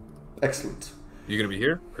after we're done. Excellent. You gonna be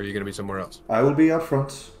here, or are you gonna be somewhere else? I will be out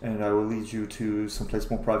front, and I will lead you to someplace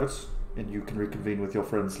more private, and you can reconvene with your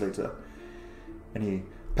friends later. And he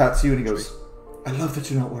pats you, and he goes, "I love that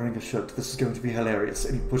you're not wearing a shirt. This is going to be hilarious."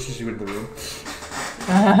 And he pushes you in the room.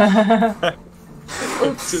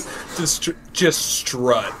 just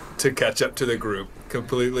strut to catch up to the group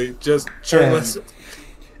completely. Just shirtless.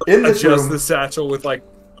 In this Adjust room, the satchel with like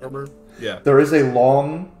armor. Yeah. there is a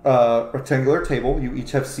long rectangular table. You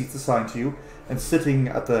each have seats assigned to you. And sitting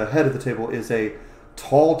at the head of the table is a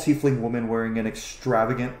tall tiefling woman wearing an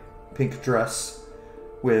extravagant pink dress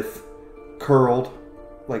with curled,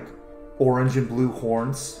 like, orange and blue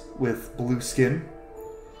horns with blue skin.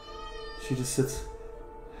 She just sits.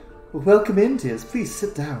 "Welcome in, dears. Please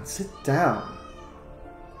sit down. Sit down."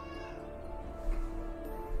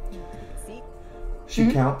 See? She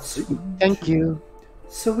counts. Thank you.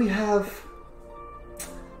 So we have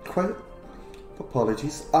quite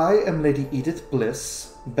apologies. I am Lady Edith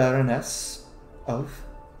Bliss, Baroness of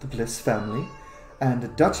the Bliss family,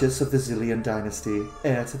 and Duchess of the Zillion Dynasty,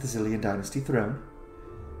 heir to the Zillion Dynasty throne.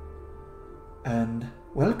 And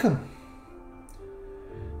welcome.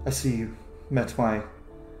 I see you met my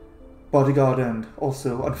bodyguard and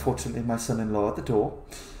also, unfortunately, my son-in-law at the door.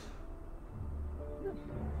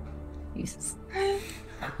 Jesus.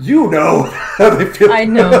 You know how they feel. I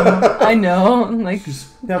know. Like,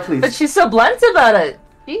 Now, please. but she's so blunt about it.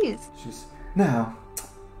 Jeez. Now,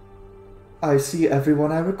 I see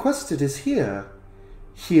everyone I requested is here.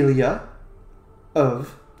 Helia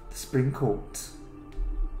of the Spring Court.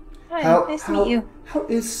 Hi, nice to meet you. How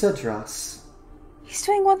is Cedras? He's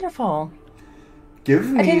doing wonderful.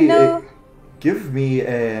 Give I didn't know. Give me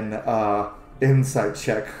an insight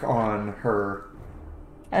check on her.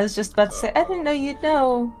 I was just about to say, I didn't know you'd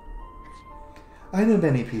know. I know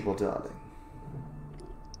many people, darling.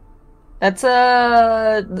 That's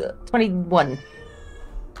 21.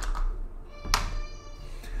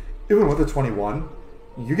 Even with a 21,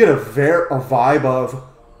 you get a vibe of,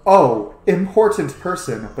 oh, important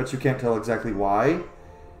person, but you can't tell exactly why.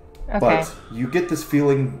 Okay. But you get this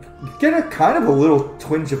feeling, you get a kind of a little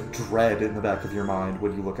twinge of dread in the back of your mind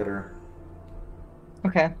when you look at her.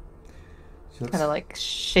 Okay. She looks, Kind of like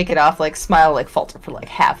shake it off, like smile, like falter for like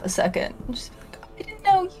half a second. Just like, oh, I didn't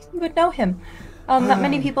know you would know him. Not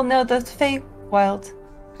many people know the Feywild.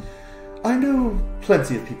 I know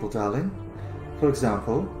plenty of people, darling. For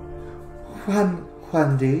example,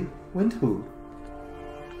 Juandi Windhood.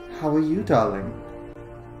 How are you, darling?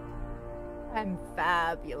 I'm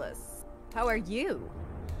fabulous. How are you?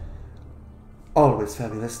 Always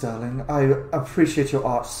fabulous, darling. I appreciate your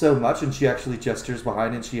art so much. And she actually gestures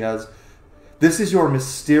behind and she has... This is your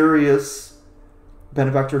mysterious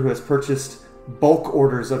benefactor who has purchased bulk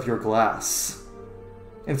orders of your glass.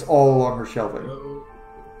 And it's all along her shelving.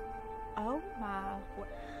 Oh my.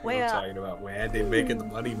 We're talking about Wendy making the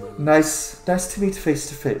money move. Nice to meet face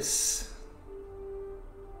to face.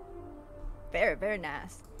 Very, very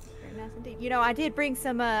nice. Very nice indeed. You know, I did bring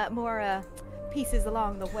some more pieces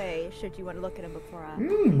along the way, should you want to look at them before I...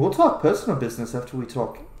 We'll talk personal business after we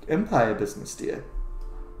talk empire business, dear.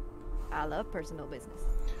 I love personal business.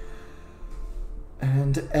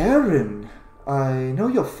 And Aaron, I know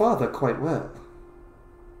your father quite well.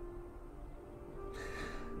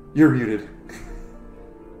 You're muted.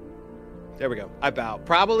 There we go. I bow.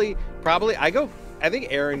 Probably I think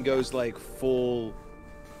Aaron goes like full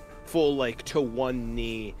like to one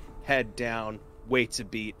knee, head down, waits a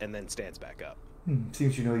beat, and then stands back up.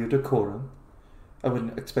 Seems you know your decorum. I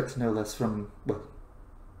wouldn't expect to know less from, well,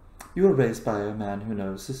 you were raised by a man who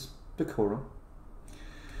knows his decorum.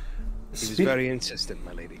 He was very insistent,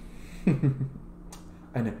 my lady.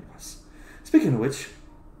 I know he was. Speaking of which,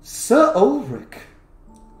 Sir Ulrich.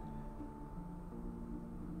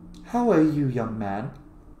 How are you, young man?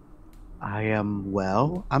 I am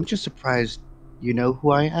well. I'm just surprised you know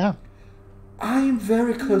who I am. I am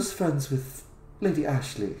very close friends with Lady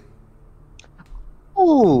Ashley.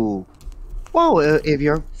 Oh, well, if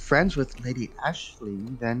you're friends with Lady Ashley,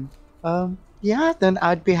 then, yeah, then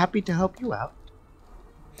I'd be happy to help you out.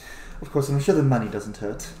 Of course, I'm sure the money doesn't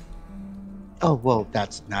hurt. Oh, well,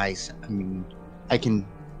 that's nice. I mean, I can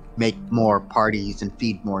make more parties and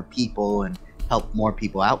feed more people and help more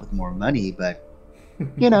people out with more money, but,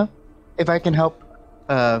 you know, if I can help,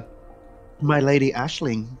 my Lady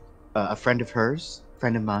Ashling, a friend of hers,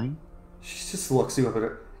 friend of mine. She just looks you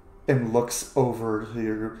over and looks over to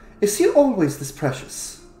your group. Is he always this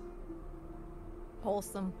precious?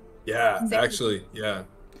 Wholesome. Yeah, Exactly. actually, yeah.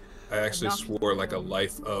 I actually Not- swore like a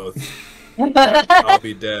life oath. I'll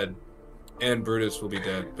be dead, and Brutus will be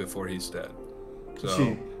dead before he's dead.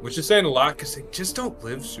 So, which is saying a lot because they just don't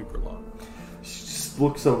live super long. She just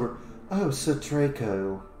looks over. Oh, Sir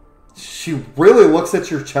Draco. She really looks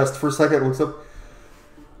at your chest for a second, looks up.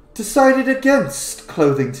 Decided against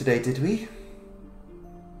clothing today, did we?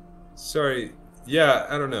 Sorry. Yeah,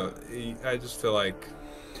 I don't know. I just feel like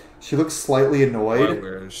She looks slightly I annoyed.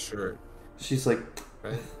 wear a shirt. She's like,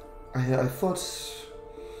 Right? I thought...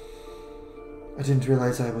 I didn't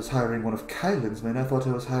realize I was hiring one of Kylan's men. I thought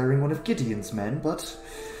I was hiring one of Gideon's men, but...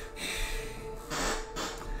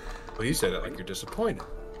 Well, you say that like you're disappointed.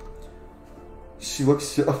 She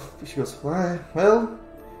looks up. She goes, "Why? Well,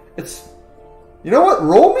 it's... You know what?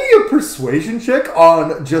 Roll me a persuasion check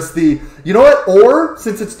on just the... You know what? Or,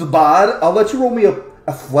 since it's the bod, I'll let you roll me a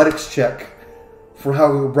athletics check for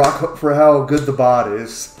how good the bod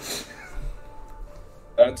is."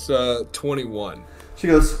 That's 21. She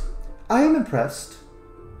goes, "I am impressed.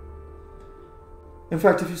 In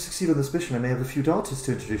fact, if you succeed on this mission, I may have a few daughters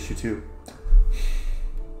to introduce you to.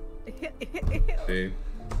 See?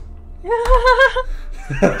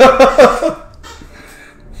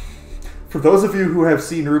 For those of you who have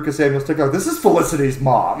seen Ruka Samuels TikTok, this is Felicity's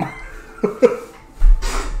mom.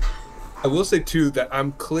 I will say too that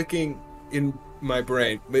I'm clicking in my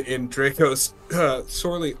brain, in Draco's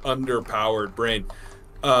sorely underpowered brain.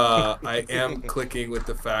 I am clicking with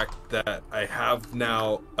the fact that I have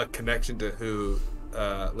now a connection to who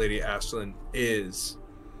Lady Ashlyn is,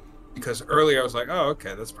 because earlier I was like, oh,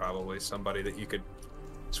 okay, that's probably somebody that you could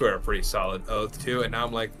swear a pretty solid oath to, and now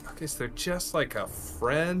I'm like, okay, so they're just like a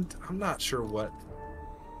friend. I'm not sure what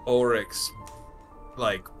Ulrich's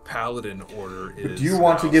like paladin order is. Do you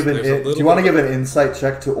want to give an insight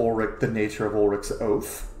check to Ulrich, the nature of Ulrich's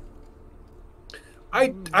oath? I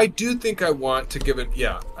do think I want to give it.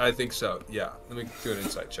 Yeah, I think so. Yeah, let me do an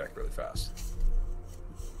insight check really fast.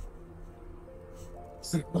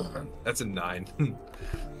 That's a 9.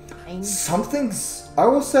 I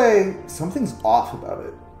will say, something's off about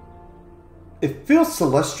it. It feels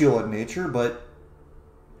celestial in nature, but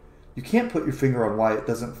you can't put your finger on why it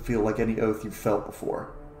doesn't feel like any oath you've felt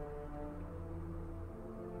before.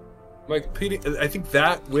 Like, I think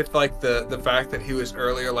that with like the fact that he was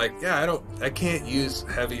earlier like, yeah, I can't use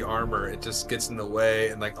heavy armor. It just gets in the way,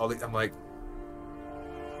 and like I'm like,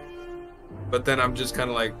 but then I'm just kind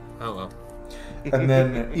of like, oh well. And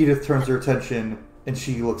then Edith turns her attention, and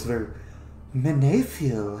she looks very,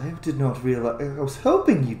 Menathiel, I did not realize. I was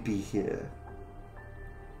hoping you'd be here.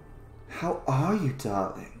 How are you,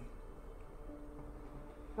 darling?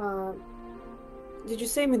 Did you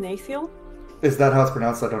say Menathiel? Is that how it's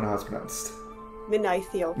pronounced? I don't know how it's pronounced.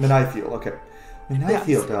 Menathiel. Menathiel, okay. Menathiel,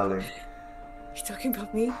 Yes. darling. You talking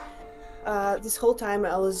about me? This whole time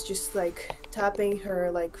Ella's just like tapping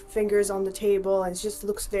her like fingers on the table and just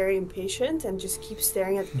looks very impatient and just keeps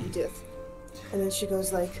staring at Edith. And then she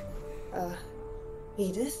goes like,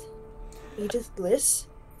 Edith? Edith Bliss?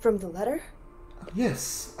 From the letter?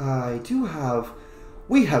 Yes,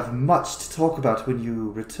 we have much to talk about when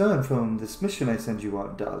you return from this mission I send you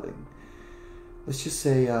on, darling. Let's just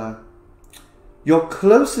say, your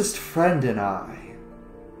closest friend and I,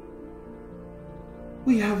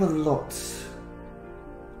 we have a lot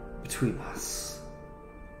between us.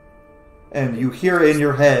 And you hear in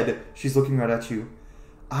your head, she's looking right at you,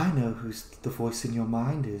 I know who's the voice in your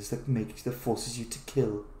mind is that forces you to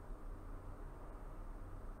kill.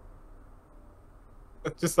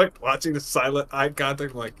 Just like watching the silent eye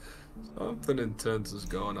contact, like something intense is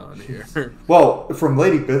going on here. Well, from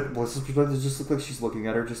Lady Bliss's perspective, it just looks like she's looking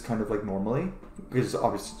at her just kind of like normally, because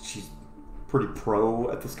obviously she's pretty pro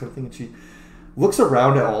at this kind of thing, and she looks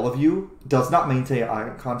around at all of you, does not maintain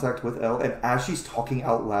eye contact with Elle, and as she's talking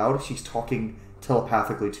out loud, she's talking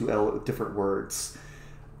telepathically to Elle with different words.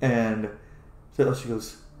 And so she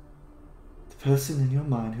goes, the person in your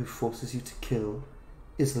mind who forces you to kill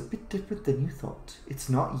is a bit different than you thought. It's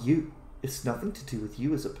not you. It's nothing to do with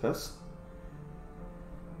you as a person.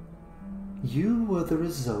 You were the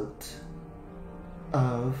result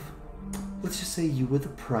of, let's just say you were the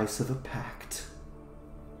price of a pact.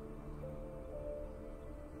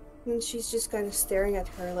 And she's just kind of staring at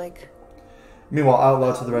her like... Meanwhile, out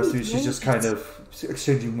loud to the rest of you, she's just kind of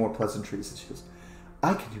exchanging more pleasantries. And she goes,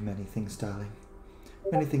 I can do many things, darling.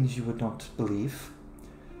 Many things you would not believe.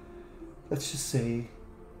 Let's just say,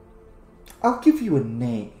 I'll give you a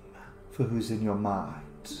name for who's in your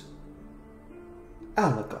mind.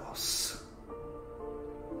 Alagos.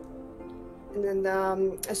 And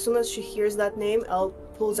then as soon as she hears that name, Elle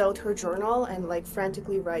pulls out her journal and like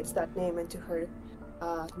frantically writes that name into her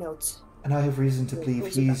notes. And I have reason to believe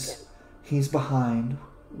Pulls it back he's behind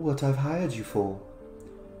what I've hired you for.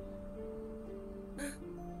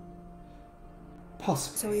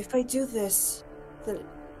 Possibly. So if I do this, then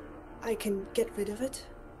I can get rid of it?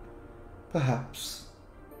 Perhaps.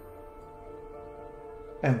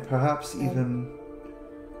 And perhaps even...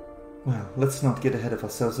 Well, let's not get ahead of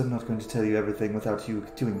ourselves. I'm not going to tell you everything without you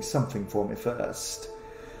doing something for me first.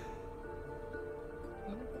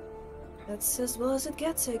 That's as well as it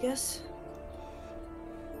gets, I guess.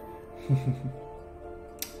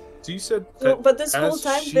 So you said So, that but this whole as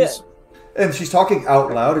time, she's- And she's talking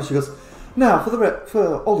out loud, and she goes, now,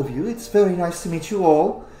 for all of you, it's very nice to meet you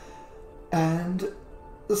all. And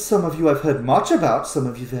some of you I've heard much about, some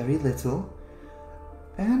of you very little.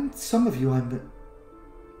 And some of you I'm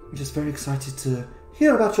just very excited to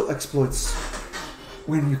hear about your exploits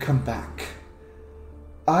when you come back.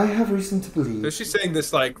 I have reason to believe... So she's saying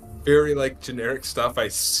this like very like generic stuff. I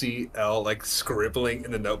see Elle like scribbling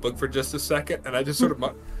in the notebook for just a second, and I just sort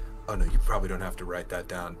of Oh no, you probably don't have to write that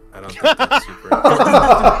down. I don't think that's super.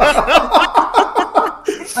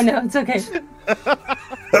 Oh no, it's okay.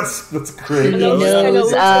 That's great. And I was knows kind of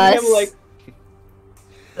looks at him us.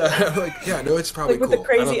 like, Like, yeah, no, it's probably Like with cool. the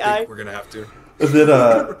crazy I don't eye. think we're gonna have to. And then,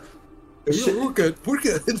 We're good. We're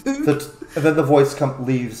good. and then the voice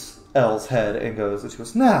leaves Elle's head and she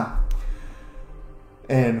goes, now.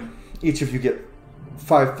 And each of you get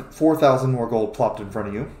 4,000 more gold plopped in front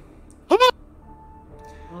of you.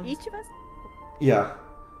 Each of us? Yeah.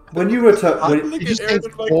 When you return, Did you say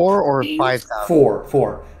 4 or 5,000?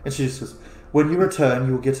 four. And she just goes, when you return,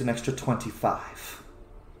 you will get an extra 25.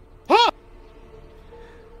 Can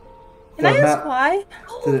I ask why?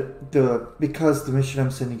 Because the mission I'm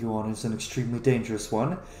sending you on is an extremely dangerous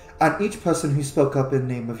one, and each person who spoke up in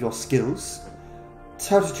name of your skills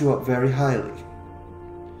touted you up very highly.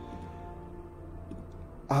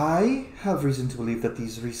 I have reason to believe that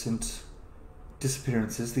these recent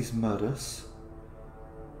disappearances, these murders,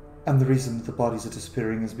 and the reason the bodies are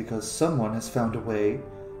disappearing is because someone has found a way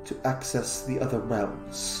to access the other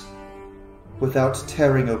realms without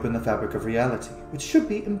tearing open the fabric of reality, which should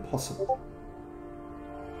be impossible.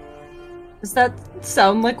 Does that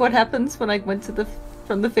sound like what happens when I went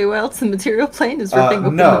from the Feywild to the material plane? Is ripping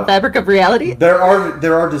open no. the fabric of reality? There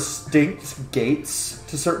are distinct gates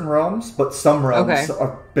to certain realms, but some realms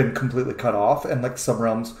have been completely cut off, and like some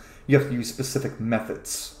realms, you have to use specific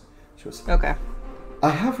methods. Okay. I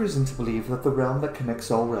have reason to believe that the realm that connects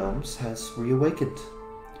all realms has reawakened,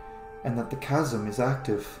 and that the chasm is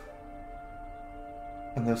active.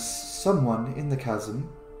 And there's someone in the chasm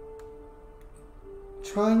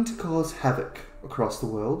trying to cause havoc across the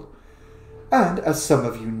world. And as some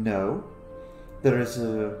of you know, there is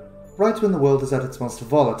right when the world is at its most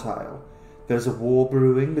volatile, there's a war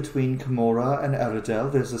brewing between Kimura and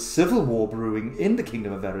Eridel. There's a civil war brewing in the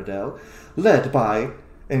Kingdom of Eridel, led by,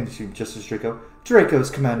 and just as Draco's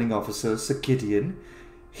commanding officer, Sir Gideon.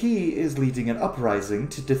 He is leading an uprising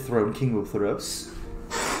to dethrone King Utheros.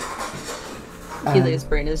 Helia's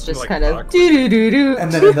brain is just Like kind of awkward. doo-doo-doo-doo.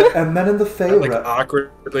 And then in the Fey Like realm,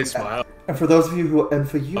 awkwardly smile. and for those of you and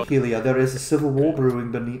for you, Helia, there is a civil war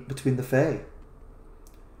brewing between the Fey.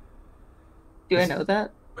 Do I know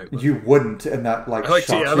that? Wait, what? You wouldn't, and that like I like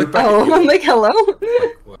to- shocks I you. look back- Oh, I'm like, hello?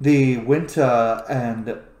 The winter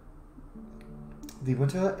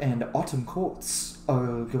and autumn courts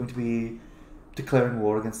are going to be declaring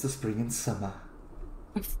war against the spring and summer.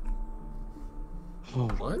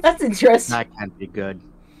 What? That's interesting. That can't be good.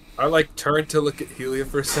 I like turned to look at Helia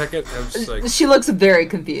for a second. And I'm just like, She looks very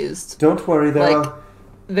confused. Don't worry, Like,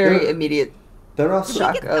 very there- immediate there are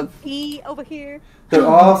shock Get some of... pee over here. There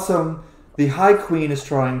are some. The High Queen is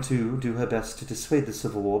trying to do her best to dissuade the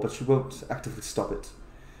civil war, but she won't actively stop it.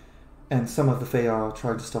 And some of the Fae are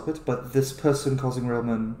trying to stop it, but this person causing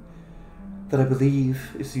Realman that I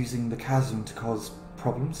believe is using the chasm to cause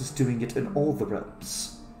problems is doing it in all the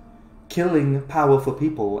realms. Killing powerful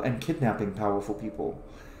people and kidnapping powerful people.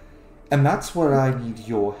 And that's where I need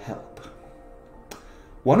your help.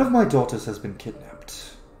 One of my daughters has been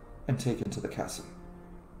kidnapped and taken to the chasm.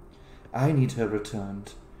 I need her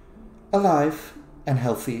returned alive and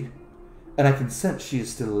healthy, and I can sense she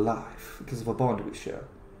is still alive because of a bond we share.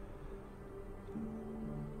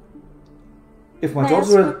 If my Can I ask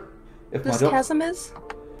daughter, if my This daughter, chasm is?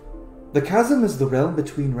 the chasm is the realm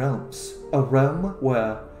between realms, a realm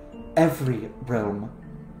where every realm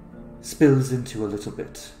spills into a little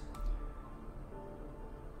bit.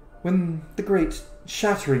 When the great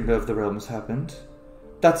shattering of the realms happened,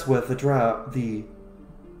 that's where the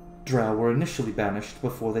Drow were initially banished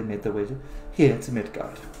before they made their way here to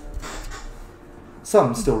Midgard.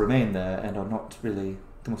 Some still remain there and are not really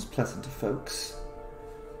the most pleasant of folks.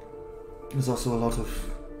 There's also a lot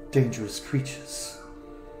of dangerous creatures.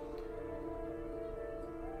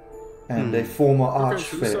 And a former okay,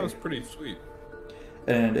 so this archfey. sounds pretty sweet.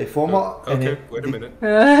 And a former Okay, wait a minute.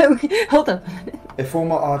 Okay, hold up. a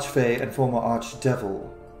former archfey and former archdevil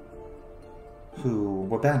who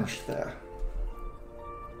were banished there.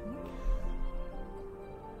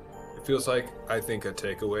 It feels like, I think, a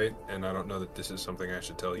takeaway, and I don't know that this is something I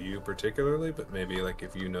should tell you particularly, but maybe, like,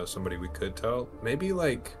 if you know somebody we could tell, maybe,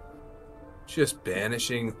 like, just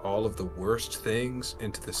banishing all of the worst things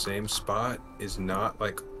into the same spot is not,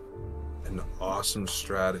 like, an awesome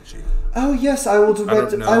strategy. Oh yes, I will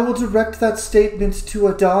direct. don't know. I will direct that statement to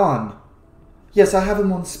Adon. Yes, I have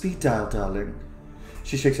him on speed dial, darling.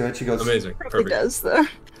 She shakes her head. She goes, Amazing. Probably Perfect. does, though.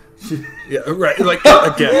 Yeah, right. Like,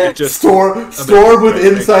 again, it just... Storm with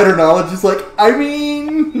insider knowledge is like, I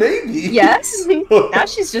mean, maybe. Yes? Now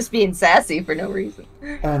she's just being sassy for no reason.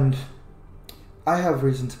 And I have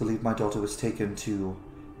reason to believe my daughter was taken to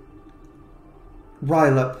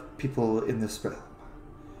rile up people in this realm.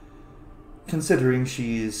 Considering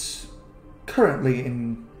she's currently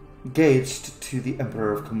engaged to the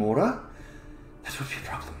Emperor of Komora, that would be a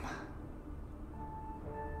problem.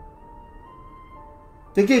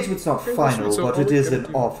 The engagement's not final, but it is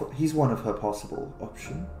an offer. He's one of her possible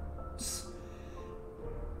options.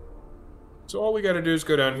 So all we gotta do is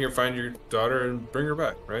go down here, find your daughter, and bring her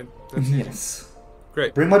back, right? That's Yes.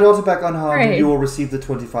 Great. Bring my daughter back unharmed, and Great. you will receive the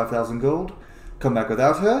 25,000 gold. Come back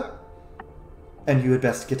without her, and you had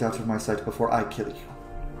best get out of my sight before I kill you.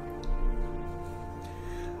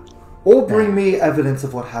 Or bring me evidence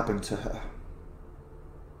of what happened to her.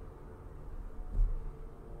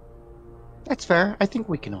 That's fair. I think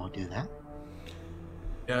we can all do that.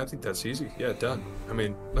 Yeah, I think that's easy. Yeah, done. I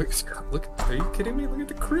mean, look, are you kidding me? Look at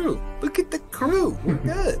the crew. Look at the crew. We're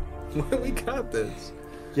good. We got this.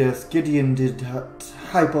 Yes, Gideon did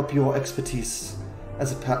hype up your expertise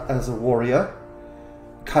as a warrior.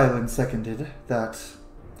 Kylan seconded that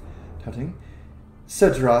touting.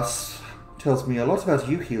 Cedras tells me a lot about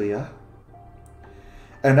you, Helia.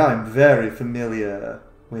 And I'm very familiar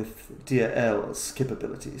with dear Elle's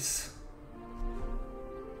capabilities.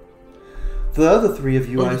 The other three of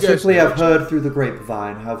you, I simply have heard through the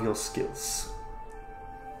grapevine of your skills.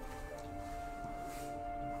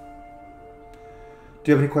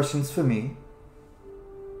 Do you have any questions for me?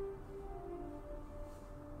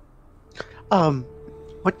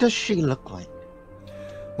 What does she look like?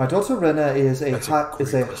 My daughter Rena is a That's a high, great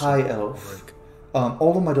is a question, high elf.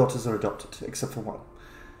 All of my daughters are adopted, except for one.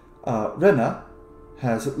 Rena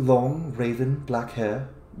has long, raven black hair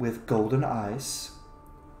with golden eyes.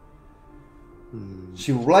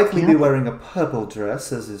 She will likely be wearing a purple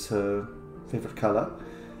dress, as is her favorite color.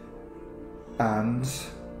 And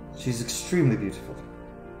she's extremely beautiful.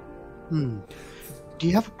 Do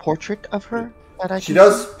you have a portrait of her that I can She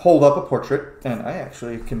does hold up a portrait, and I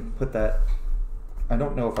actually can put that... I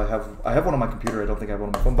don't know if I have one on my computer. I don't think I have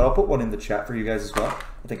one on my phone, but I'll put one in the chat for you guys as well.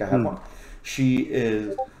 I think I have one. She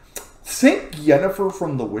is... Think Yennefer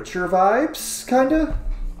from The Witcher vibes, kinda.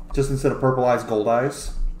 Just instead of purple eyes, gold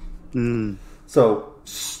eyes. So,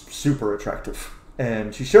 super attractive.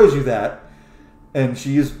 And she shows you that. And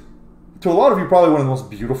she is, to a lot of you, probably one of the most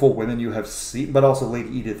beautiful women you have seen. But also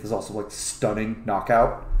Lady Edith is also, like, stunning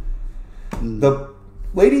knockout. The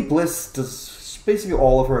Lady Bliss does... Basically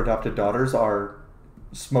all of her adopted daughters are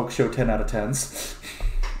smoke show 10 out of 10s.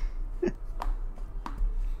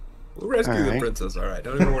 We'll rescue the princess, alright.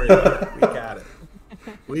 Don't even worry about it. We got it.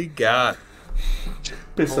 We got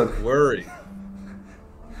it. Don't worry.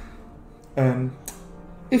 And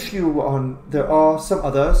if you there are some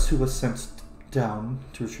others who were sent down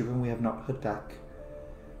to retrieve and we have not heard back.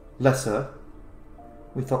 Lesser,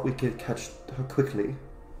 we thought we could catch her quickly.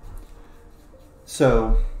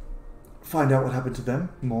 So, find out what happened to them.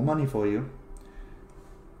 More money for you.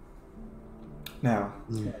 Now,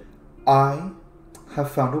 I have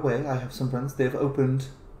found a way. I have some friends. They've opened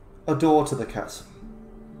a door to the chasm.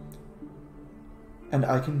 And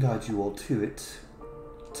I can guide you all to it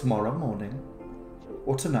tomorrow morning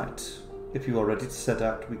or tonight. If you are ready to set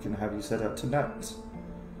out, we can have you set out tonight.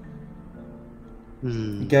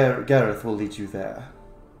 Gareth will lead you there,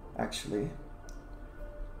 actually.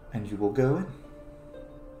 And you will go in.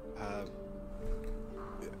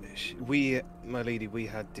 My lady, we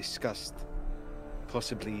had discussed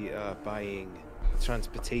possibly buying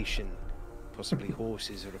transportation, possibly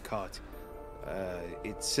horses or a cart.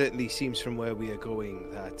 It certainly seems from where we are going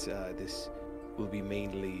that this will be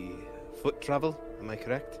mainly foot travel. Am I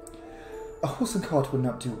correct? A horse and cart would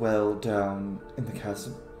not do well down in the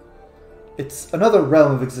chasm. It's another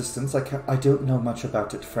realm of existence. I don't know much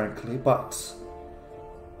about it, frankly, but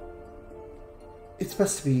it's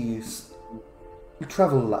best to be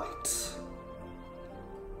travel light.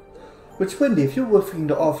 Which, Wendy, if you're looking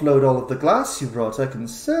to offload all of the glass you brought, I can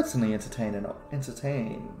certainly entertain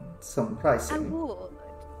some pricing. I would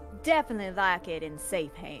definitely like it in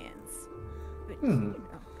safe hands. But, you know.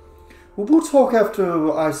 Well, we'll talk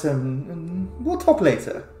after I send. We'll talk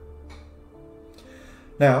later.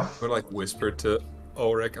 Now, I like whisper to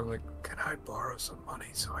Ulrich. I'm like, can I borrow some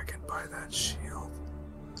money so I can buy that shield?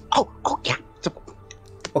 Oh yeah.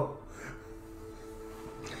 Oh.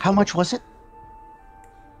 How much was it?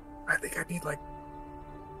 I think I need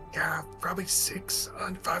probably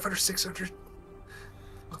 500, 600.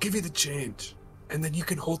 I'll give you the change, and then you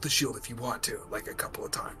can hold the shield if you want to, like a couple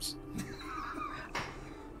of times.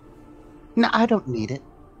 No, I don't need it.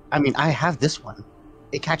 I mean, I have this one.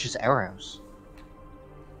 It catches arrows.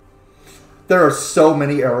 there are so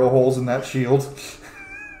many arrow holes in that shield.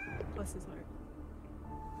 Bless his heart.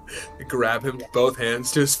 I grab him, both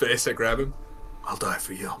hands to his face. I grab him. I'll die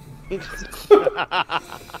for you.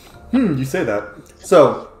 You say that.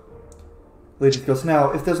 So, Lady goes,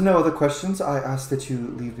 now, if there's no other questions, I ask that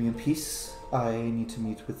you leave me in peace. I need to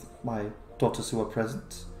meet with my daughters who are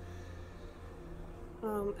present.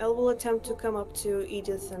 Elle will attempt to come up to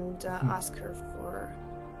Edith and ask her for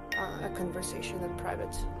a conversation in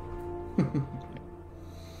private.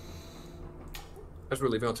 As we're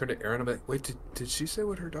leaving, I'll turn to Erin. I'm like, wait, did she say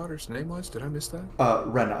what her daughter's name was? Did I miss that?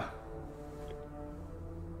 Rena.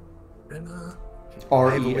 Rena?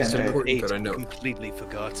 R-E-N-A. That I know. Completely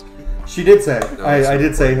forgot. She did say. No, I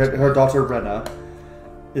did say her daughter Rena.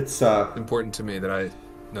 It's important to me that I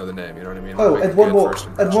know the name. You know what I mean? Oh, Make and a one good more, first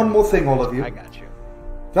and impression. one more thing, all of you. I got you.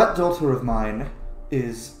 That daughter of mine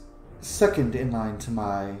is second in line to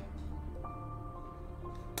my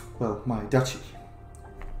duchy.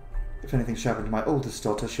 If anything should happen to my oldest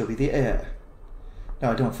daughter, she'll be the heir.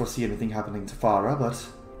 Now, I don't foresee anything happening to Farah, but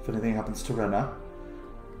if anything happens to Rena,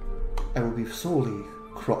 I will be sorely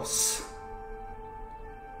cross.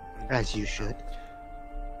 As you should.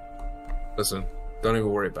 Listen, don't even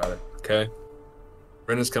worry about it, okay?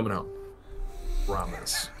 Rena's coming home.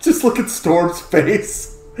 Promise. Just look at Storm's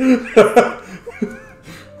face.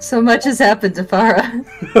 So much has happened to Farah.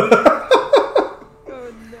 Oh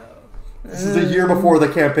no. This is a year before the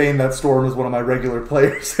campaign that Storm is one of my regular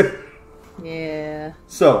players. Yeah.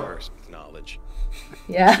 So, First knowledge.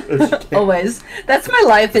 Yeah. Always. That's my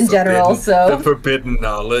life in general, The so. forbidden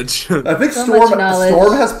knowledge. I think So much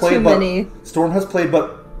knowledge, too many. Storm has played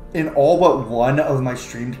in all but one of my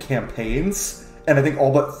streamed campaigns, and I think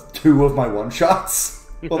all but 2 of my one-shots.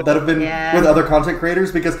 Well, that have been Yeah. with other content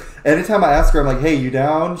creators, because anytime I ask her, I'm like, hey, you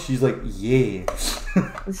down? She's like, yeah.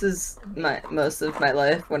 This is most of my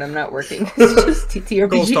life when I'm not working. It's just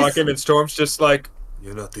TTRPGs. Cole's talking and Storm's just like,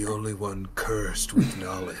 you're not the only one cursed with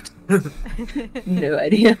knowledge. No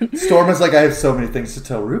idea. Storm is like, I have so many things to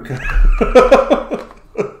tell Ruka.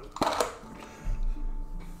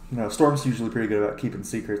 No, Storm's usually pretty good about keeping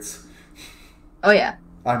secrets. Oh yeah.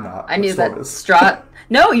 I'm not. I but knew Storm that is. Strahd.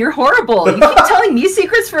 No, you're horrible. You keep telling me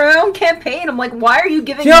secrets for your own campaign. I'm like, why are you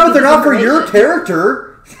giving me Yeah, but they're this not for your information?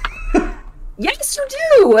 character. Yes, you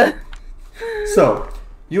do. So,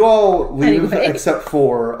 you all leave Anyway. except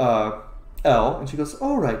for Elle, and she goes,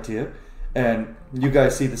 all right, dear. And you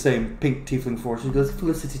guys see the same pink tiefling force. She goes,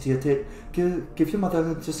 Felicity, dear, give your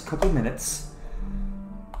mother just a couple minutes.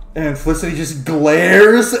 And Felicity just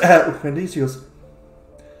glares at Wendy. She goes,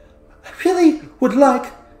 I really would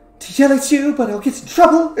like to yell at you, but I'll get in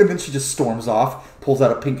trouble. And then she just storms off, pulls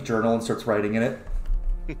out a pink journal, and starts writing in it.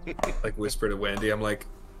 Like whisper to Wendy, I'm like,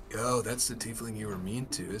 yo, that's the tiefling you were mean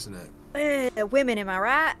to, isn't it? Women, am I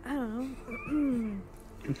right? I don't know.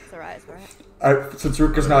 It's alright, it's alright. Since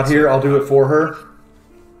Ruka's not here, I'll do it for her.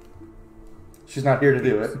 She's not here to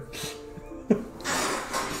do it.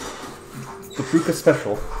 The Ruka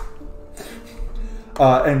special.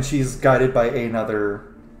 And she's guided by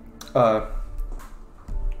another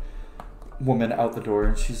woman out the door,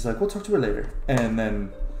 and she's like, we'll talk to her later. And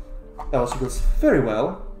then Elsie goes, very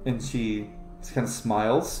well. And she kind of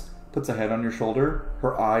smiles, puts a hand on your shoulder.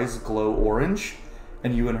 Her eyes glow orange.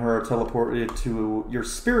 And you and her are teleported to... Your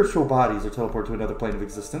spiritual bodies are teleported to another plane of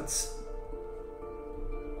existence.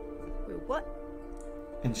 Wait, what?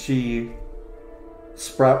 And she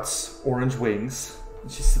sprouts orange wings.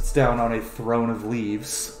 And she sits down on a throne of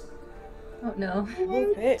leaves. Oh no.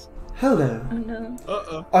 Okay. Hello. Oh no.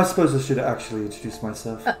 Uh-oh. I suppose I should actually introduce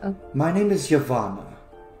myself. Uh-oh. My name is Yavanna.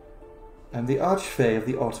 I'm the Archfey of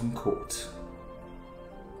the Autumn Court.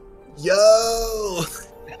 Yo!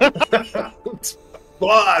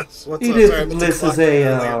 Boss! What's Edith, up? Sorry, this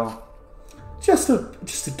is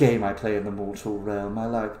just a game I play in the mortal realm. I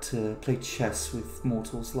like to play chess with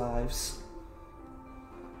mortals' lives.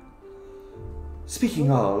 Speaking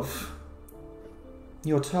of,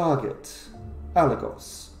 your target,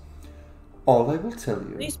 Alagos. All I will tell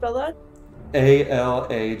Can you you, spell that?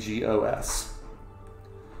 Alagos.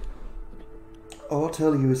 All I'll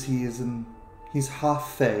tell you is he's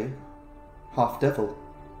half Fey, half devil.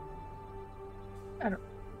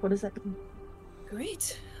 What does that mean?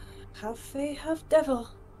 Great. Half Fae, half devil.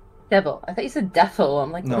 Devil. I thought you said devil.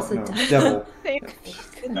 I'm like, No, what is no, a devil? devil.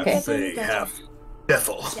 Okay. Say half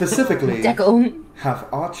devil. Specifically, Devil. half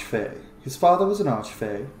Archfey. His father was an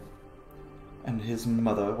Archfey, and his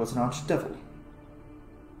mother was an Archdevil.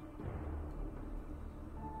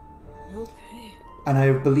 Okay. And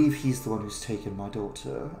I believe he's the one who's taken my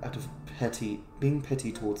daughter out of being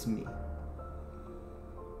petty towards me.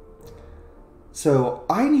 So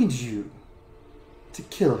I need you to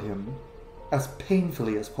kill him as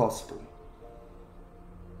painfully as possible.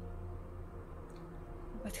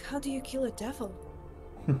 But how do you kill a devil?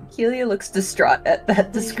 Helia looks distraught at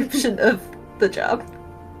that description of the job.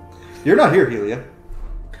 You're not here, Helia.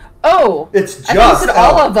 Oh! It's I just thought you said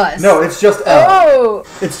L. all of us. No, it's just L. Oh!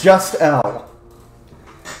 It's just L.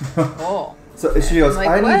 Oh. So she goes, Like,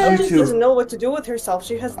 I what? need She you doesn't to. know what to do with herself.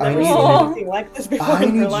 She has I never need seen you- anything like this before I in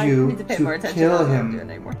her need life. I you need to pay more to attention kill to what I'm doing him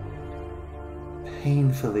anymore.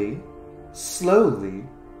 painfully, slowly,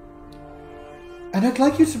 and I'd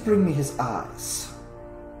like you to bring me his eyes.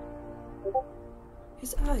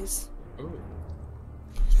 His eyes. Oh,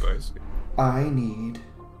 spicy. I need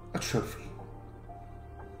a trophy.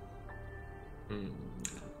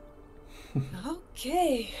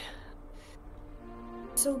 Okay.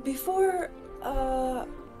 So before I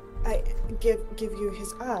give you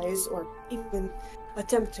his eyes or even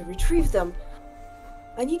attempt to retrieve them,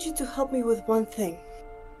 I need you to help me with one thing.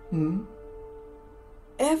 Hmm?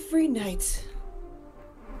 Every night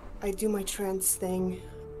I do my trance thing.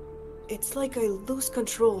 It's like I lose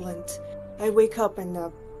control and I wake up in a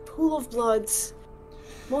pool of blood,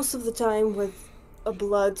 most of the time with a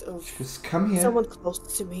blood of Just come here. someone close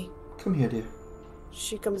to me. Come here, dear.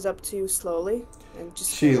 She comes up to you slowly and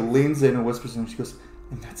just She leans in and whispers to him. She goes,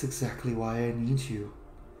 and that's exactly why I need you.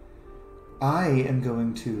 I am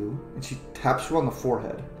going to, and she taps you on the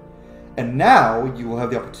forehead. And now you will have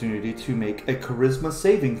the opportunity to make a charisma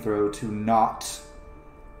saving throw to not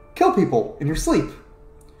kill people in your sleep.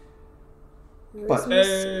 But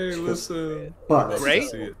Hey, listen. But Great.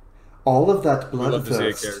 See it. all of that We love to see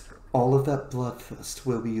a bloodthirst, character. all of that bloodthirst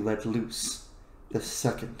will be let loose the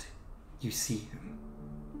second you see him.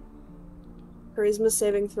 charisma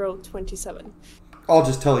saving throw 27. I'll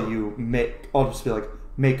just tell you, I'll just be like,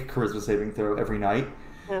 make a charisma saving throw every night.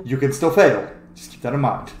 Yeah. You can still fail. Just keep that in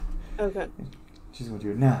mind. Okay. She's going to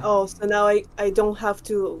do it now. Oh, so now I don't have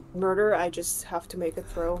to murder, I just have to make a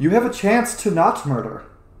throw. You have a chance to not murder.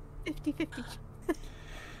 50-50.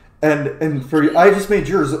 And for I just made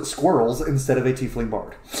yours squirrels instead of a tiefling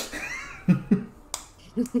bard.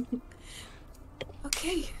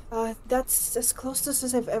 Okay, that's as close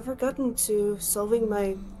as I've ever gotten to solving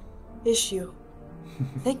my issue.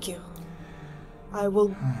 Thank you. I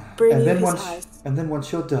will bring and you then his once eyes. and then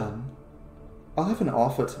once you're done, I'll have an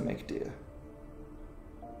offer to make, dear.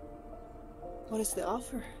 What is the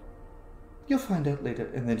offer? You'll find out later.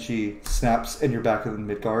 And then she snaps, and you're back in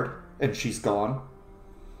Midgard, and she's gone.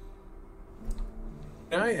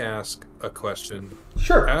 Can I ask a question?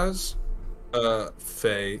 Sure. As a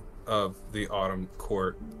Fae of the Autumn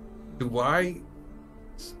Court,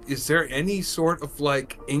 is there any sort of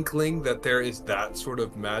like inkling that there is that sort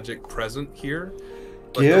of magic present here?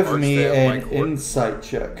 Like the Give me Archfey of my an court? insight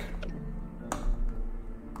check.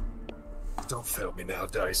 Don't fail me now,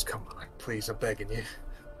 dice. Come on, please, I'm begging you.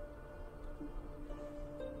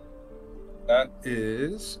 That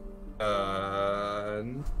is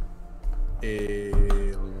 11.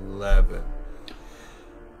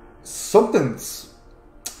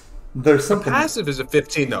 There's something. Passive is a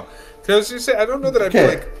 15 though. Because I was gonna say I don't know that I'd be Okay.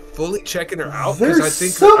 like fully checking her out. There's I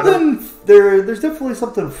think I don't- something. There's definitely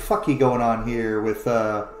something fucky going on here with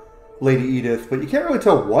Lady Edith, but you can't really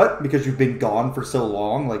tell what because you've been gone for so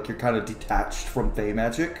long. Like you're kind of detached from Fey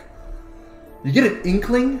magic. You get an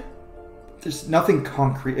inkling. There's nothing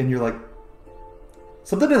concrete, and you're like,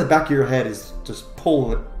 something in the back of your head is just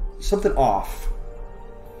pulling something off.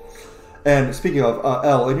 And speaking of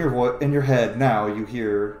Elle, in your head now you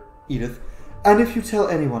hear Edith. And if you tell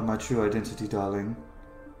anyone my true identity, darling,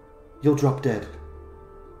 you'll drop dead.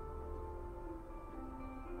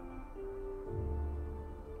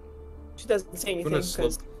 She doesn't say I'm anything gonna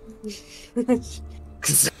slip.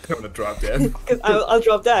 because I'm gonna drop dead. I'll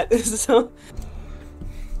drop that. So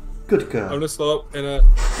Good I'm girl. gonna slow up and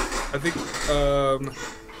I think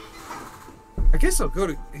I guess I'll go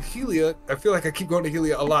to Helia. I feel like I keep going to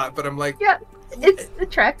Helia a lot, but I'm like, Yeah, it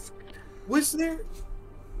tracks. was there?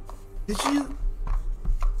 Did you?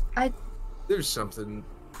 I- There's something,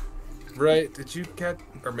 right? Did you catch,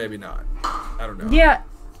 or maybe not? I don't know. Yeah,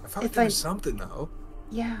 I felt like if there I- was something though.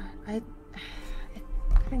 yeah. I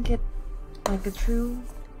couldn't get like a true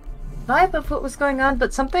vibe of what was going on,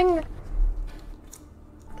 but something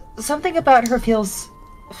about her feels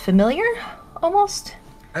familiar, almost,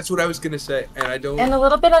 That's what I was gonna say, and I don't. and a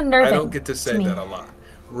little bit unnerving. I don't get to say me. that a lot.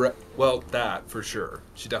 Well, that for sure.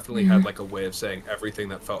 She definitely had like a way of saying everything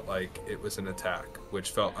that felt like it was an attack,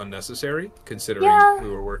 which felt unnecessary considering Yeah. we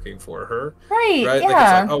were working for her. Right? Right? Yeah. Like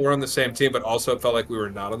it's like, oh, we're on the same team, but also it felt like we were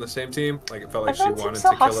not on the same team. Like it felt like she Everyone wanted seems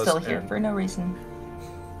so to kill hostile us. here and for no reason.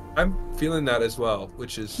 I'm feeling that as well,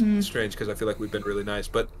 which is strange because I feel like we've been really nice.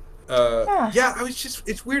 But Yeah. yeah, I was just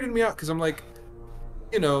it's weirding me out because I'm like,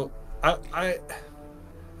 you know, I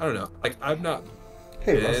don't know. Like I'm not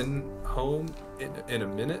Hey, Rusty. been home in a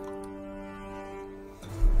minute.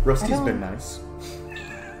 Rusty's been nice.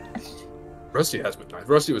 Rusty has been nice.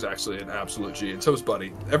 Rusty was actually an absolute G, and so was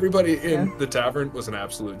Buddy. Everybody in the tavern was an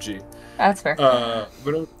absolute G. That's fair. But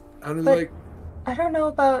I don't know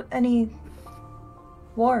about any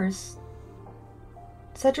wars.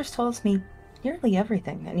 Cedrus tells me nearly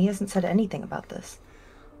everything, and he hasn't said anything about this.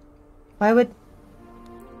 Why would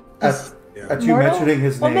At you mentioning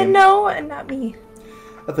his name, woman know and not me?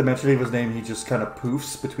 at the mentioning of his name, he just kind of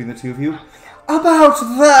poofs between the two of you. About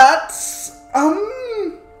that,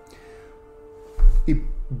 he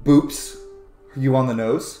boops you on the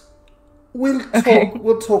nose.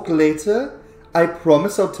 We'll talk later. I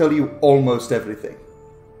promise I'll tell you almost everything.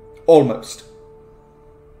 Almost.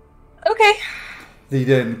 Okay. He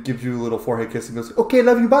then gives you a little forehead kiss and goes, okay,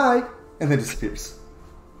 love you, bye, and then disappears.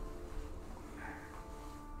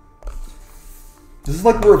 This is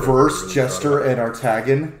like reverse Jester and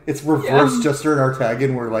Artagan. It's reverse Jester and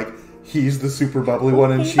Artagan where, like, he's the super bubbly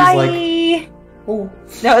one and she's like, oh.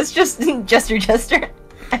 No, it's just Jester.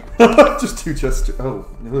 Just two Jester. Oh.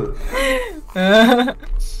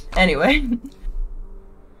 Anyway.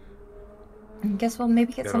 I guess we'll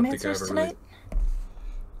maybe get I some don't think I answers ever tonight.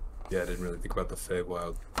 Yeah, I didn't really think about the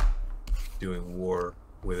Feywild doing war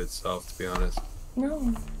with itself, to be honest.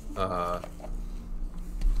 No.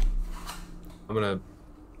 I'm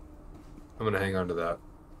gonna hang on to that.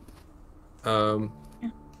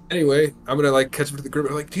 Anyway, I'm gonna like catch up to the group.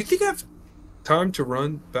 I'm like, do you think I have time to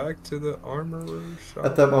run back to the armorer shop?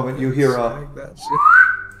 At that moment, you hear that shit?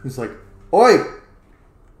 he's like, oi,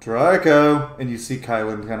 Draco, and you see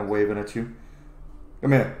Kylan kind of waving at you.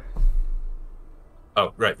 Come here.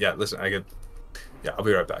 Oh, right. Yeah. Listen, I'll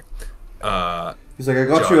be right back. He's like, I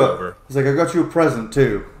got you a present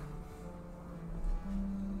too.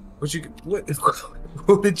 What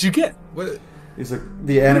did you get? What? He's like,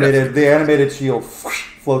 the animated shield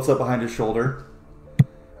floats up behind his shoulder.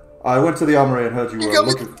 I went to the armory and heard you were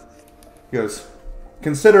looking. He goes,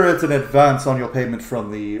 consider it an advance on your payment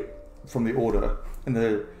from the order.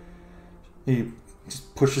 And he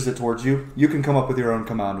just pushes it towards you. You can come up with your own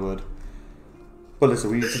command word. But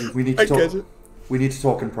listen, we need to talk. We need to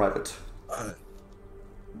talk in private.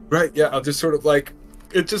 Right. Yeah. I'll just sort of like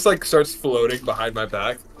it just like starts floating behind my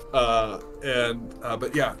back. But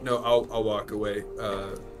yeah, no, I'll walk away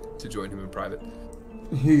to join him in private.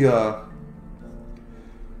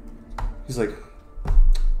 He's like,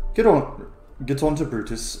 get on to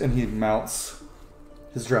Brutus, and he mounts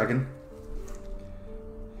his dragon.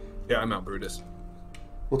 Yeah, I'm out, Brutus.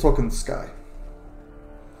 We'll talk in the sky.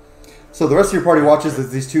 So the rest of your party watches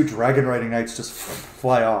as these two dragon riding knights just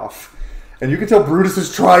fly off. And you can tell Brutus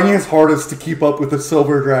is trying his hardest to keep up with the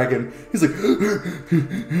silver dragon. He's like...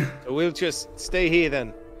 We'll just stay here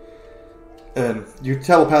then. And you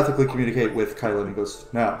telepathically communicate with Kylan. He goes,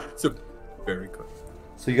 now. So, very good.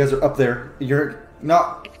 So you guys are up there. You're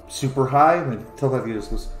not super high. And telepathically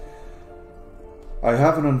just goes, I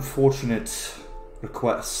have an unfortunate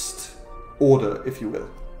request. Order, if you will.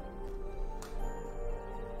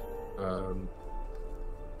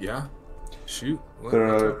 Yeah. Shoot.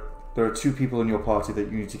 There are two people in your party that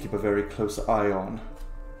you need to keep a very close eye on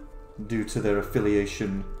due to their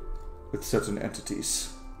affiliation with certain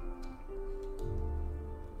entities.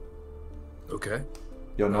 Okay.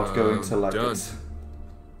 You're not going to like done. it.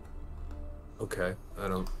 Okay. I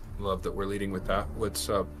don't love that we're leading with that. What's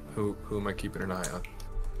up? Who am I keeping an eye on?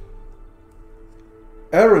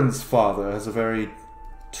 Aaron's father has a very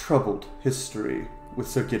troubled history with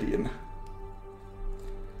Sir Gideon.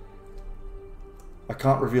 I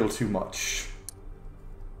can't reveal too much.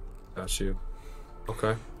 Got you.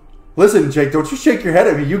 Okay. Listen, Jake, don't you shake your head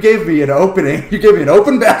at me. You gave me an opening. You gave me an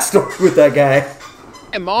open backstory with that guy.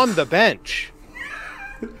 I'm on the bench.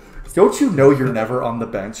 Don't you know you're never on the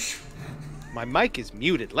bench? My mic is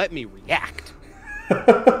muted. Let me react.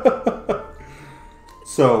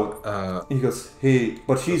 So, he goes,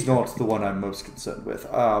 but he's not the one I'm most concerned with.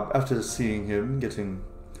 After seeing him getting,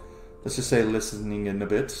 let's just say, listening in a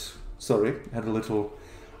bit. Sorry,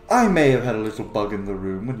 I may have had a little bug in the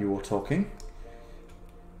room when you were talking.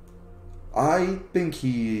 I think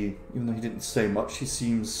even though he didn't say much, he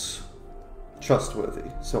seems trustworthy.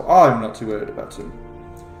 So I'm not too worried about him.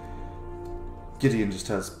 Gideon just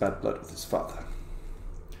has bad blood with his father.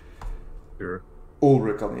 Sure.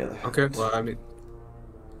 Ulrich, on the other hand. Okay, well, I mean...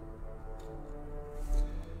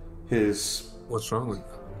 What's wrong with him?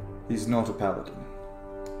 He's not a paladin.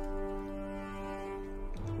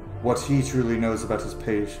 What he truly knows about his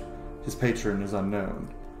patron is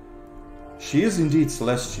unknown. She is indeed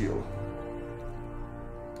celestial.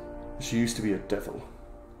 She used to be a devil.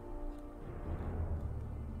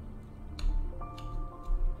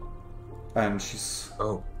 And she's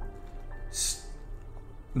Oh.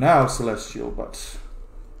 now celestial, but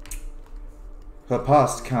her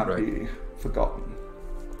past can't Right. be forgotten.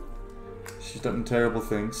 She's done terrible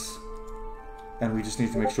things, and we just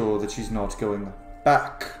need to make sure that she's not going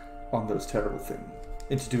back on those terrible things,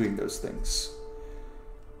 into doing those things.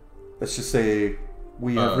 Let's just say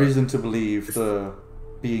we have reason to believe the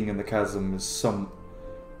being in the chasm is some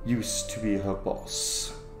used to be her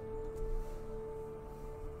boss.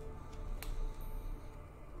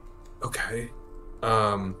 Okay.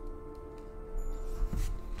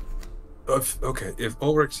 If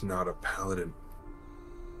Ulrich's not a paladin,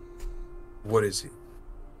 what is he?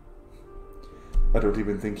 I don't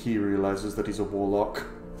even think he realizes that he's a warlock.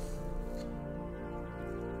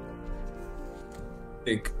 I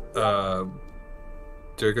think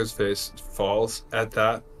Dirka's face falls at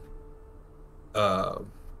that.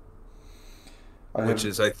 Which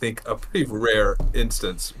is, I think, a pretty rare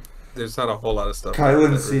instance. There's not a whole lot of stuff.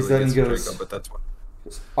 Kylan sees that and he gets goes, Draco, but that's one.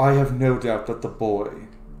 I have no doubt that the boy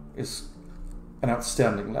is an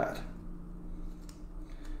outstanding lad.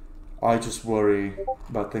 I just worry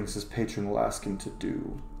about things his patron will ask him to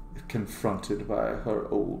do if confronted by her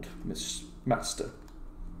old master.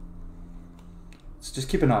 So just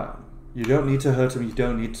keep an eye on him. You don't need to hurt him, you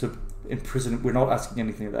don't need to imprison him. We're not asking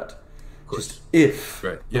anything of that. Just if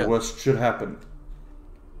the worst should happen,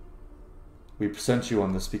 we present you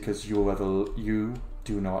on this because you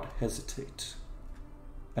do not hesitate.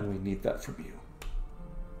 And we need that from you.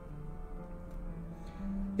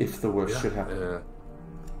 If the worst should happen.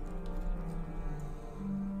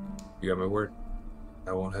 You got my word.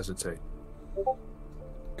 I won't hesitate.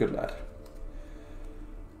 Good lad.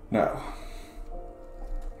 Now,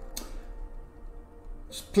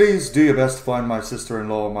 please do your best to find my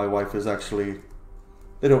sister-in-law. My wife is actually...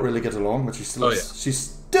 They don't really get along, but she's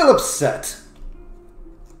still upset.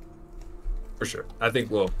 For sure. I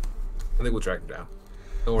think we'll track her down.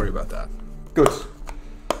 Don't worry about that. Good.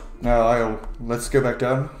 Now, let's go back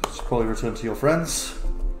down. Should probably return to your friends.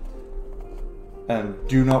 And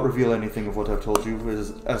do not reveal anything of what I've told you,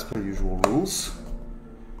 as per usual rules.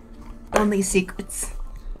 Only secrets.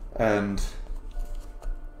 And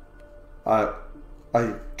I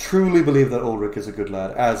truly believe that Ulrich is a good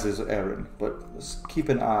lad, as is Aaron, but just keep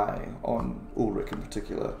an eye on Ulrich in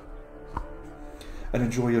particular. And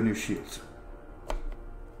enjoy your new shield.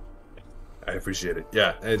 I appreciate it.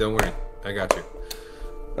 Yeah, hey, don't worry. I got you.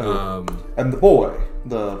 And the boy,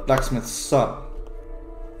 the blacksmith's son,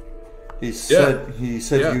 he said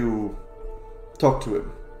you talked to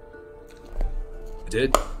him. I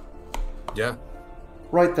did. Yeah.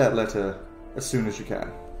 Write that letter as soon as you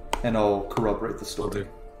can, and I'll corroborate the story.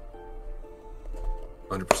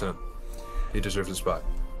 Will do. 100%. He deserves a spot.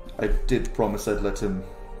 I did promise I'd let him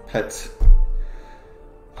pet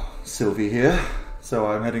Sylvie here, so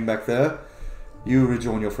I'm heading back there. You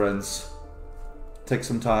rejoin your friends. Take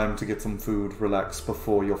some time to get some food, relax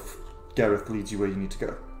before Gareth leads you where you need to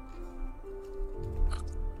go.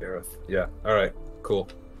 Gareth. Yeah. All right. Cool.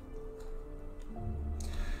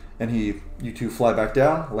 And you two fly back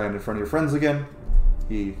down, land in front of your friends again.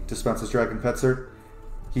 He dismounts his dragon, pets her.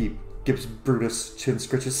 He gives Brutus chin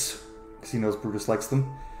scritches, because he knows Brutus likes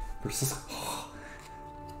them. Brutus says,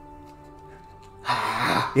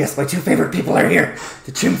 yes, my two favorite people are here.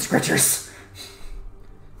 The chin scritchers.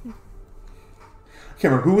 I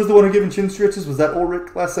can't remember, who was the one who gave him chin scritches? Was that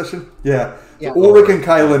Ulrich last session? Yeah. Yeah. Ulrich and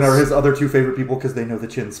Kylan are his other two favorite people because they know the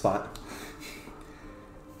chin spot.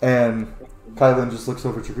 And Kylan just looks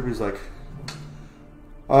over at your group. He's like,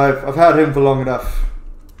 I've had him for long enough.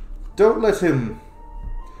 Don't let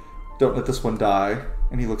this one die.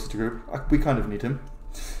 And he looks at your group. We kind of need him.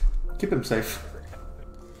 Keep him safe.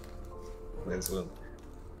 Excellent.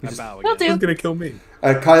 I bow Will again. He's do. gonna kill me.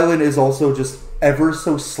 Kylan is also just ever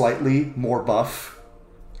so slightly more buff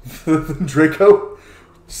than Draco.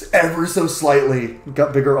 Just ever so slightly.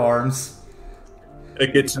 Got bigger arms.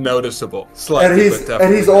 It gets noticeable. Slightly, And but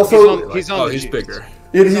definitely. he's also... He's on Oh, the he's juice. bigger.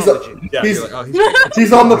 And He's on the juice. Yeah, he's, you're like, oh, he's bigger.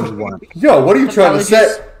 he's on the... Yo, what are you trying to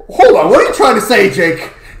say? Hold on, what are you trying to say,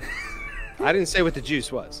 Jake? I didn't say what the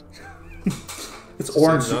juice was. It's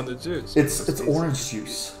orange. He's on the juice. It's orange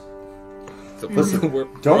juice. So Listen, we're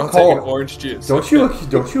don't all call taking it- orange juice. Don't you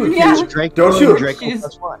accuse Yeah. Draco, Don't you- Draco Jeez.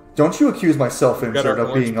 plus one. don't you accuse my self-image Got our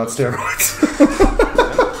of being on orange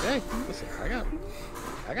steroids? Hey, listen,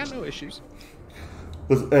 I got no issues.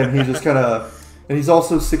 And he just kind of, and he's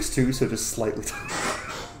also 6'2", so just slightly.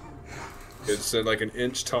 It's like an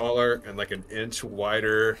inch taller and like an inch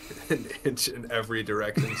wider, an inch in every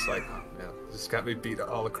direction. It's like, oh man, this got me beat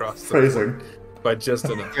all across the Phrasing. board by just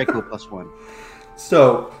enough. Draco plus one.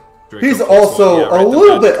 So, Draco He's plus also one. Yeah, right, a the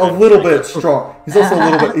little magic bit, a item. little bit strong. He's also a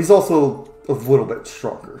little bit. He's also a little bit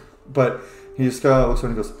stronger. But he just looks around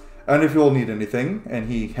and goes, "And if you all need anything," and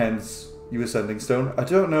he hands you a sending stone. I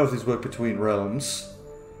don't know if these work between realms,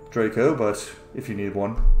 Draco, but if you need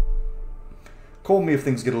one, call me if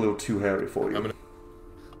things get a little too hairy for you.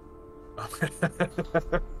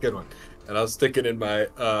 Good one. And I'll stick it in my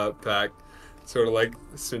pack, sort of like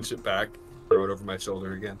cinch it back, throw it over my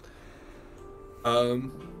shoulder again.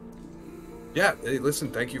 Yeah. Hey,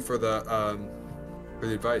 listen. Thank you for the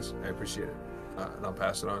advice. I appreciate it, and I'll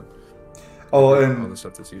pass it on. Oh, all and the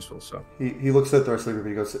stuff that's useful. So he looks at the rest of the group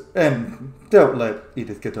and he goes, "And don't let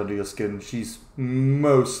Edith get under your skin. She's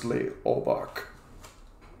mostly all bark."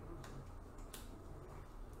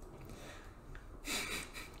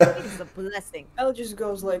 It's a blessing. Elle just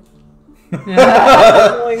goes like,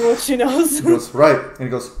 knowing what she knows. He goes, "Right," and he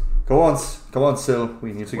goes, Come on, Sil.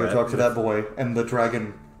 We need to go Well, talk to that boy." And the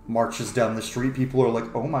dragon marches down the street. People are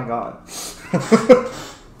like, "Oh my god."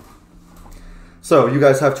 So you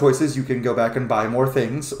guys have choices. You can go back and buy more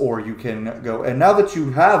things, or you can go. And now that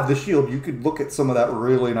you have the shield, you could look at some of that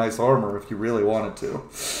really nice armor if you really wanted to.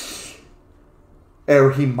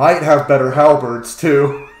 Or he might have better halberds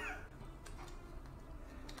too.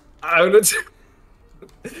 I'm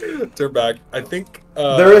gonna turn back. I think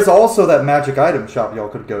There is also that magic item shop y'all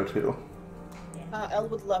could go to, Elle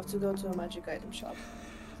would love to go to a magic item shop.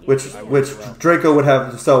 which Draco would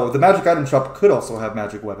have. So the magic item shop could also have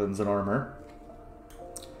magic weapons and armor.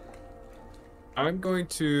 I'm going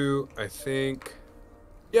to. I think.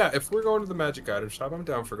 Yeah, if we're going to the magic item shop, I'm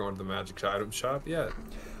down for going to the magic item shop. Yeah.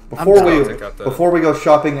 Before we go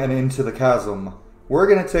shopping and into the chasm, we're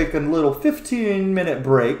going to take a little 15-minute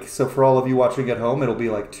break. So for all of you watching at home, it'll be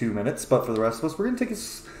like 2 minutes. But for the rest of us, we're going to take a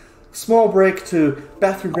small break to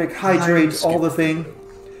bathroom break, hydrate, all the thing.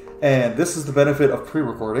 And this is the benefit of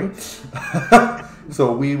pre-recording.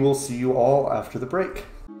 So we will see you all after the break.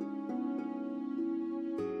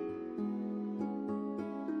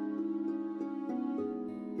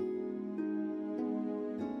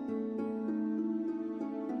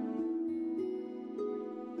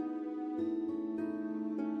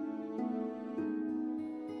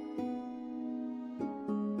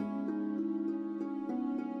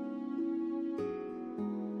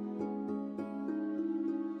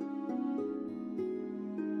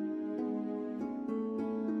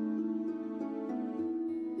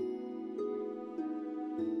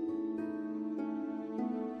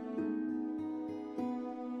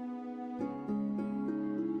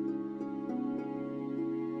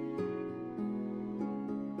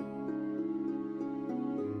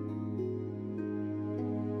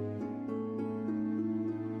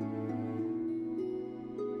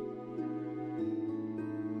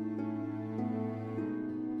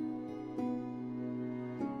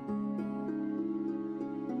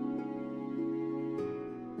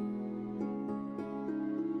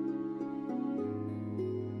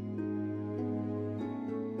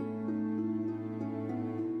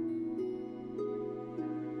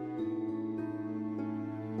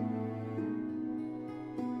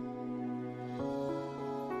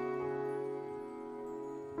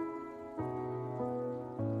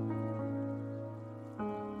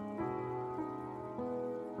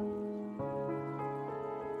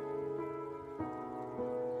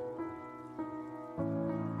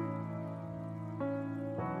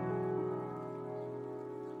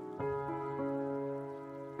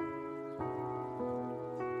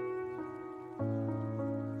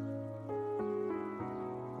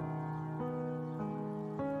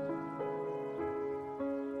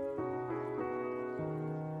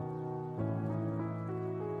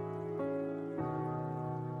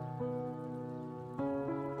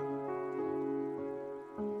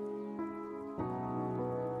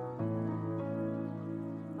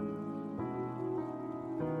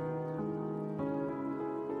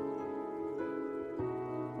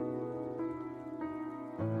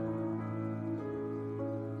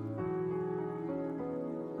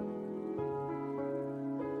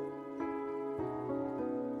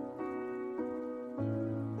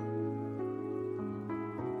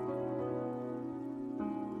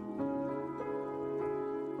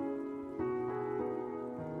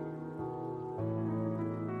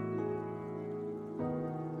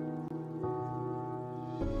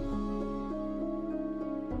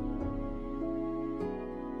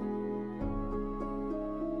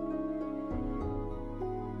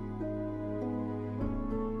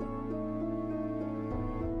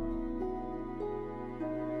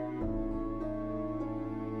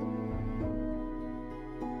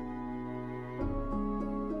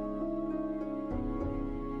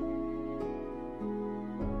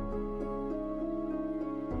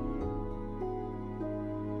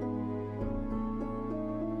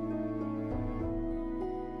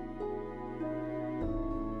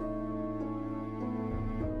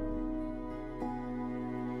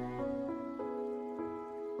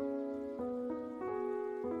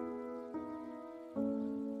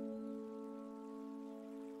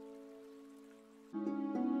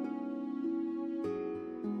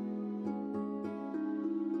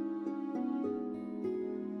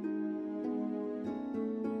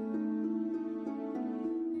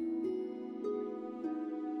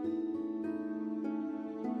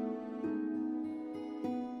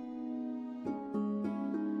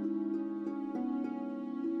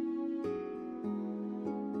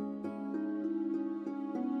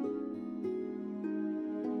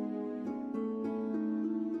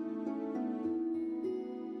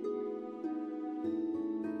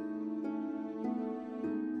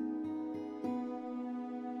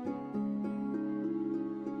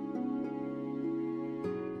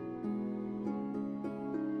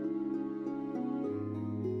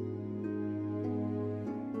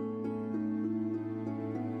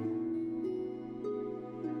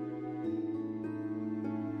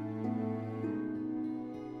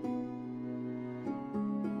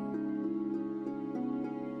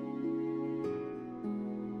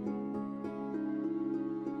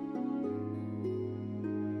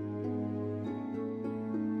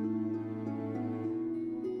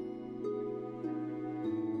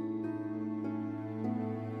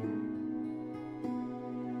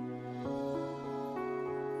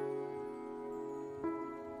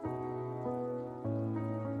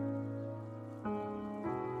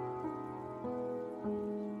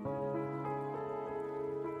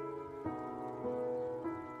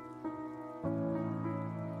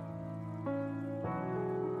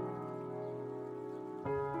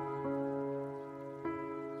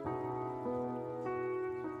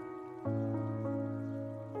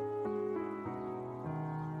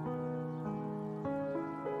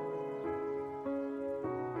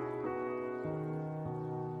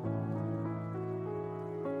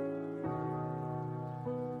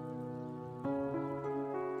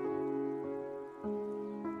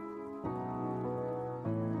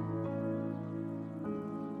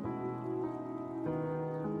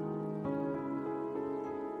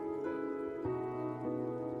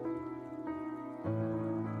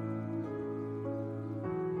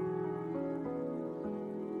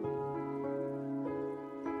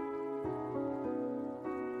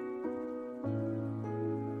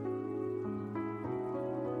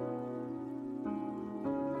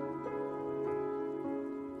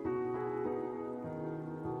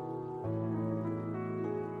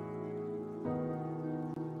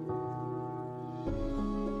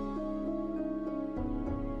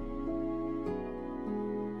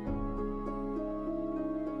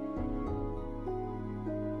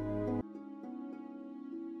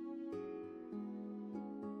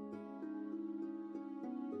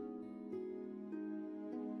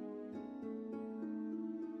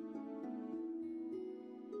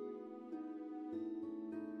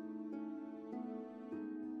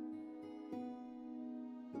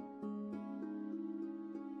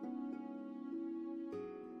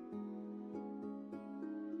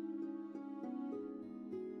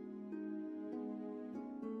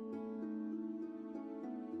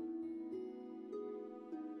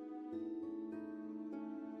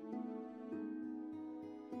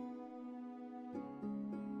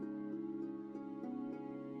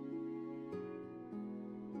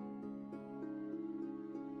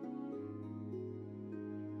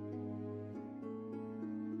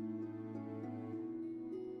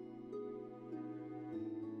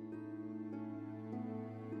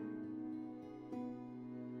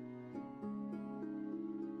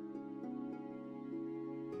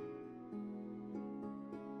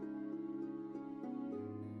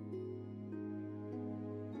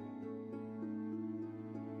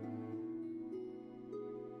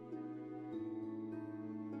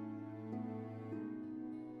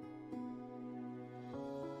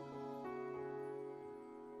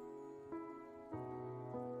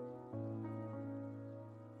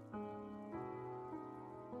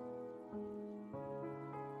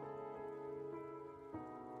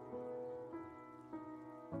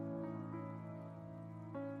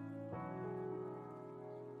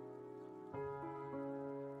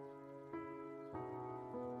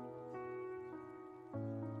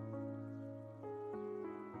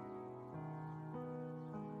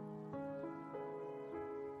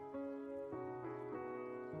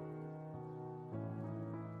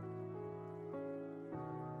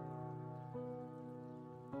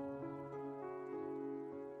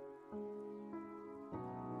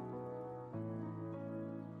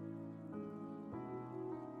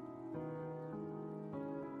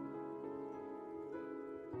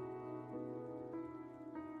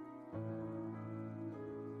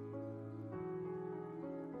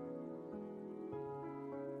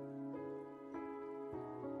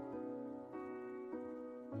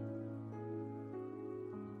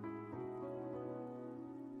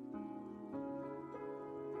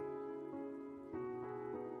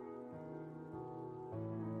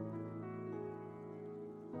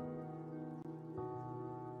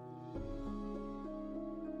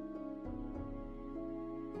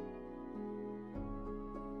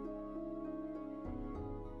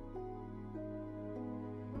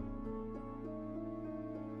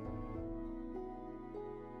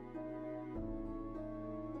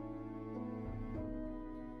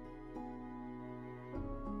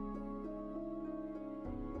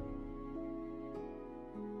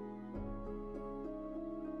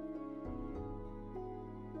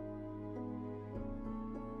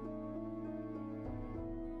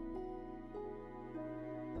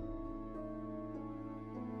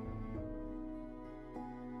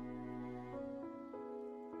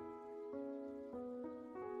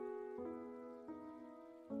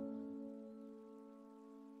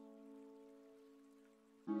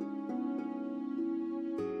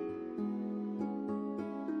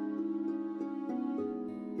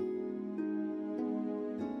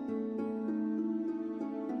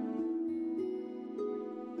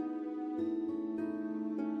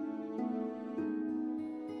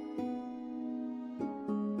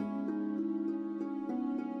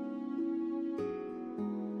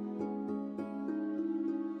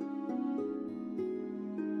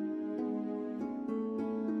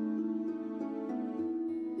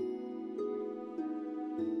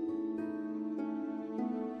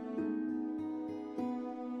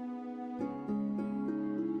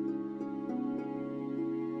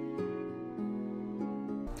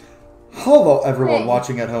 Hello, everyone Hey.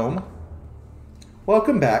 watching at home.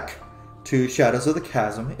 Welcome back to Shadows of the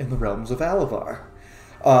Chasm in the Realms of Alovar.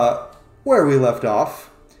 Where we left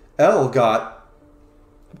off, Elle got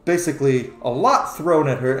basically a lot thrown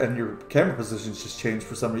at her, and your camera positions just changed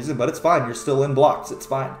for some reason, but it's fine. You're still in blocks. It's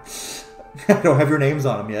fine. I don't have your names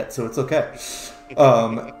on them yet, so it's okay.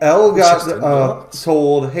 Elle got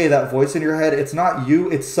told, hey, that voice in your head, it's not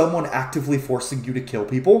you, it's someone actively forcing you to kill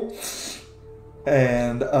people.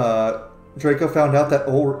 And Draco found out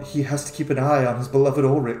that he has to keep an eye on his beloved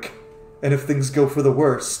Ulrich. And if things go for the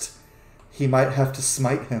worst, he might have to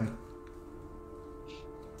smite him.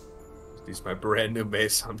 Use my brand new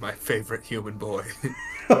mace on my favorite human boy.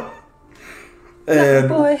 And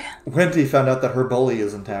boy. Wendy found out that her bully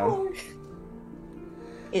is in town.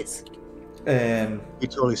 And He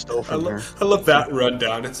totally stole from her. I love that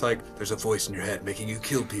rundown. It's like, there's a voice in your head making you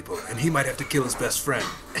kill people, and he might have to kill his best friend.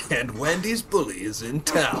 And Wendy's bully is in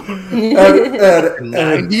town.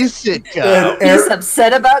 He's He's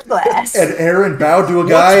upset about glass. And Aaron bowed to a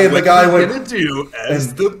guy, and the guy went. Gonna do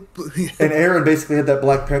as And Aaron basically had that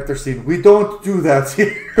Black Panther scene. We don't do that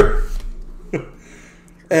here.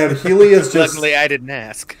 And Healy is just. Luckily, I didn't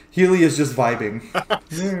ask. Healy is just vibing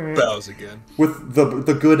bows again. with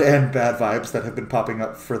the good and bad vibes that have been popping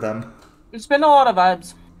up for them. It's been a lot of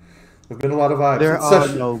vibes. There've been a lot of vibes. There It's are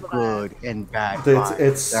session- no good and bad It's, vibes.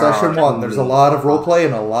 it's There session are one. There's a only lot of vibes. roleplay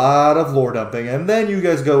and a lot of lore dumping, and then you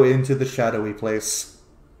guys go into the shadowy place.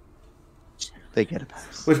 They get a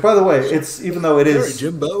pass. Which, by the way, it's even though it is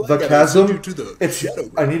Sorry, Jimbo, I the gotta chasm, send you to the it's shadow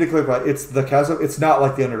realm. I need to clarify. It's the chasm. It's not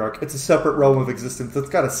like the Underdark. It's a separate realm of existence. It's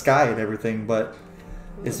got a sky and everything, but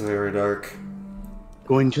it's very dark.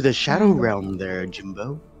 Going to the shadow realm there,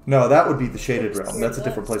 Jimbo. No, that would be the shaded realm. That's a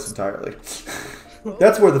different place entirely.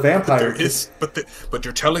 That's where the vampire There is, but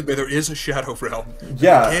you're telling me there is a shadow realm.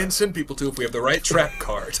 Yeah. We can send people to if we have the right trap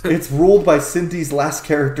card. It's ruled by Cindy's last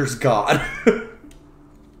character's god.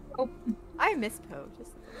 I miss Poe.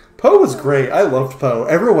 Just Poe was great. I loved Poe.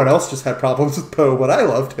 Everyone else just had problems with Poe, but I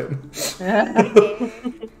loved him.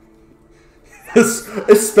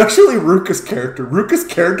 Especially Ruka's character. Ruka's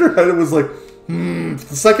character had it was like, the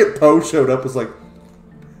second Poe showed up was like,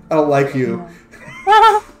 I don't like you.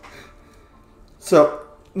 So,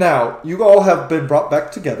 now, you all have been brought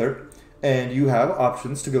back together, and you have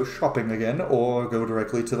options to go shopping again, or go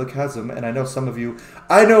directly to the chasm, and I know some of you,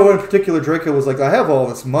 I know in particular Draco was like, I have all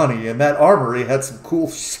this money, and that armory had some cool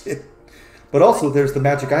shit. But also, there's the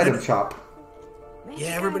magic item shop. Yeah,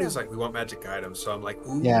 everybody was like, we want magic items. So I'm like,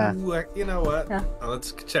 ooh, Yeah. you know what? Yeah.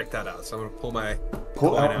 Let's check that out. So I'm going to pull my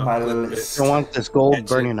Pull coin out my flip list. I don't want this gold And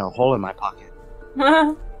burning a hole in my pocket.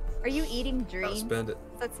 Are you eating I'll dreams? spend it.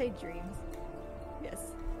 Let's say dreams. Yes.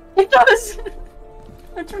 It does.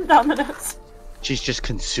 It's from Domino's. She's just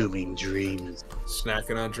consuming dreams.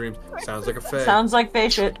 Snacking on dreams. Sounds like a fake. Sounds like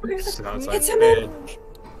face shit. Sounds like It's a bed.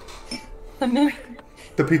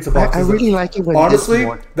 The pizza box. I is really like it when honestly, this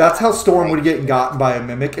more- that's how Storm would get gotten by a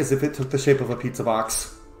mimic, is if it took the shape of a pizza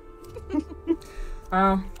box.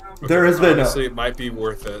 Oh, There has been Honestly, it might be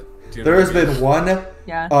worth it. Do you know there what has I mean? been one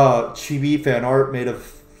yeah. chibi fan art made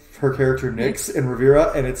of her character Nyx in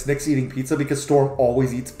Rivera, and it's Nyx eating pizza because Storm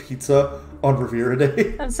always eats pizza on Rivera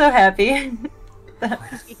Day. I'm so happy.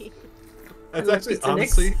 That's actually Pizza Nyx.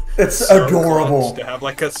 honestly It's so adorable. clutch to have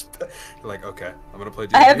like a like, okay, I'm gonna play.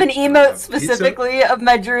 I have an D&D, I'm gonna emote have pizza. specifically of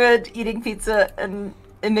my druid eating pizza, and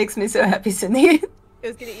it makes me so happy, Cindy. It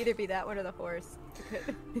was gonna either be that one or the horse.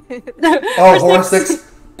 Oh, Horse Nyx.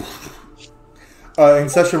 In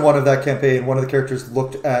session one of that campaign, one of the characters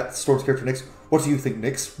looked at Storm's character Nyx. What do you think,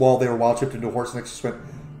 Nyx? While they were wild chipped into a horse, Nyx just went.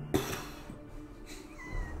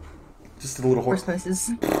 Just a little horse. Horse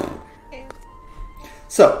noises.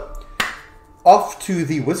 So, off to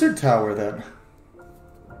the wizard tower then.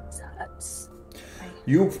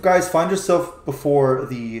 You guys find yourself before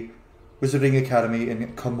the Wizarding Academy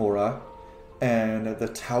in Kamora and the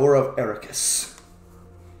Tower of Ericus.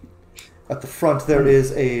 At the front there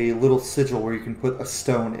is a little sigil where you can put a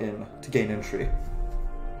stone in to gain entry.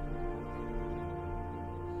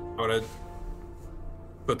 I would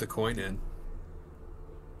put the coin in.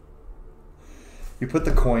 You put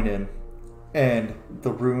the coin in, and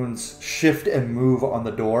the runes shift and move on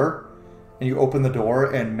the door, and you open the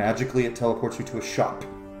door, and magically it teleports you to a shop.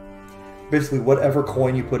 Basically, whatever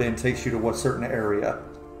coin you put in takes you to a certain area.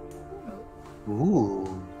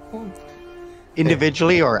 Ooh.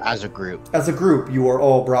 Individually or as a group? As a group, you are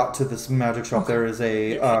all brought to this magic shop. There is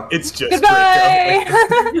a... It's just Goodbye.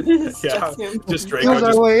 Draco. Yeah, just Draco. Here's our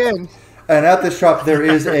Just, way in. And at this shop, there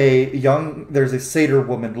is there's a satyr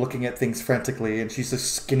woman looking at things frantically, and she's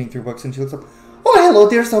just skinning through books, and she looks up, "Oh, hello,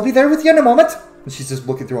 dears. I'll be there with you in a moment. And she's just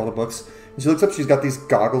looking through all the books. And she looks up. She's got these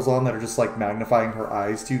goggles on that are just like magnifying her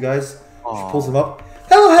eyes to you guys. She pulls them up.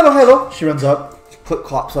 Hello. She runs up. She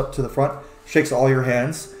clops up to the front. Shakes all your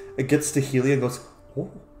hands. It gets to Healy and goes,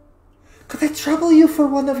 oh. Could I trouble you for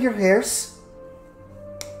one of your hairs?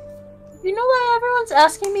 You know why everyone's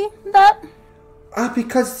asking me that?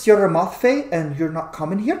 Because you're a moth fae and you're not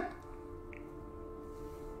common here?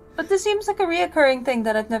 But this seems like a reoccurring thing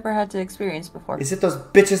that I've never had to experience before. Is it those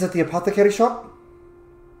bitches at the apothecary shop?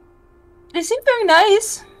 They seem very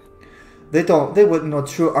nice. They wouldn't know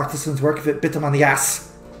true artisans' work if it bit them on the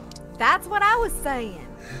ass. That's what I was saying.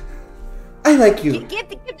 I like you. Give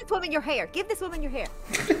this woman your hair. Give this woman your hair.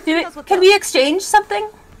 Can we exchange something?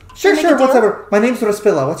 Sure, whatever. My name's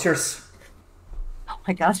Raspilla. What's yours? Oh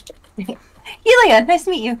my gosh. Helia, nice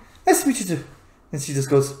to meet you. Nice to meet you too. And she just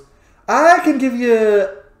goes, I can give you...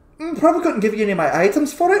 probably couldn't give you any of my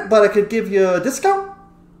items for it, but I could give you a discount.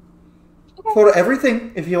 Okay. For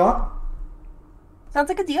everything, if you want. Sounds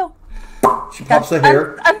like a deal. She pops the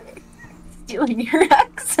hair. I'm stealing your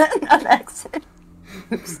accent on accident.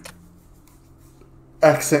 Oops.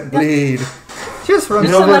 Accent bleed. She just runs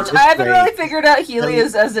so over. much. I haven't really figured out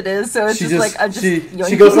Helia's as it is, so it's she just like I just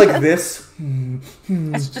she goes like this.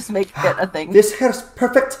 Let's just make it a thing. This hair's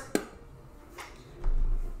perfect.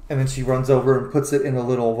 And then she runs over and puts it in a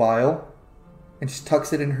little vial, and she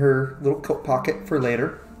tucks it in her little coat pocket for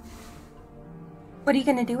later. What are you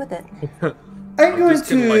gonna do with it? I'm going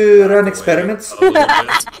to run experiments.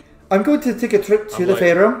 I'm going to take a trip to the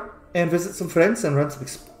Fairroom and visit some friends and run some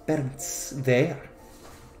experiments there.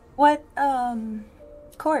 What,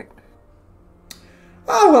 court?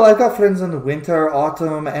 Oh, well, I've got friends in the winter,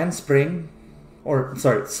 autumn, and spring. Or,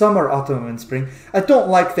 sorry, summer, autumn, and spring. I don't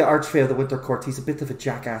like the Archfey of the Winter Court. He's a bit of a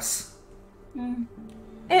jackass.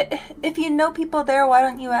 If you know people there, why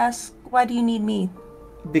don't you ask, why do you need me?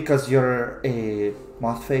 Because you're a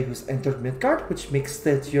Mothfey who's entered Midgard, which makes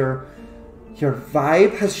that your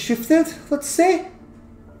vibe has shifted, let's say.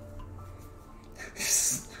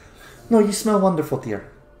 No, you smell wonderful, dear.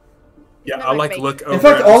 Yeah, I like look over. In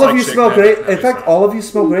fact, and all just, of like, you shake smell my great. head. In fact, all of you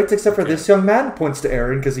smell great except for this young man. Points to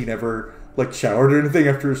Aaron because he never like showered or anything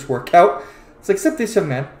after his workout. It's like, except this young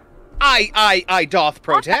man. I doth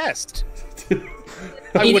protest.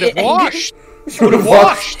 I would have washed. Would have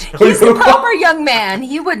washed. He's a proper young man.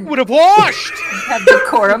 He would have washed. Have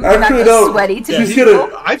decorum. Not just sweaty to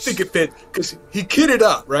people. I think it fit because he kidded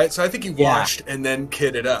up, right? So I think he washed and then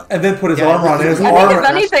kidded up, and then put his armor on. His I armor.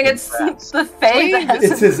 think if anything, it's the Fae that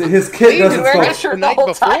has it's his kid doesn't the night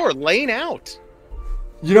before, laying out.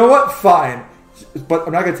 You know what? Fine, but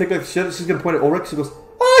I'm not gonna take like shit. She's gonna point at Ulrich. She goes,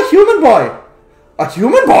 "Oh, human boy, a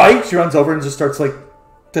human boy." She runs over and just starts like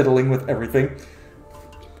diddling with everything.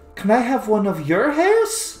 Can I have one of your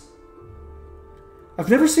hairs?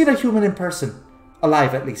 I've never seen a human in person.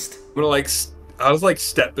 Alive, at least. I'm gonna I was like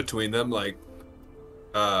step between them, like,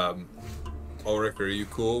 Ulrich, are you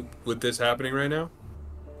cool with this happening right now?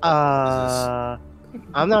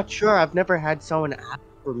 I'm not sure. I've never had someone ask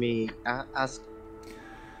for me. Ask.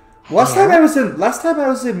 Last time I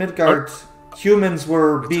was in Midgard, humans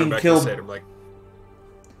were being killed.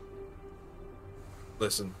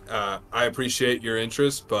 Listen, I appreciate your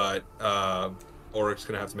interest, but Ulrich's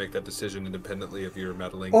gonna have to make that decision independently of your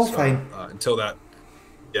meddling. Oh, so, fine. Until that,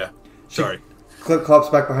 yeah. Sorry. Clip clops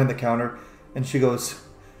back behind the counter, and she goes,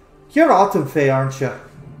 "You're Autumn Fae, aren't you?"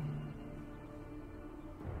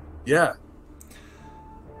 Yeah.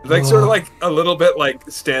 Like sort of like a little bit like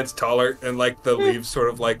stands taller, and like the leaves sort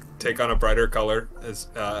of like take on a brighter color as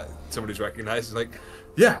somebody's recognized. It's like,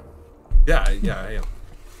 yeah, I am.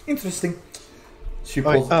 Interesting. She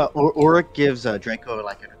pulls. Ulrich gives Draco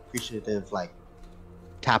like an appreciative like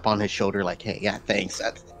tap on his shoulder, like, "Hey, yeah, thanks.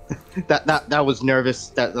 That was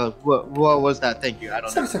nervous. What was that? Thank you. I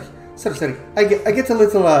don't know." Sorry. I get a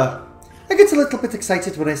little bit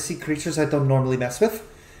excited when I see creatures I don't normally mess with.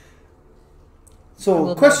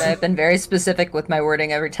 So, question. I've been very specific with my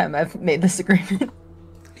wording every time I've made this agreement.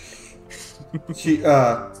 She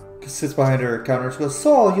sits behind her counter. She goes,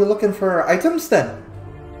 "So, you looking for items then?"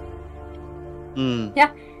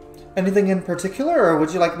 Yeah. Anything in particular, or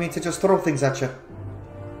would you like me to just throw things at you?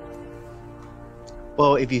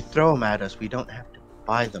 Well, if you throw them at us, we don't have to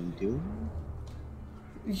buy them, do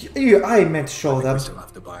we? I meant show them. We still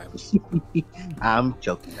have to buy them. I'm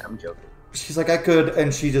joking. She's like, "I could,"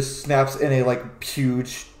 and she just snaps in a like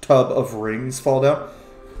huge tub of rings fall down.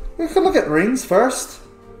 We could look at rings first.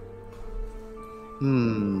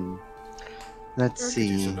 Let's see.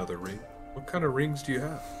 Use another ring. What kind of rings do you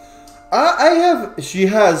have? She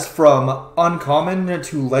has from uncommon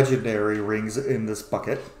to legendary rings in this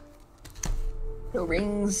bucket. The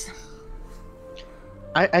rings.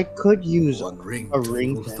 I could use One ring a to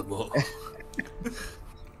ring rule then. them all.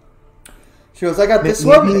 She goes, I got this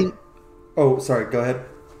Maybe- one. Oh, sorry, go ahead.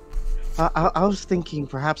 I was thinking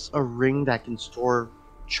perhaps a ring that can store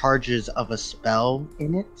charges of a spell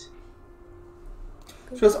in it.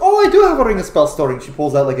 She goes, oh, I do have a ring of spell storing. She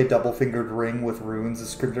pulls out like a double-fingered ring with runes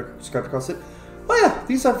scribed across it. Oh yeah,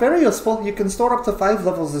 these are very useful. You can store up to 5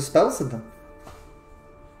 levels of spells in them.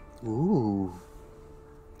 Ooh,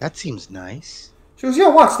 that seems nice. She goes, yeah,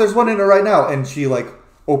 watch, there's one in it right now. And she like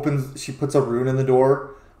she puts a rune in the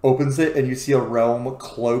door, opens it, and you see a realm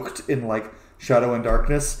cloaked in like shadow and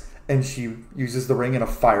darkness. And she uses the ring and a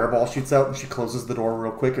fireball shoots out and she closes the door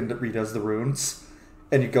real quick and redoes the runes.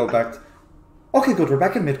 And you go back. Okay, good, we're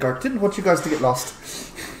back in Midgard. Didn't want you guys to get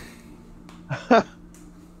lost.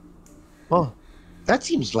 Well, that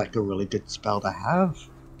seems like a really good spell to have.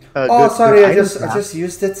 Oh, Good- sorry, good I item just to have.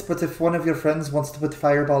 used it. But if one of your friends wants to put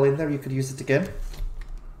fireball in there, you could use it again.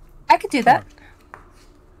 I could do that.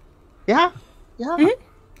 Yeah.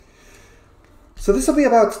 So this will be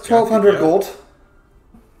about 1,200 Yeah. gold.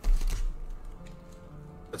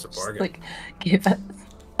 That's a bargain. Like, give us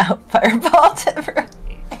out fireball to everyone.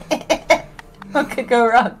 What could go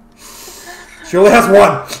wrong? She only has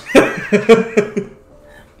one.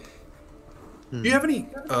 Do you have any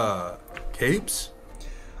capes?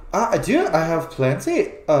 I do. I have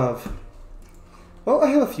plenty of. Well, I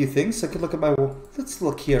have a few things. I could look at my. Let's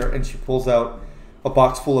look here. And she pulls out a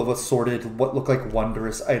box full of assorted, what look like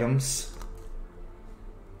wondrous items.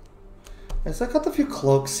 Yes, I got a few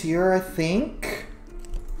cloaks here, I think.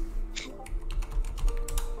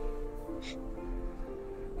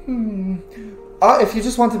 If you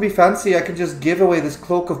just want to be fancy, I can just give away this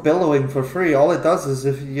cloak of billowing for free. All it does is,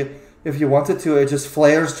 if you wanted to, it just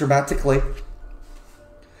flares dramatically.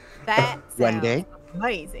 That One sounds day.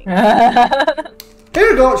 amazing. Here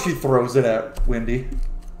you go. She throws it at Wendy.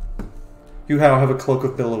 You now have a cloak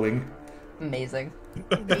of billowing. Amazing.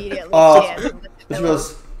 Immediately. She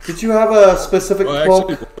goes, did you have a specific Well,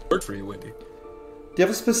 cloak? actually, it worked for you, Wendy. Do you have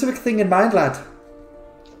a specific thing in mind, lad?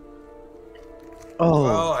 Oh,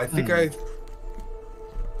 Well, I think I.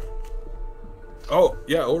 Oh,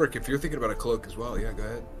 yeah, Ulrich, if you're thinking about a cloak as well, yeah, go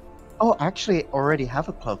ahead. oh, actually, I already have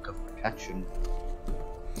a cloak of protection.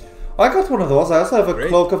 I got one of those. I also have a Great.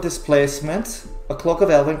 cloak of displacement, a cloak of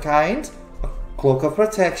elvenkind, a cloak of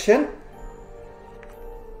protection.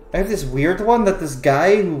 I have this weird one that this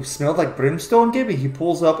guy who smelled like brimstone gave me. He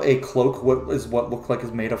pulls up a cloak what looked like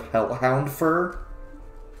is made of hellhound fur.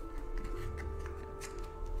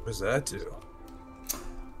 What does that do?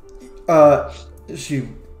 She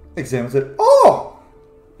examines it. Oh!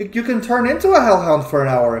 You can turn into a hellhound for an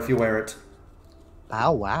hour if you wear it.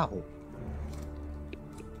 Oh, wow.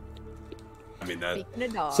 I mean, that. Speaking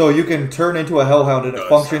of dogs, So you can turn into a hellhound and it Does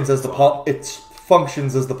functions sound as the fun. it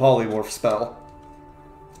functions as the polymorph spell.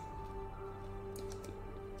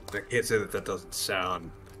 I can't say that doesn't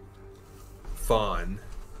sound fun.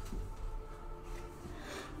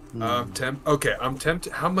 Okay, I'm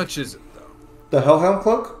tempted. How much is it, though? The hellhound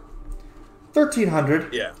cloak?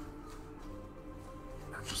 1,300. Yeah.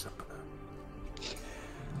 That's just not bad.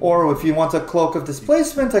 Or if you want a cloak of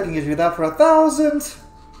displacement, I can give you that for 1,000.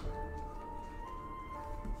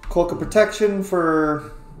 Cloak of protection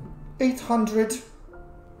for 800.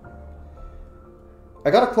 I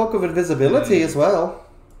got a cloak of invisibility as well.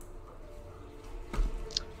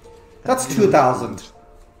 That's 2,000.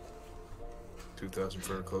 2,000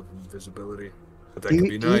 for a cloak of invisibility. But that Do could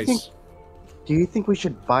you- be do you nice. think- Do you think we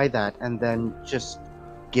should buy that and then just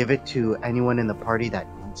give it to anyone in the party that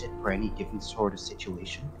needs it for any given sort of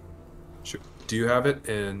situation? Sure. Do you have it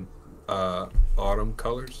in autumn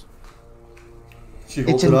colors? She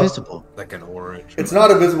holds It's it up. invisible. Like an orange? It's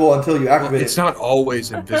not invisible until you Well, activate it's it. not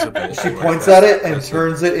always invisible. She Like, points that's- at it and that's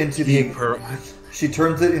turns it into the. deeper- She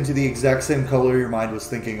turns it into the exact same color your mind was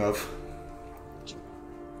thinking of.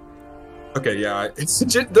 Okay, yeah, it's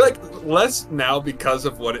just, like less now because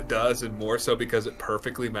of what it does, and more so because it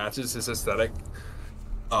perfectly matches his aesthetic.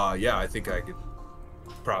 Yeah, I think I could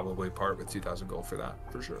probably part with 2,000 gold for that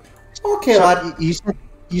for sure. Okay, So lad.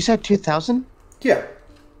 you said 2,000? Yeah.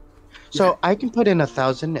 So I can put in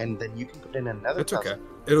 1,000 and then you can put in another It's okay.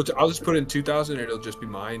 1,000. I'll just put in 2,000. It'll just be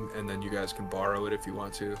mine, and then you guys can borrow it if you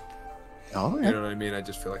want to. All You right. know what I mean? I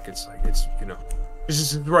just feel like it's it's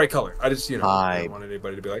just the right color. I just I don't want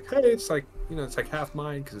anybody to be like, hey, it's like it's like half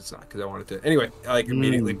mine because it's not because I wanted to. Anyway, I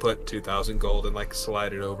immediately put 2,000 gold and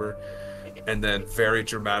slide it over, and then very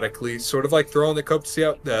dramatically sort of throw on the coat to see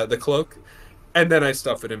out the cloak, and then I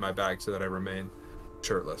stuff it in my bag so that I remain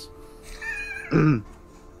shirtless.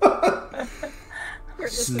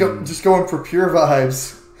 Just going for pure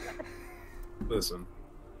vibes. Listen.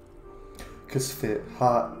 Cause fit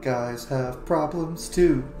hot guys have problems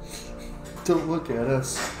too. Don't look at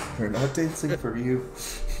us. We're not dancing for you.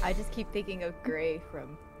 I just keep thinking of Gray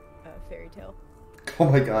from Fairy Tale. Oh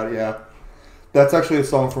my god, yeah. That's actually a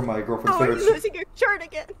song from my girlfriend's Oh, are favorite. you losing your shirt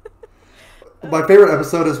again? My favorite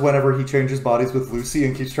episode is whenever he changes bodies with Lucy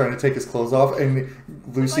and keeps trying to take his clothes off, and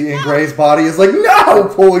Lucy like, and no! Gray's body is like,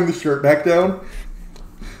 no! Pulling the shirt back down.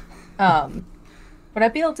 Would I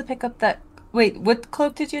be able to pick up that... Wait, what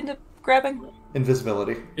cloak did you end up grabbing?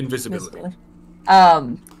 Invisibility. Invisibility.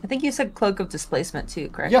 I think you said Cloak of Displacement too,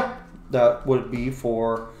 correct? Yeah, that would be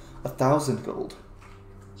for 1,000 gold.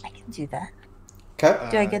 I can do that. Okay?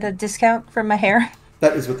 Do I get a discount for my hair?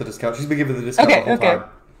 That is with the discount. She's been given the discount the whole time.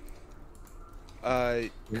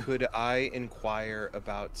 Could I inquire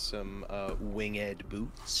about some winged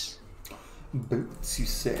boots? Boots, you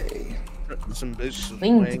say? Some boots.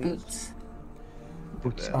 Winged boots.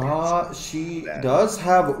 She does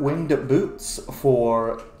have winged boots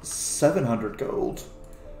for 700 gold.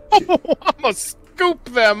 I'm gonna scoop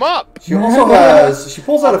them up. She also has. She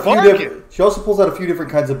pulls out a few Bargain. different. She also pulls out a few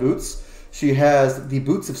different kinds of boots. She has the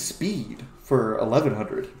boots of speed for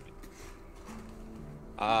 1100.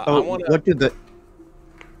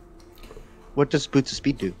 What does Boots of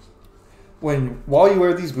Speed do? While you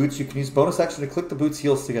wear these boots, you can use bonus action to click the boots'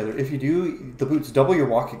 heels together. If you do, the boots double your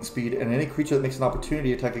walking speed, and any creature that makes an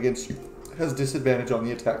opportunity attack against you has disadvantage on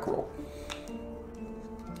the attack roll.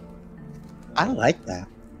 I like that.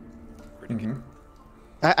 Mm-hmm.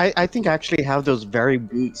 I think I actually have those very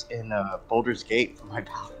boots in Boulder's Gate for my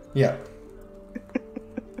pal. Yeah.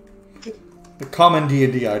 The common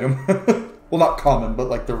D&D item. Well, not common, but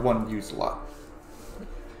like they're one used a lot.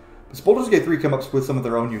 Baldur's Gate 3 came up with some of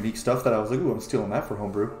their own unique stuff that I was like, ooh, I'm stealing that for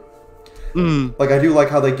homebrew. Like, I do like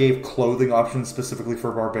how they gave clothing options specifically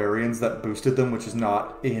for barbarians that boosted them, which is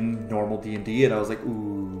not in normal D&D, and I was like,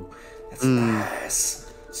 ooh, that's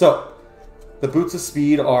nice. So, the boots of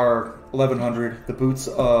speed are 1100. The boots,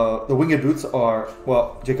 the winged boots are,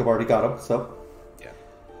 well, Jacob already got them, so.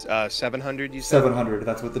 Yeah. 700, you said? 700,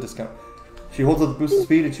 that's with the discount. She holds up the boots of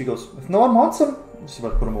speed and she goes, if no one wants them, she's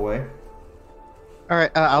about to put them away.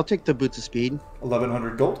 Alright, I'll take the Boots of Speed.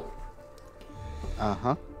 1100 gold.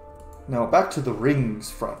 Uh-huh. Now back to the rings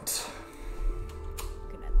front.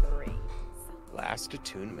 Looking at the rings. Last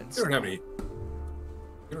attunements. You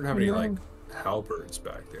don't have any like halberds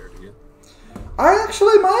back there, do you? I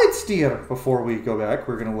actually might steer. Before we go back,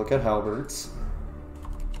 we're going to look at halberds.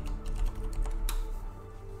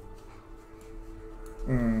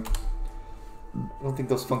 I don't think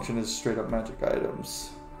those function as straight up magic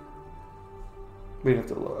items. We'd have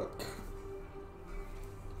to look.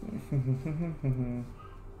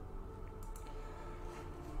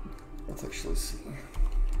 Let's actually see.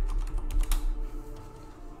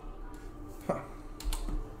 Huh.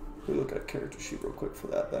 We look at character sheet real quick for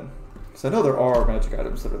that then. Because I know there are magic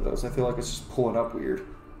items that are those. I feel like it's just pulling up weird.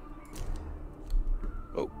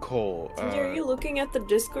 Oh, Cole. Are you looking at the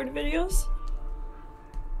Discord videos?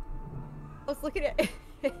 I was looking at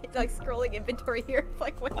like scrolling inventory here.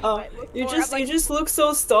 Like what Oh, I look you for. just I'm like, you just look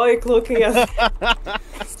so stoic looking at.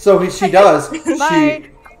 So she does. my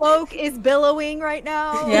cloak is billowing right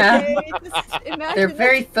now. Yeah. Okay? Just imagine They're that.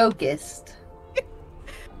 very focused.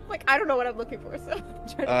 Like I don't know what I'm looking for, so I'm trying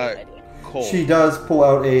to get an idea. Cole. She does pull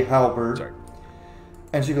out a halberd. Sorry.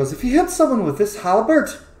 And she goes, if you hit someone with this halberd,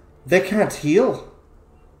 they can't heal.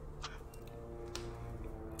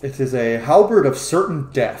 It is a halberd of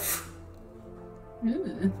certain death.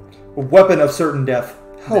 A weapon of certain death.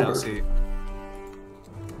 Now, Halberd. see,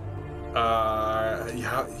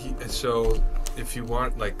 so if you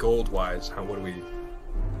want like gold wise, what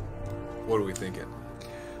are we thinking?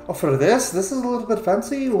 Oh, for this is a little bit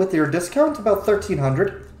fancy. With your discount, about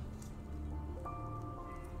 1300.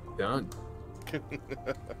 Done.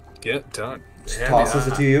 Get done. Just tosses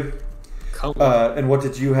it to you. Come on. And what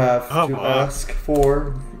did you have Come to on. ask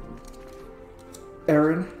for,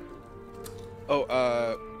 Aaron?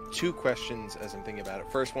 Oh, two questions as I'm thinking about it.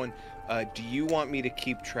 First one, do you want me to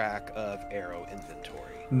keep track of arrow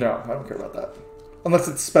inventory? No, I don't care about that. Unless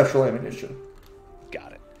it's special ammunition.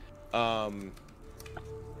 Got it.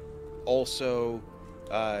 Also,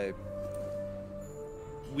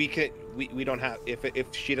 we don't have,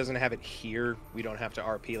 if she doesn't have it here, we don't have to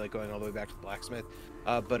RP like going all the way back to the blacksmith.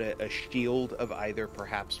 But a shield of either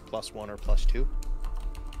perhaps +1 or +2.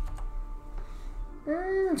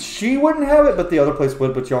 She wouldn't have it, but the other place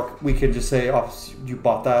would. But we can just say you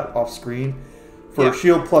bought that off screen. For Yeah.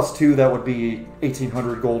 shield +2, that would be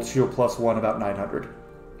 1800 gold. Shield +1, about 900.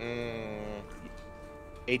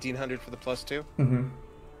 1800 for the +2. Mm-hmm.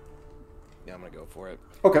 Yeah, I'm gonna go for it.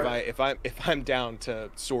 Okay. If I'm down to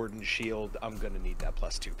sword and shield, I'm gonna need that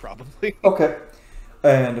 +2 probably. Okay.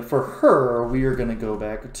 And for her, we are gonna go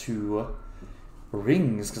back to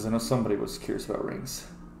rings because I know somebody was curious about rings.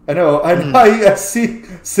 I know. I see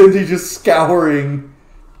Cindy just scouring.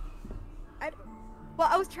 Well,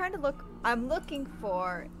 I was trying to look. I'm looking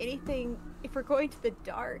for anything. If we're going to the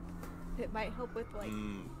dark, that might help with like.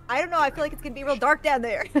 I don't know. I feel like it's gonna be real dark down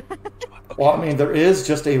there. Well, I mean, there is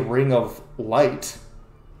just a ring of light.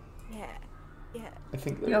 Yeah. I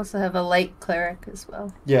think We also have a light cleric as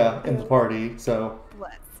well. Yeah, in the party. So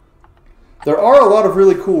Bless. there are a lot of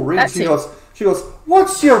really cool rings. That's She goes.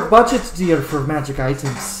 What's your budget, dear, for magic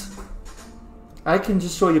items? I can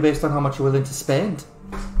just show you based on how much you're willing to spend.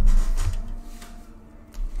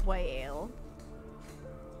 Well,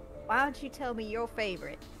 why don't you tell me your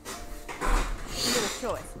favorite? Your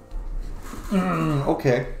choice.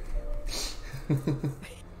 Okay.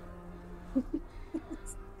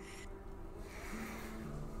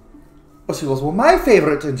 She goes, well, my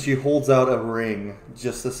favorite, and she holds out a ring,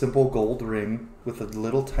 just a simple gold ring with a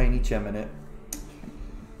little tiny gem in it.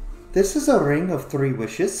 This is a ring of 3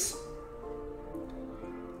 wishes.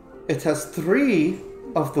 It has 3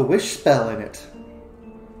 of the wish spell in it.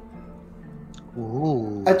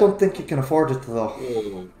 Ooh. I don't think you can afford it, though.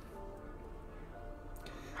 Whoa.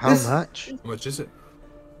 How much? How much is it?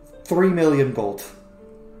 3 million gold.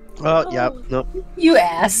 Oh, yep. Nope. You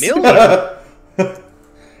ass. Million?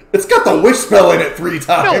 It's got the wish spell in it 3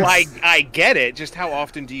 times. No, I get it. Just how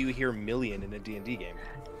often do you hear million in a D&D game?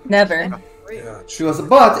 Never. Yeah. She goes,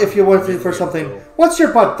 but if you want it for something, what's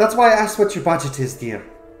your budget? That's why I asked what your budget is, dear.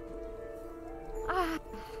 A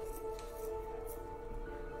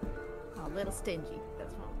little stingy.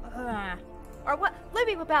 That's what. Or what? Let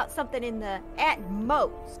me about something in the at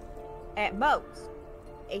most,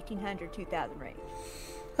 1,800, 2,000 range.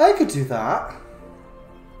 I could do that.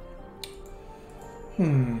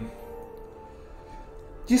 You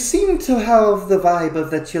seem to have the vibe of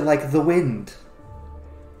that you like the wind.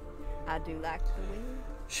 I do like the wind.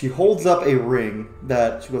 She holds up a ring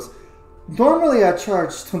that she goes, normally I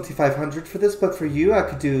charge 2,500 for this, but for you I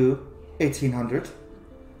could do 1,800.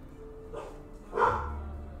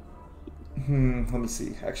 Let me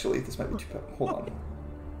see. Actually, this might be too bad. Hold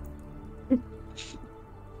on.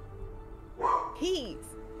 Keys.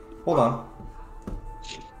 Hold on.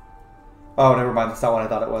 Oh, never mind. That's not what I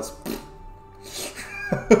thought it was.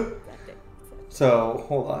 So,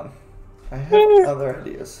 hold on. I have other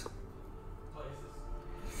ideas.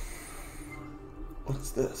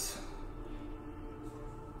 What's this?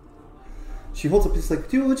 She holds up, it's like,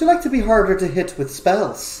 dude, would you like to be harder to hit with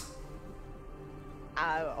spells?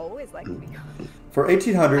 I always like to be. For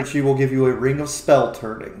 1,800, she will give you a ring of spell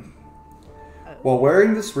turning. While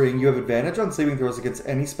wearing this ring, you have advantage on saving throws against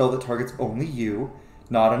any spell that targets only you,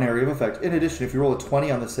 not an area of effect. In addition, if you roll a 20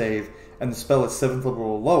 on the save and the spell is 7th level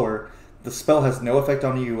or lower, the spell has no effect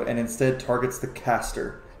on you and instead targets the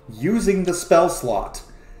caster, using the spell slot.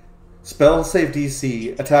 Spell save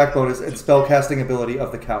DC, attack bonus, and spell casting ability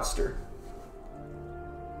of the caster.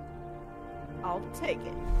 I'll take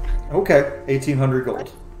it. Okay, 1,800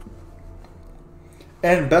 gold.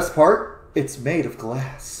 And best part, it's made of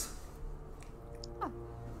glass.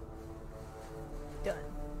 Done.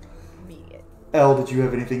 Me it. Elle, did you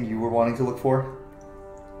have anything you were wanting to look for?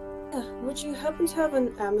 Would you happen to have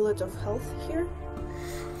an amulet of health here?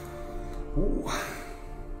 Ooh.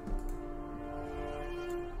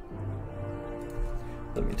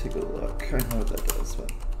 Let me take a look. I know what that does,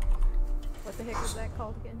 but... What the heck is that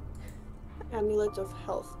called again? Amulet of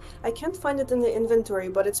health. I can't find it in the inventory,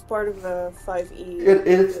 but it's part of the 5e.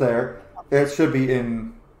 It's there. It should be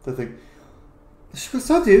in the thing.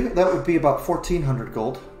 So, dude, that would be about 1,400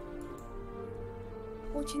 gold.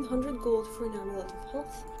 1,400 gold for an amulet of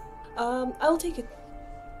health. I'll take it.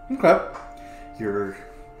 Okay.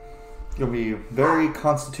 You'll be very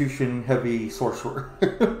constitution heavy sorcerer.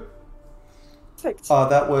 Perfect.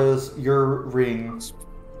 That was your ring.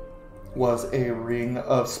 Was a ring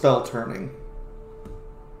of spell turning.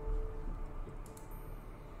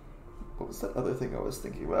 What was that other thing I was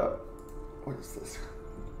thinking about? What is this?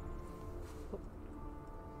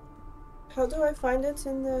 How do I find it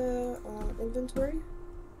in the inventory?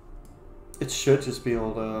 It should just be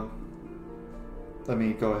able to... Let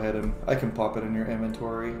me go ahead and... I can pop it in your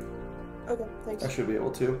inventory. Okay, thanks. I should be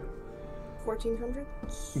able to. 1,400?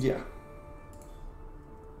 Yeah.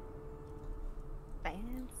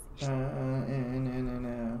 Fancy.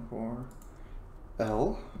 For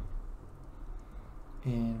L.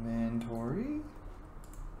 Inventory.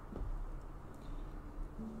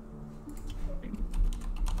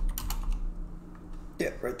 Yeah,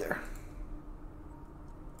 right there.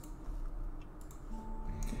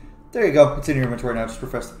 There you go. It's in your inventory now. Just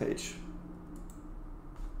refresh the page.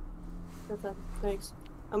 Okay, thanks.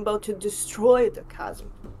 I'm about to destroy the chasm.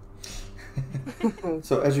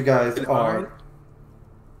 So as you guys And are...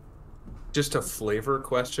 Just a flavor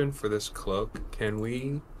question for this cloak. Can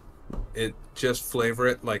we just flavor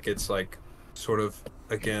it like it's like sort of,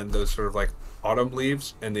 again, those sort of like autumn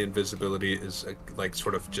leaves, and the invisibility is like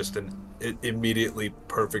sort of just it immediately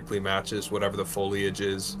perfectly matches whatever the foliage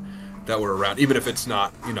is that we're around, even if it's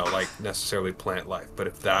not, you know, like necessarily plant life, but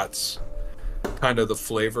if that's kind of the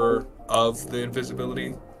flavor of the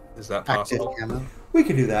invisibility, is that Active possible? camo. We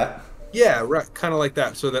can do that. Yeah, right, kind of like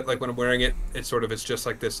that, so that like when I'm wearing it, it's just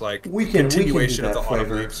like this like We can continuation do of that the autumn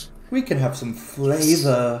flavor. leaves. We can have some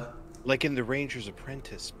flavor. Like in the Ranger's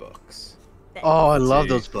Apprentice books. Oh, I love See.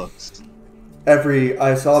 those books.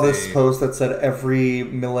 I saw this See. post that said every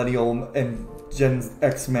millennial and Gen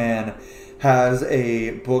X man has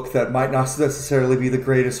a book that might not necessarily be the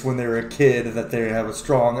greatest when they're a kid that they have a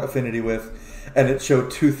strong affinity with, and it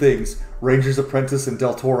showed two things: Ranger's Apprentice and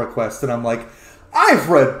Deltora Quest, and I'm like, I've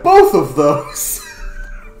read both of those,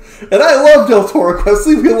 and I love Deltora Quest.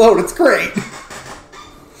 Leave me alone; it's great.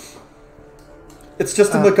 It's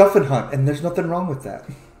just a MacGuffin hunt, and there's nothing wrong with that.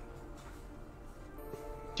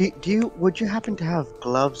 Would you happen to have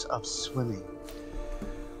gloves of swimming?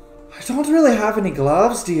 I don't really have any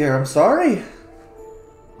gloves, dear. I'm sorry.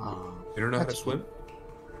 Oh, You don't know how to swim?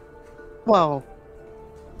 well,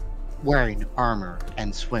 wearing armor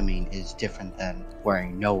and swimming is different than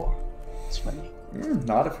wearing no armor and swimming.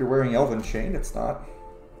 Not if you're wearing Elven Chain, it's not.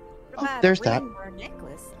 What about there's a that. ring or a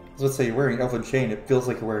necklace? Let's say you're wearing Elven Chain, it feels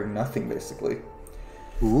like you're wearing nothing, basically.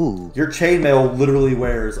 Ooh. Your chainmail literally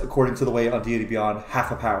wears, according to the weight on Deity Beyond,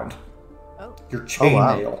 half a pound. Oh. Your Oh,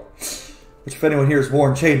 wow. chainmail. Which, if anyone here has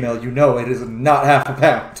worn chainmail, you know it is not half a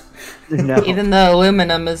pound. No. Even the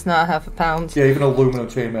aluminum is not half a pound. Yeah, even aluminum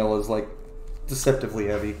chainmail is, like, deceptively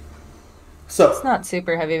heavy. So, It's not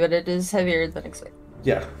super heavy, but it is heavier than expected.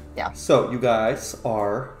 yeah. Yeah. So, you guys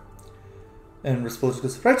are... And Resplosive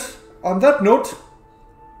goes, right, on that note...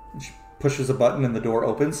 And she pushes a button and the door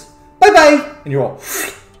opens. Bye-bye! And you're all...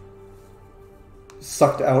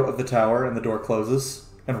 sucked out of the tower, and the door closes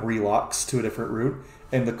and relocks to a different route,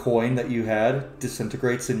 and the coin that you had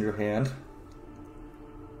disintegrates in your hand.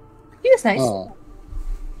 He was nice. Oh.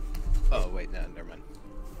 Oh, wait, no, never mind.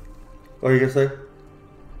 What are you gonna say?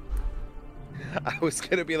 I was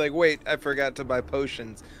gonna be like, wait, I forgot to buy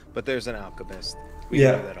potions, but there's an alchemist. We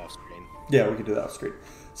Yeah. can do that off screen. Yeah, we can do that off screen.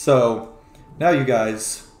 So, now you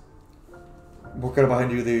guys, working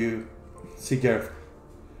behind you, the see Gareth.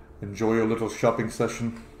 Enjoy your little shopping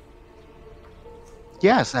session.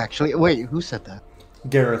 Yes, actually. Wait, who said that?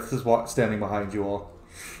 Gareth is standing behind you all.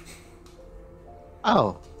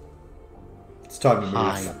 Oh. It's time to move.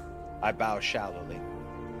 Hi. I bow shallowly.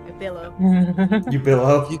 A billow. You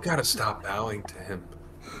billow. You gotta stop bowing to him.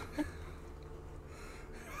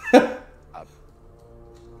 At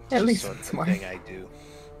Just least sort of it's the more. thing I do.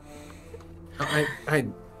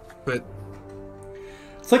 But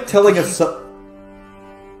It's like telling us. Go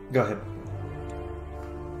ahead.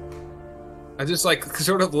 I just like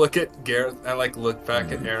sort of look at Gareth. I like look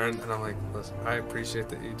back at Aaron, and I'm like, listen, I appreciate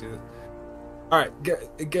that you do it. All right,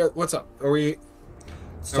 Gareth, what's up? Are we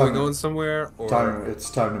going somewhere? Or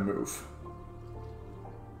It's time to move.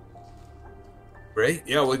 Great.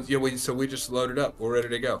 Yeah. So we just loaded up. We're ready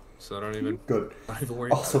to go. So I don't even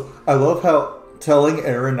worry. Also, I love how telling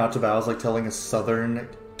Aaron not to bow is like telling a southern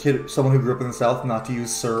kid, someone who grew up in the South, not to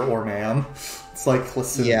use sir or ma'am. It's like,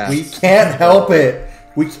 listen, Yeah. we can't help it.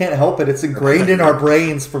 We can't help it. It's ingrained in our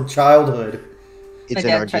brains from childhood. It's My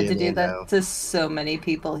in our dad tried to DNA do that now. to so many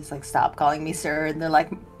people. He's like, stop calling me sir. And they're like,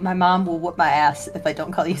 my mom will whoop my ass if I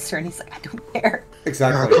don't call you sir. And he's like, I don't care. There are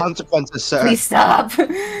Exactly. consequences, sir. Please stop.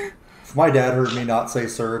 If my dad heard me not say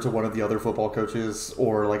sir to one of the other football coaches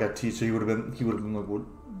or like a teacher, he would have been like, "What?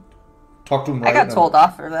 Talk to him right." I got told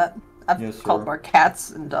off for that. I've Yes, called sir. more cats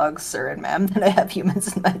and dogs sir and ma'am than I have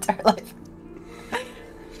humans in my entire life.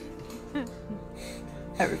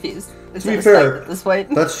 I refuse. It's To be a fair, respect at this point.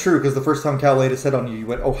 That's true, because the first time Cal laid his head on you, you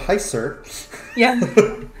went, "Oh, hi, sir." Yeah.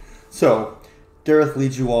 So, Gareth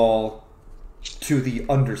leads you all to the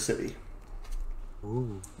Undercity.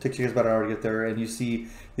 Takes you guys about an hour to get there, and you see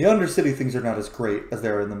the Undercity things are not as great as they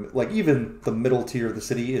are in the... Like, even the middle tier of the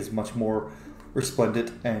city is much more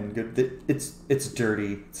resplendent and good. It's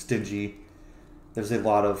dirty, it's dingy. There's a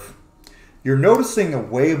lot of... You're noticing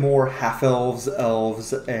way more half-elves,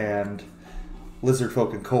 elves, and lizard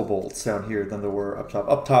folk and kobolds down here than there were up top.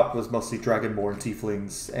 Up top was mostly dragonborn,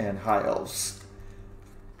 tieflings, and high elves.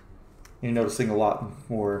 You're noticing a lot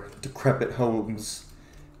more decrepit homes.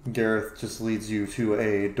 Gareth just leads you to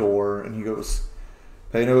a door, and he goes,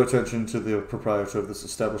 "Pay no attention to the proprietor of this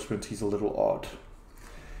establishment. He's a little odd."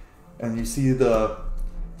 And you see the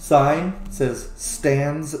sign says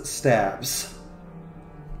 "Stands Stabs."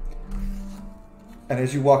 And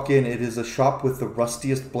as you walk in, it is a shop with the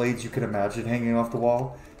rustiest blades you can imagine hanging off the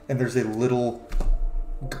wall. And there's a little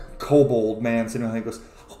kobold man sitting there and he goes,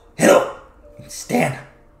 "Hello, Stan."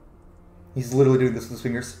 He's literally doing this with his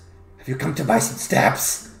fingers. "Have you come to buy some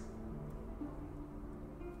stabs?"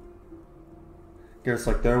 Garrett's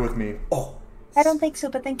like, "They're with me." "Oh, I don't think so,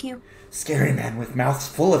 but thank you. scary man with mouths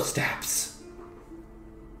full of stabs."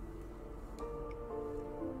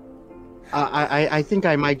 I think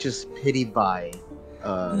I might just pity buy.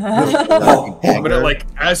 Oh, I'm gonna like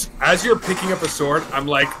as you're picking up a sword, I'm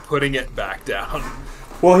like putting it back down.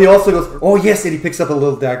 Well, he also goes, "Oh yes," and he picks up a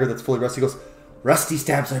little dagger that's fully rusty. He goes, "Rusty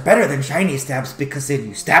stabs are better than shiny stabs because then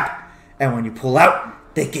you stab, and when you pull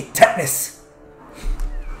out, they get tetanus."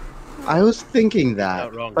 I was thinking that,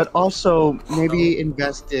 Not wrong. but also maybe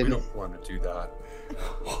invest We in. don't want to do that.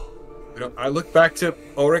 I look back to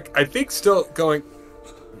Ulrich. I think still going.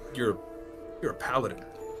 You're a paladin,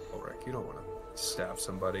 Ulrich. You don't want to stab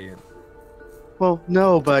somebody. And Well,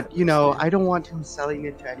 no, but I don't want him selling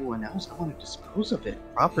it to anyone else. I want to dispose of it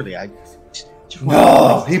properly. I just want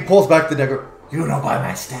No, he pulls back the dagger. "You don't buy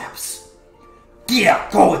my stabs. Yeah,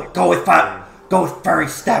 go with furry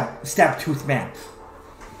stab tooth man."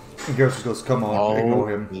 And Garrett just goes, "Come on,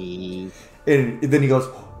 ignore him." please. And then he goes,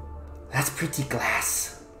 "That's pretty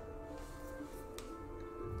glass."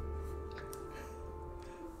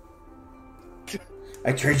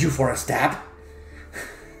 "I trade you for a stab."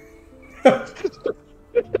 The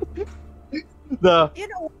You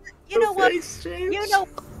know what? You know.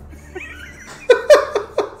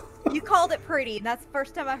 You called it pretty, and that's the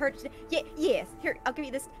first time I heard it. Yeah, yes. Here, I'll give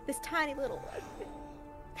you this tiny little one.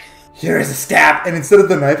 "Here is a stab." And instead of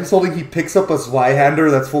the knife he's holding, he picks up a Zweihander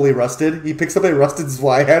that's fully rusted. He picks up a rusted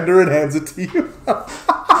Zweihander and hands it to you.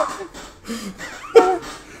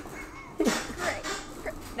 Great.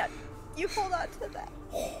 Now, you hold on to that.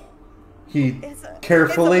 He It's a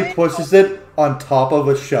carefully win. pushes it on top of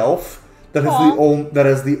a shelf that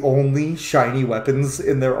has the only shiny weapons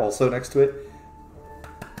in there also next to it.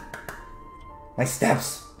 "My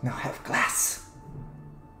stabs now have glass."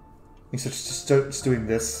 He starts doing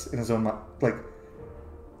this in his own mind, like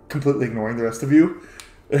completely ignoring the rest of you.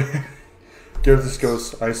 Garrett just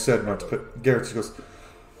goes, "I said not to put." Garrett just goes,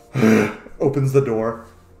 opens the door.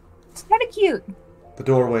 It's kind of cute. The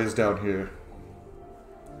doorway is down here.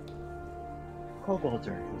 kobolds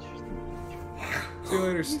are interesting. see you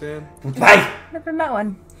later, Stan. Bye! Never met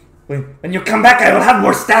one. When you come back, I will have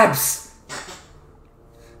more stabs!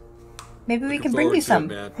 Maybe we Looking can bring you forward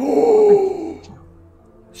to it, some. man.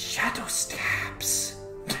 Shadow stabs.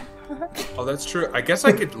 Oh, that's true. I guess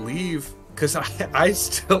I could leave because I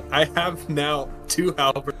have now 2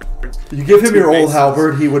 halberds. You give him 2 your old maces.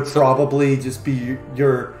 halberd, he would probably just be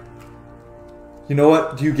your... You know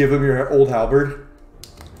what? Do you give him your old halberd?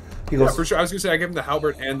 He Yeah, goes, for sure. I was gonna say I give him the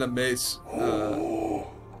halberd and the mace. a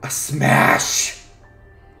smash!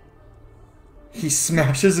 He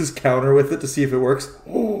smashes his counter with it to see if it works.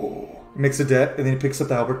 Makes a dent, and then he picks up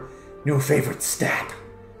the halberd. "New favorite stab."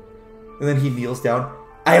 And then he kneels down.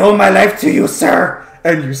 "I owe my life to you, sir!"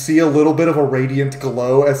 And you see a little bit of a radiant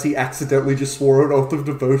glow as he accidentally just swore an oath of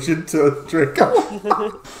devotion to Draco.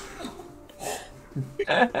 You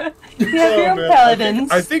have your own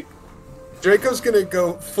paladins. I think Draco's gonna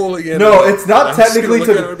go fully in. No, it's not I'm just technically gonna look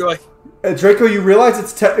to- at him and be like, Draco, you realize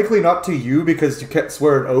it's technically not to you because you can't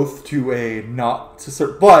swear an oath to a not to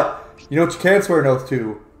sir. But you know what you can swear an oath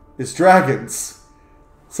to is dragons.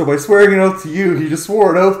 So by swearing an oath to you, he just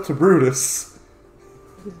swore an oath to Brutus.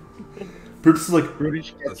 Brutus is like,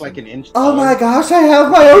 Brutish gets like an inch. "Oh my taller. gosh, I have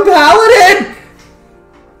my own paladin!"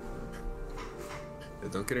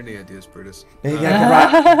 don't get any ideas, Brutus. Maybe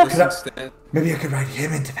I Listen, Stan, maybe I could ride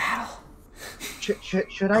him into battle.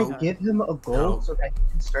 Should I No. give him a gold No. so that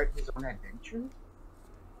he can start his own adventure?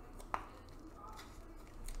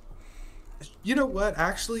 you know what?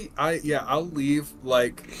 Actually, I'll leave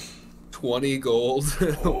like 20 gold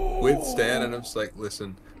with Stan, and I'm just like,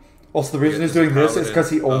 listen, Also, the reason Yeah, he's doing this is paladin because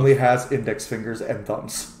he only of- has index fingers and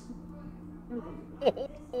thumbs.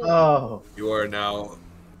 Oh, you are now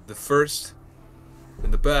the first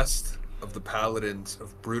and the best of the paladins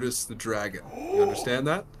of Brutus the Dragon. You understand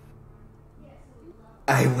that?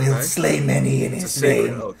 I will Okay. slay many in It's a his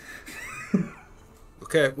sacred name. oath.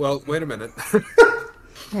 Okay, well, wait a minute.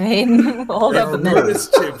 I mean, hold up a minute. Brutus,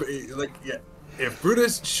 like, yeah, if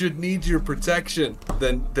Brutus should need your protection,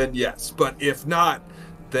 then yes. But if not,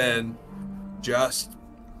 then just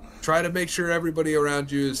try to make sure everybody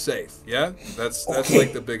around you is safe. Yeah, that's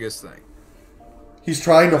like the biggest thing. He's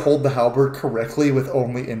trying to hold the halberd correctly with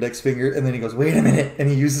only index finger, and then he goes, "Wait a minute!" And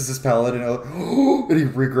he uses his paladin, and he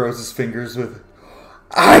regrows his fingers with,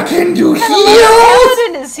 "I can do What heals."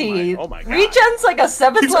 paladin is he? Oh my God. Regen's like a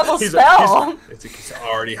 7th level spell. He's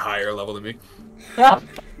already higher level than me. Yeah.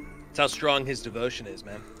 That's how strong his devotion is,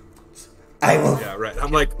 man. I will. Yeah, right.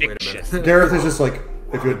 I'm like, wait a minute. Gareth is just like,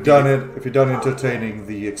 if you're done entertaining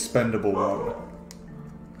the expendable one.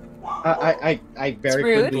 I very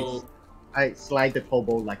rude. quickly I slide the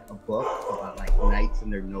kobold like a book about like knights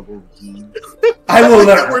and their noble deeds. I will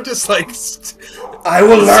learn. We're just like, I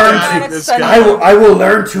will learn. stabbing to- this guy. I will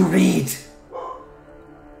learn to read.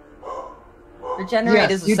 Regenerate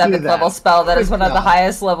Yes, is a you do 7th that. level spell. That is Good one of the job.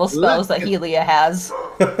 highest level spells that Helia has.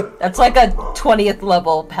 That's like a 20th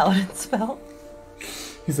level paladin spell.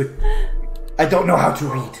 He's like, I don't know how to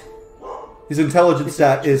read. His intelligence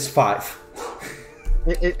stat is 5.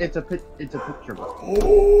 It's a picture book.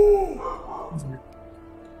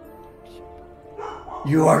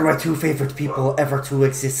 You are my 2 favorite people ever to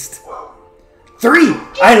exist. 3.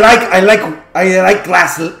 I like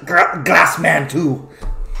Glass Man too.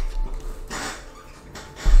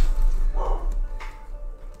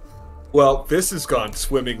 Well, this has gone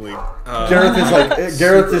swimmingly.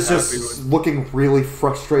 Gareth is just looking really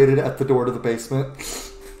frustrated at the door to the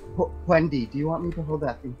basement. Wendy, do you want me to hold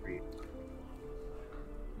that thing for you?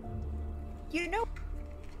 You know,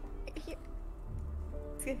 here.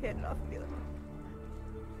 Let's get hit off me.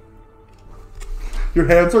 Your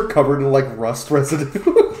hands are covered in like rust residue.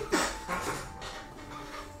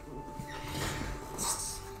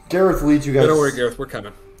 Gareth leads you guys. Don't worry, Gareth, we're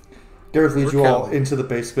coming. Gareth leads We're you all coming. into the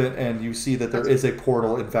basement, and you see that there is a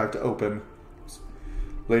portal, in fact, open.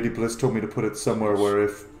 Lady Bliss told me to put it somewhere where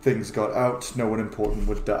if things got out, no one important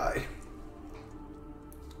would die.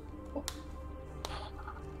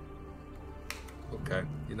 Okay,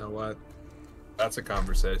 you know what? That's a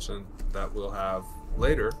conversation that we'll have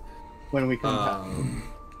later. When we come back.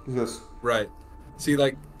 He goes, Right. See,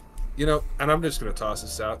 like, you know, and I'm just going to toss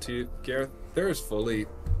this out to you, Gareth. There is fully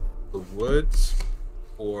the woods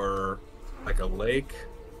or like a lake,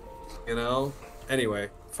 you know? Anyway,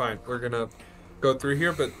 fine. We're going to go through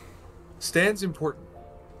here, but Stan's important.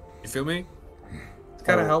 You feel me? He's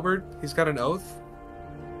got a halberd. He's got an oath.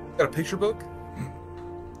 He's got a picture book.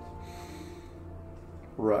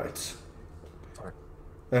 right. Fine.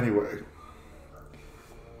 Anyway.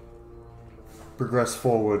 Progress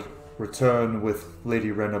forward. Return with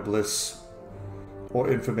Lady Rena Bliss. Or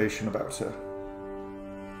information about her.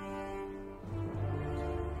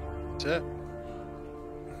 That's it.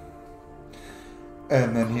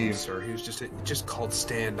 And then he... Sir, he was just called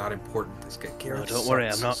Stan, not important. This guy, No, Gareth. don't worry,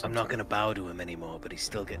 sucks I'm not sometimes. gonna bow to him anymore, but he's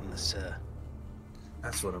still getting the sir.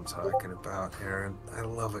 That's what I'm talking about, Aaron. I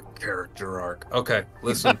love a character arc. Okay,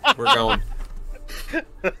 listen, we're going.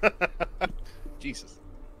 Jesus.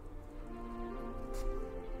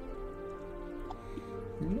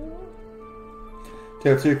 To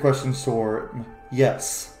answer your question, Storm,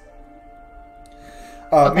 yes.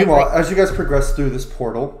 Okay, Meanwhile, great. as you guys progress through this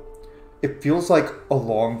portal, it feels like a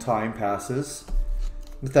long time passes.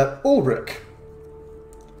 With that Ulrich,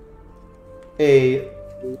 a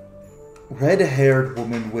red-haired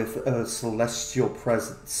woman with a celestial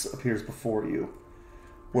presence appears before you,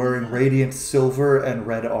 wearing radiant silver and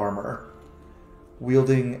red armor,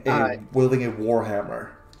 wielding a warhammer.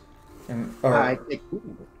 And, I think.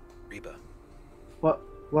 Reba. What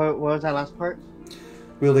was that last part?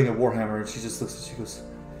 wielding a warhammer, and she just looks at you and goes,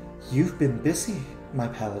 "You've been busy, my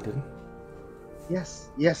paladin."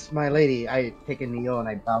 Yes, my lady. I take a kneel and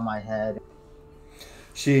I bow my head.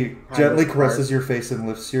 She gently caresses your face and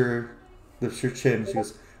lifts your chin. She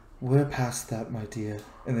goes, "We're past that, my dear."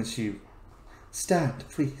 And then she, "Stand,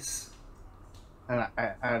 please." And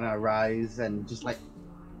I rise and just like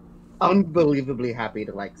unbelievably happy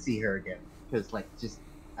to like see her again, because like just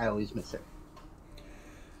I always miss her.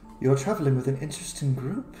 "You're traveling with an interesting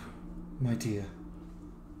group, my dear."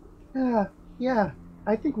 Yeah.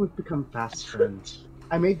 I think we've become fast friends.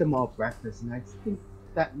 I made them all breakfast, and I think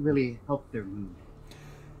that really helped their mood.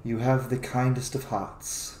 "You have the kindest of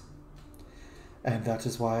hearts, and that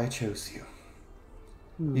is why I chose you.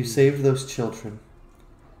 You saved those children,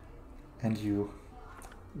 and you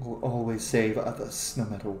will always save others, no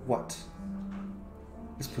matter what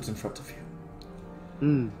is put in front of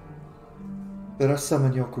you. There are some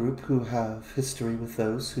in your group who have history with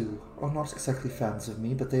those who are not exactly fans of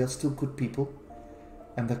me, but they are still good people,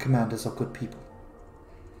 and the commanders are good people.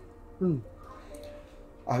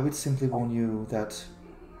 I would simply warn you that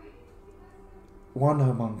one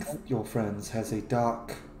among your friends has a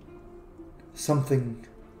dark something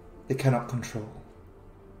they cannot control.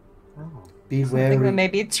 Oh. Be Something that wary. may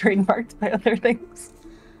be trademarked by other things.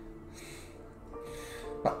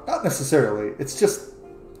 Not necessarily.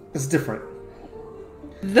 It's different.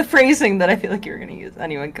 The phrasing that I feel like you're going to use.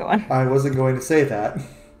 Anyway, go on. I wasn't going to say that.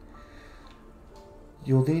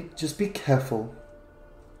 You'll need just be careful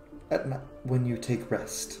at night when you take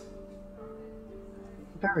rest.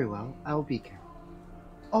 Very well, I'll be careful.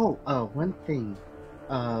 Oh, one thing.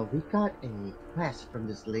 We got a quest from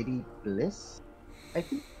this lady Bliss. I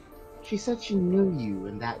think she said she knew you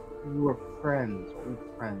and that you were friends, old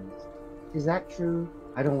friends. Is that true?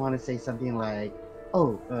 I don't want to say something like,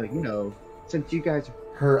 since you guys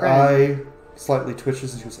are Her friends. eye slightly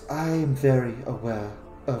twitches and she goes, I am very aware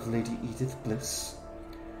of Lady Edith Bliss.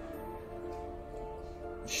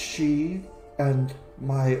 She and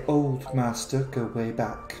my old master go way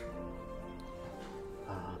back.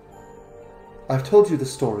 I've told you the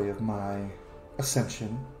story of my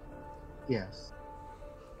ascension. Yes.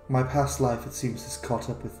 My past life, it seems, has caught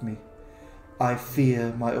up with me. I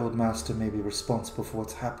fear my old master may be responsible for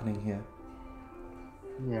what's happening here.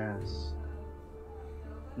 Yes.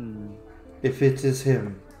 If it is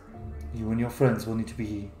him, you and your friends will need to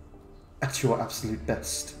be at your absolute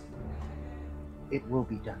best. It will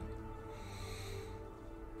be done.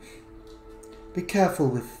 Be careful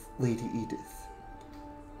with Lady Edith.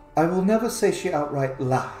 I will never say she outright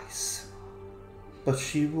lies, but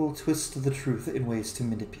she will twist the truth in ways to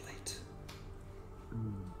manipulate.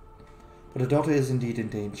 But her daughter is indeed in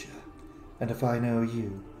danger, and if I know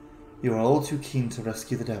you, you are all too keen to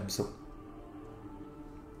rescue the damsel.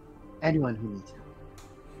 Anyone who needs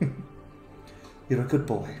help. You're a good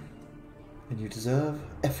boy, and you deserve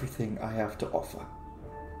everything I have to offer.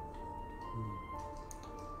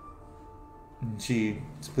 And she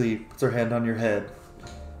simply puts her hand on your head,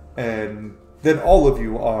 and then all of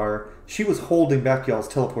you are... She was holding back y'all's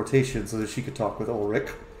teleportation so that she could talk with Ulrich.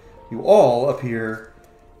 You all appear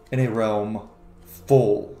in a realm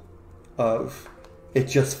full of... It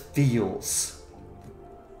just feels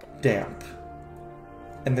damp.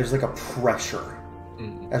 And there's like a pressure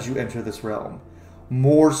as you enter this realm.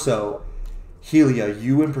 More so, Helia,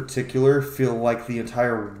 you in particular feel like the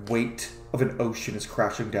entire weight of an ocean is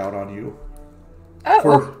crashing down on you.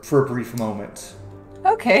 Oh, For a brief moment.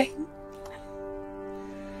 okay.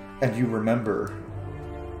 And you remember.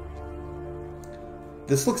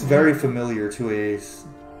 This looks very familiar to a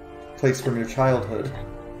place from your childhood.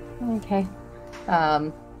 Okay.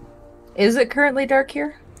 Is it currently dark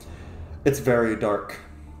here? It's very dark.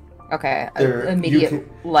 Okay. There- Immediate you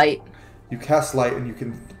light. You cast light and you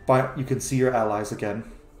can see your allies again.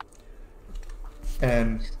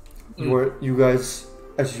 And you guys,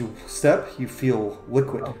 as you step, you feel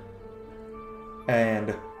liquid.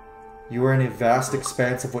 And you are in a vast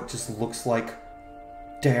expanse of what just looks like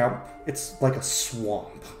damp. It's like a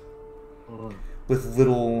swamp with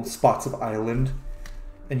little spots of island,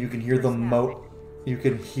 and you can hear the moaning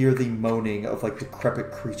of like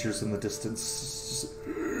decrepit creatures in the distance.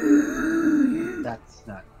 That's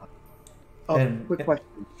not fun. Oh, And- quick question.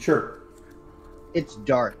 Sure. It's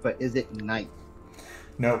dark, but is it night?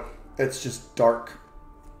 No, it's just dark.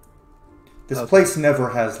 This Okay. place never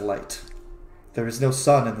has light. There is no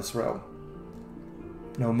sun in this realm.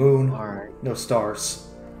 No moon, Alright. no stars.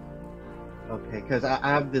 Okay, because I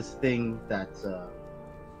have this thing that's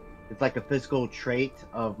it's like a physical trait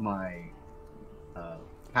of my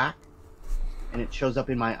pack, and it shows up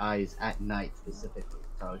in my eyes at night specifically.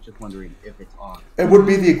 So I was just wondering if it's on. It would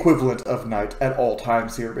be the equivalent of night at all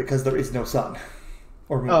times here because there is no sun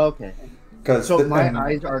or moon. Oh, okay. 'Cause So the- my and-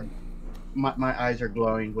 eyes are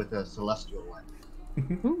glowing with a celestial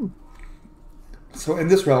light. So in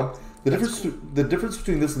this realm, the difference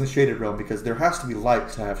between this and the shaded realm, because there has to be light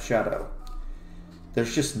to have shadow.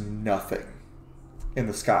 There's just nothing in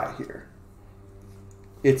the sky here.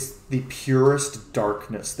 It's the purest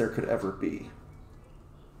darkness there could ever be.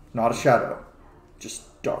 Not a shadow,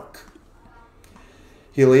 just dark.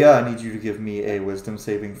 Helia, I need you to give me a wisdom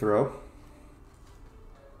saving throw.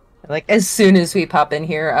 Like, as soon as we pop in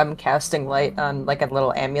here, I'm casting light on, like, a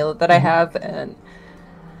little amulet that I have, and...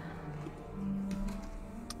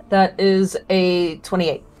 That is a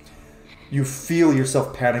 28. You feel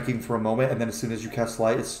yourself panicking for a moment, and then as soon as you cast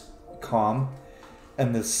light, it's calm.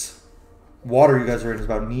 And this water you guys are in is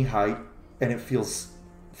about knee height, and it feels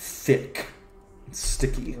thick and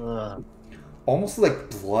sticky. Ugh. Almost like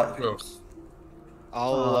blood. Gross.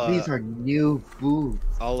 These are new boots.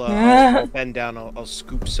 I'll bend down. I'll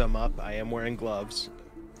scoop some up. I am wearing gloves.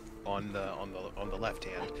 on the left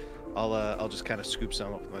hand. I'll just kind of scoop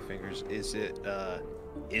some up with my fingers. Is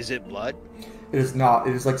it blood? It is not.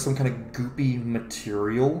 It is like some kind of goopy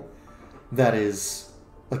material that is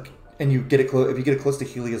like, and you get it close. If you get it close to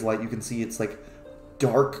Helia's light, you can see it's like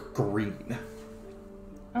dark green.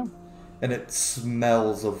 Oh. And it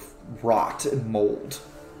smells of rot and mold.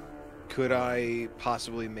 Could I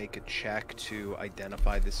possibly make a check to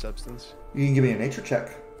identify this substance? You can give me a nature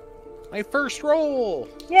check. My first roll.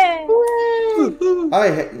 Yay!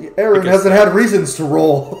 Aaron hasn't had reasons to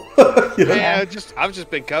roll. You know? Yeah, I've just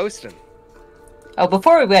been coasting. Oh,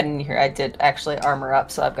 before we went in here, I did actually armor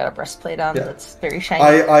up, so I've got a breastplate on Yeah. that's very shiny.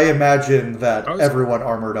 I imagine that everyone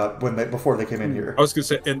armored up before they came in here. I was gonna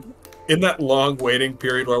say, in that long waiting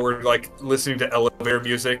period where we're like listening to elevator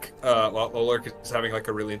music, while Ulrich is having like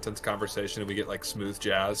a really intense conversation, and we get like smooth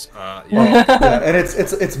jazz. Yeah, and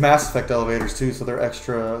it's Mass Effect elevators too, so they're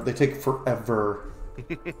extra. They take forever.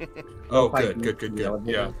 Oh, good.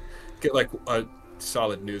 Yeah, get like a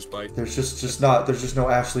solid news bite. There's just no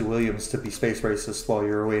Ashley Williams to be space racist while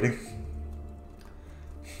you're waiting.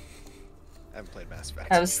 I haven't played Mass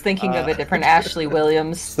Effect. I was thinking of a different Ashley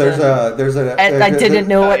Williams. I I didn't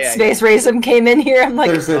know what space racism came in here. I'm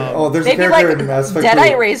like, there's a maybe character like in Mass Effect.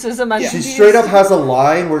 Deadite racism. I'm She confused. straight up has a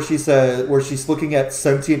line where she's looking at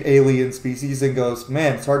sentient alien species and goes,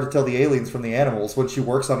 "Man, it's hard to tell the aliens from the animals," when she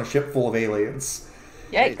works on a ship full of aliens.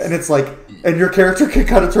 Yikes. And it's like, and your character can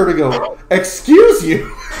kind of turn and go, "Excuse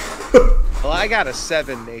you." Well, I got a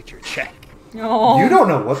 7 nature check. Oh. You don't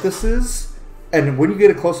know what this is. And when you get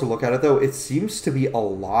a closer look at it, though, it seems to be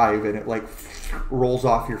alive, and it like rolls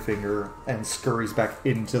off your finger and scurries back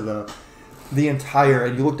into the entire.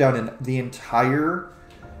 And you look down, and the entire,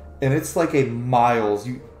 and it's like a miles.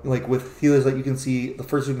 You like with healers, like you can see the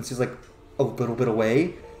first you can see is like a little bit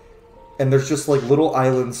away, and there's just like little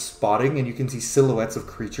islands spotting, and you can see silhouettes of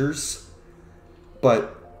creatures,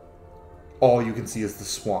 but all you can see is the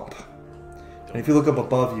swamp. And if you look up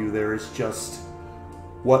above you, there is just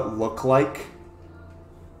what look like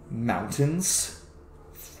mountains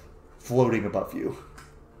floating above you.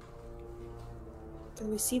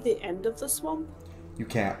 Can we see the end of the swamp? You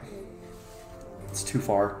can't. It's too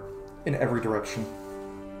far in every direction.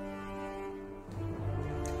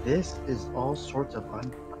 This is all sorts of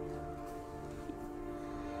fun.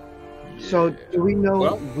 So, do we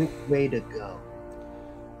know which way to go?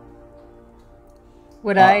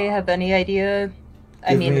 Would I have any idea?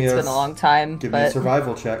 I mean, it's been a long time, Give but... me a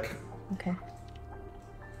survival check. Okay.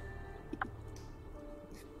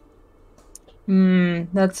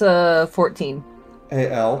 That's a 14. Hey,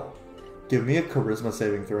 Elle, give me a charisma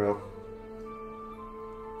saving throw.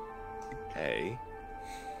 Hey.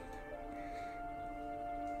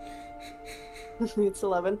 It's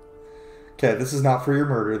 11. Okay, this is not for your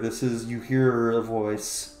murder. This is, you hear a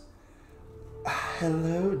voice.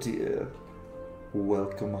 Hello, dear.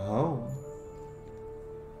 Welcome home.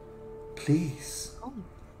 Please,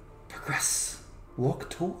 progress. Walk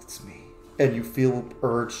towards me. And you feel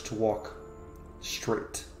urged to walk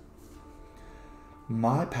straight.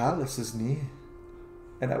 My palace is near,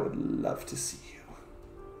 and I would love to see you.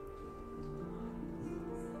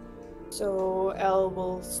 So Elle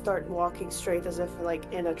will start walking straight as if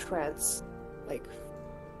like in a trance. Like,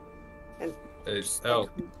 and It's Elle.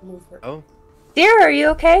 move her. Oh, Dear, are you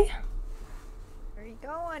okay? Where are you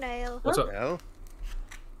going, Ale? What's up? well.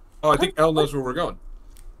 Oh, I think Elle knows where we're going.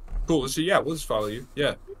 Cool. So yeah, we'll just follow you.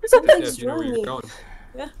 Yeah. Something's You know where drawing you're me.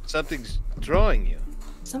 going. Something's drawing you.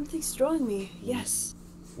 Something's drawing me. Yes.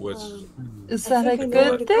 Which Is I that a think I know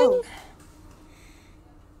where good to thing? go.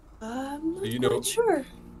 I'm not You know- quite sure.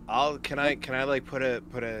 Can I like put a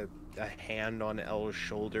hand on Elle's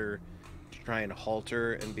shoulder to try and halt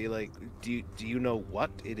her and be like, do you know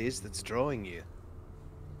what it is that's drawing you?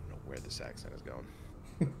 I don't know where this accent is going.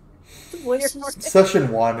 The voices.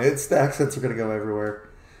 Session 1, the accents are going to go everywhere.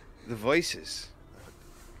 The voices.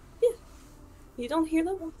 You don't hear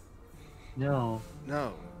them? No.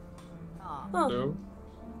 No. Aw. Oh, no.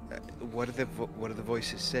 What are the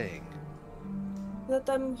voices saying? that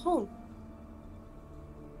I'm home.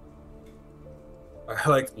 I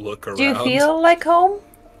like look around. Do you feel like home?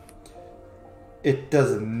 It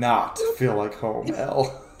does not feel like home,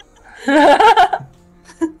 Elle.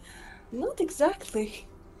 Not exactly.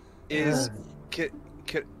 Is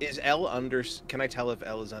is Elle under? Can I tell if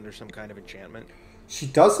Elle is under some kind of enchantment? She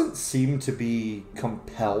doesn't seem to be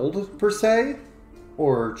compelled, per se,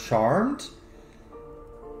 or charmed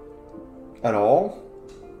at all.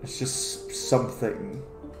 It's just something.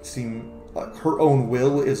 Like her own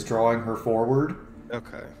will is drawing her forward.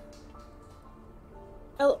 Okay.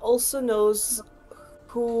 Elle also knows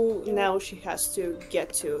who now she has to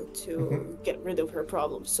get to get rid of her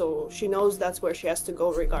problem. So she knows that's where she has to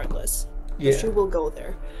go regardless. Yeah. She will go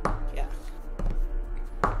there. Yeah.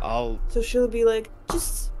 So she'll be like,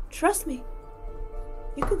 just trust me.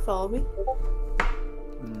 You can follow me.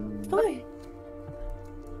 It's fine.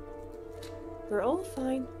 We're all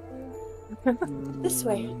fine. This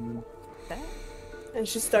way. And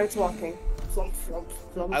she starts walking. Flump, flump,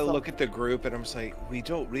 flump, I flump. look at the group and I'm just like, we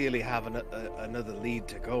don't really have another lead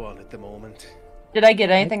to go on at the moment. Did I get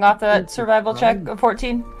anything off that survival check of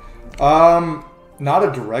 14? Not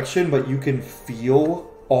a direction, but you can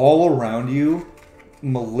feel all around you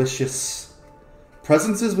malicious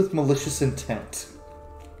presences with malicious intent.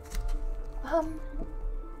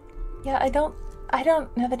 Yeah, I don't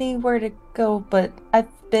have anywhere to go, but I've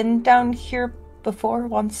been down here before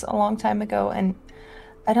once a long time ago, and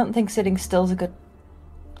I don't think sitting still is a good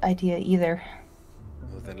idea either.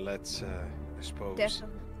 Well, then let's, I suppose,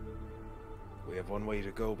 Definitely. we have one way to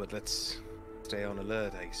go, but let's stay on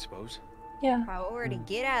alert, I suppose. Yeah. Priority,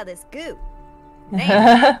 get out of this goop.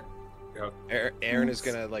 Aaron is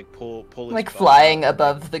gonna like pull his Like bow flying out,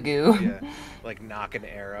 above the goo. yeah, like knock an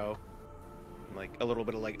arrow, like a little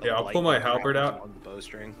bit of like. Yeah, I'll pull my halberd out. On the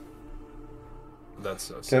bowstring. That's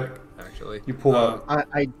so sick, actually. You pull out.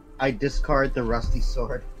 I discard the rusty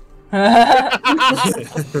sword.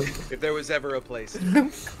 If there was ever a place.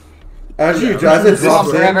 As it Swamp drops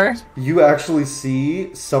forever. in, you actually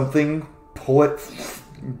see something pull it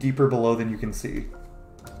deeper below than you can see.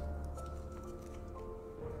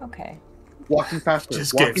 Okay. Walking faster.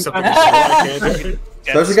 Just walking gave something faster.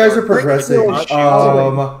 So as you guys are progressing,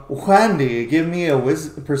 Break Wendy, give me a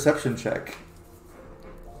perception check.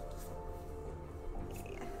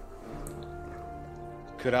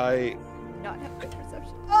 Could I? Not have good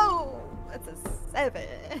perception. Oh, that's a 7.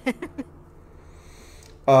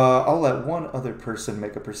 I'll let one other person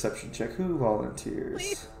make a perception check. Who volunteers?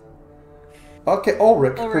 Please. Okay,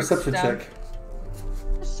 Ulrich, Ulrich's perception down. check.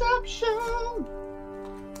 Perception.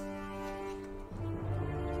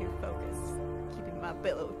 Too focused. Keeping my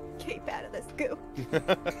billow cape out of this goo.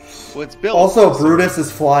 Well, it's Bill. Also, Brutus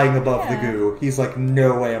is flying above the Yeah. goo. He's like,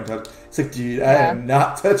 no way I'm touching. It's like, dude, I am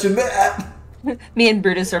not touching that. Me and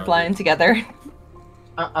Brutus are flying together.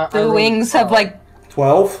 I The rolled wings have like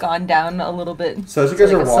 12. gone down a little bit. So as you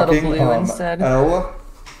guys like are a subtle walking, blue instead. Elle,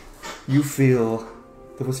 you feel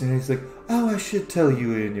the what's your name? He's like, oh, I should tell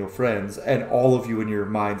you and your friends, and all of you in your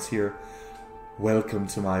minds here, welcome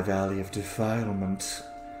to my valley of defilement.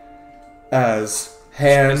 As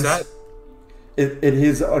hands, Is that it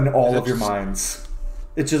is on all Is it of your just- minds.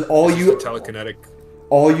 It's just all just you, a telekinetic?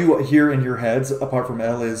 all you hear in your heads, apart from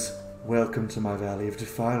Elle, is welcome to my valley of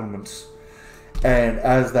defilement. And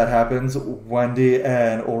as that happens, Wendy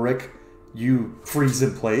and Ulrich, you freeze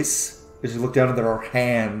in place as you look down and there are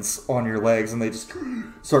hands on your legs and they just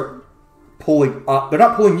start pulling up. They're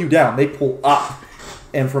not pulling you down, they pull up.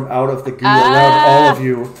 And from out of the goo around all of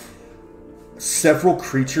you, several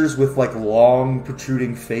creatures with like long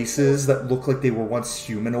protruding faces that look like they were once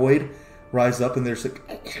humanoid rise up and they're just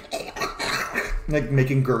like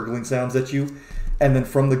making gurgling sounds at you. And then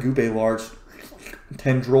from the goop, a large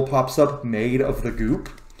tendril pops up made of the goop.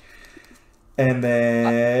 And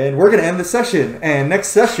then we're going to end the session. And next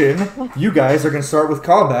session, you guys are going to start with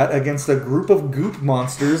combat against a group of goop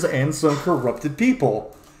monsters and some corrupted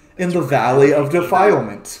people in the Valley of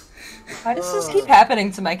Defilement. Why does this keep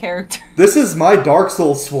happening to my character? This is my Dark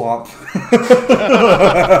Souls swamp.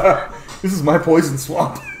 This is my poison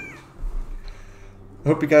swamp. I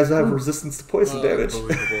hope you guys have resistance to poison damage.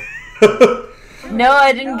 Unbelievable. No,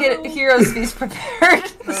 I didn't get Heroes Feast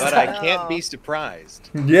prepared. But I can't be surprised.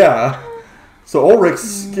 Yeah. So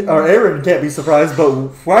Aaron can't be surprised,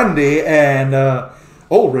 but Wendy and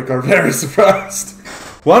Ulrich are very surprised.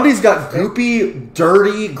 Wendy's got goopy,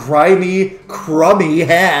 dirty, grimy, crummy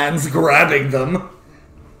hands grabbing them.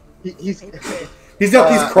 He's He's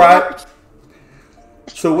got these cracked.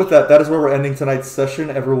 So with that, that is where we're ending tonight's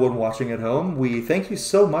session. Everyone watching at home, we thank you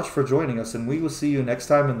so much for joining us, and we will see you next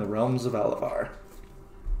time in the realms of Alovar.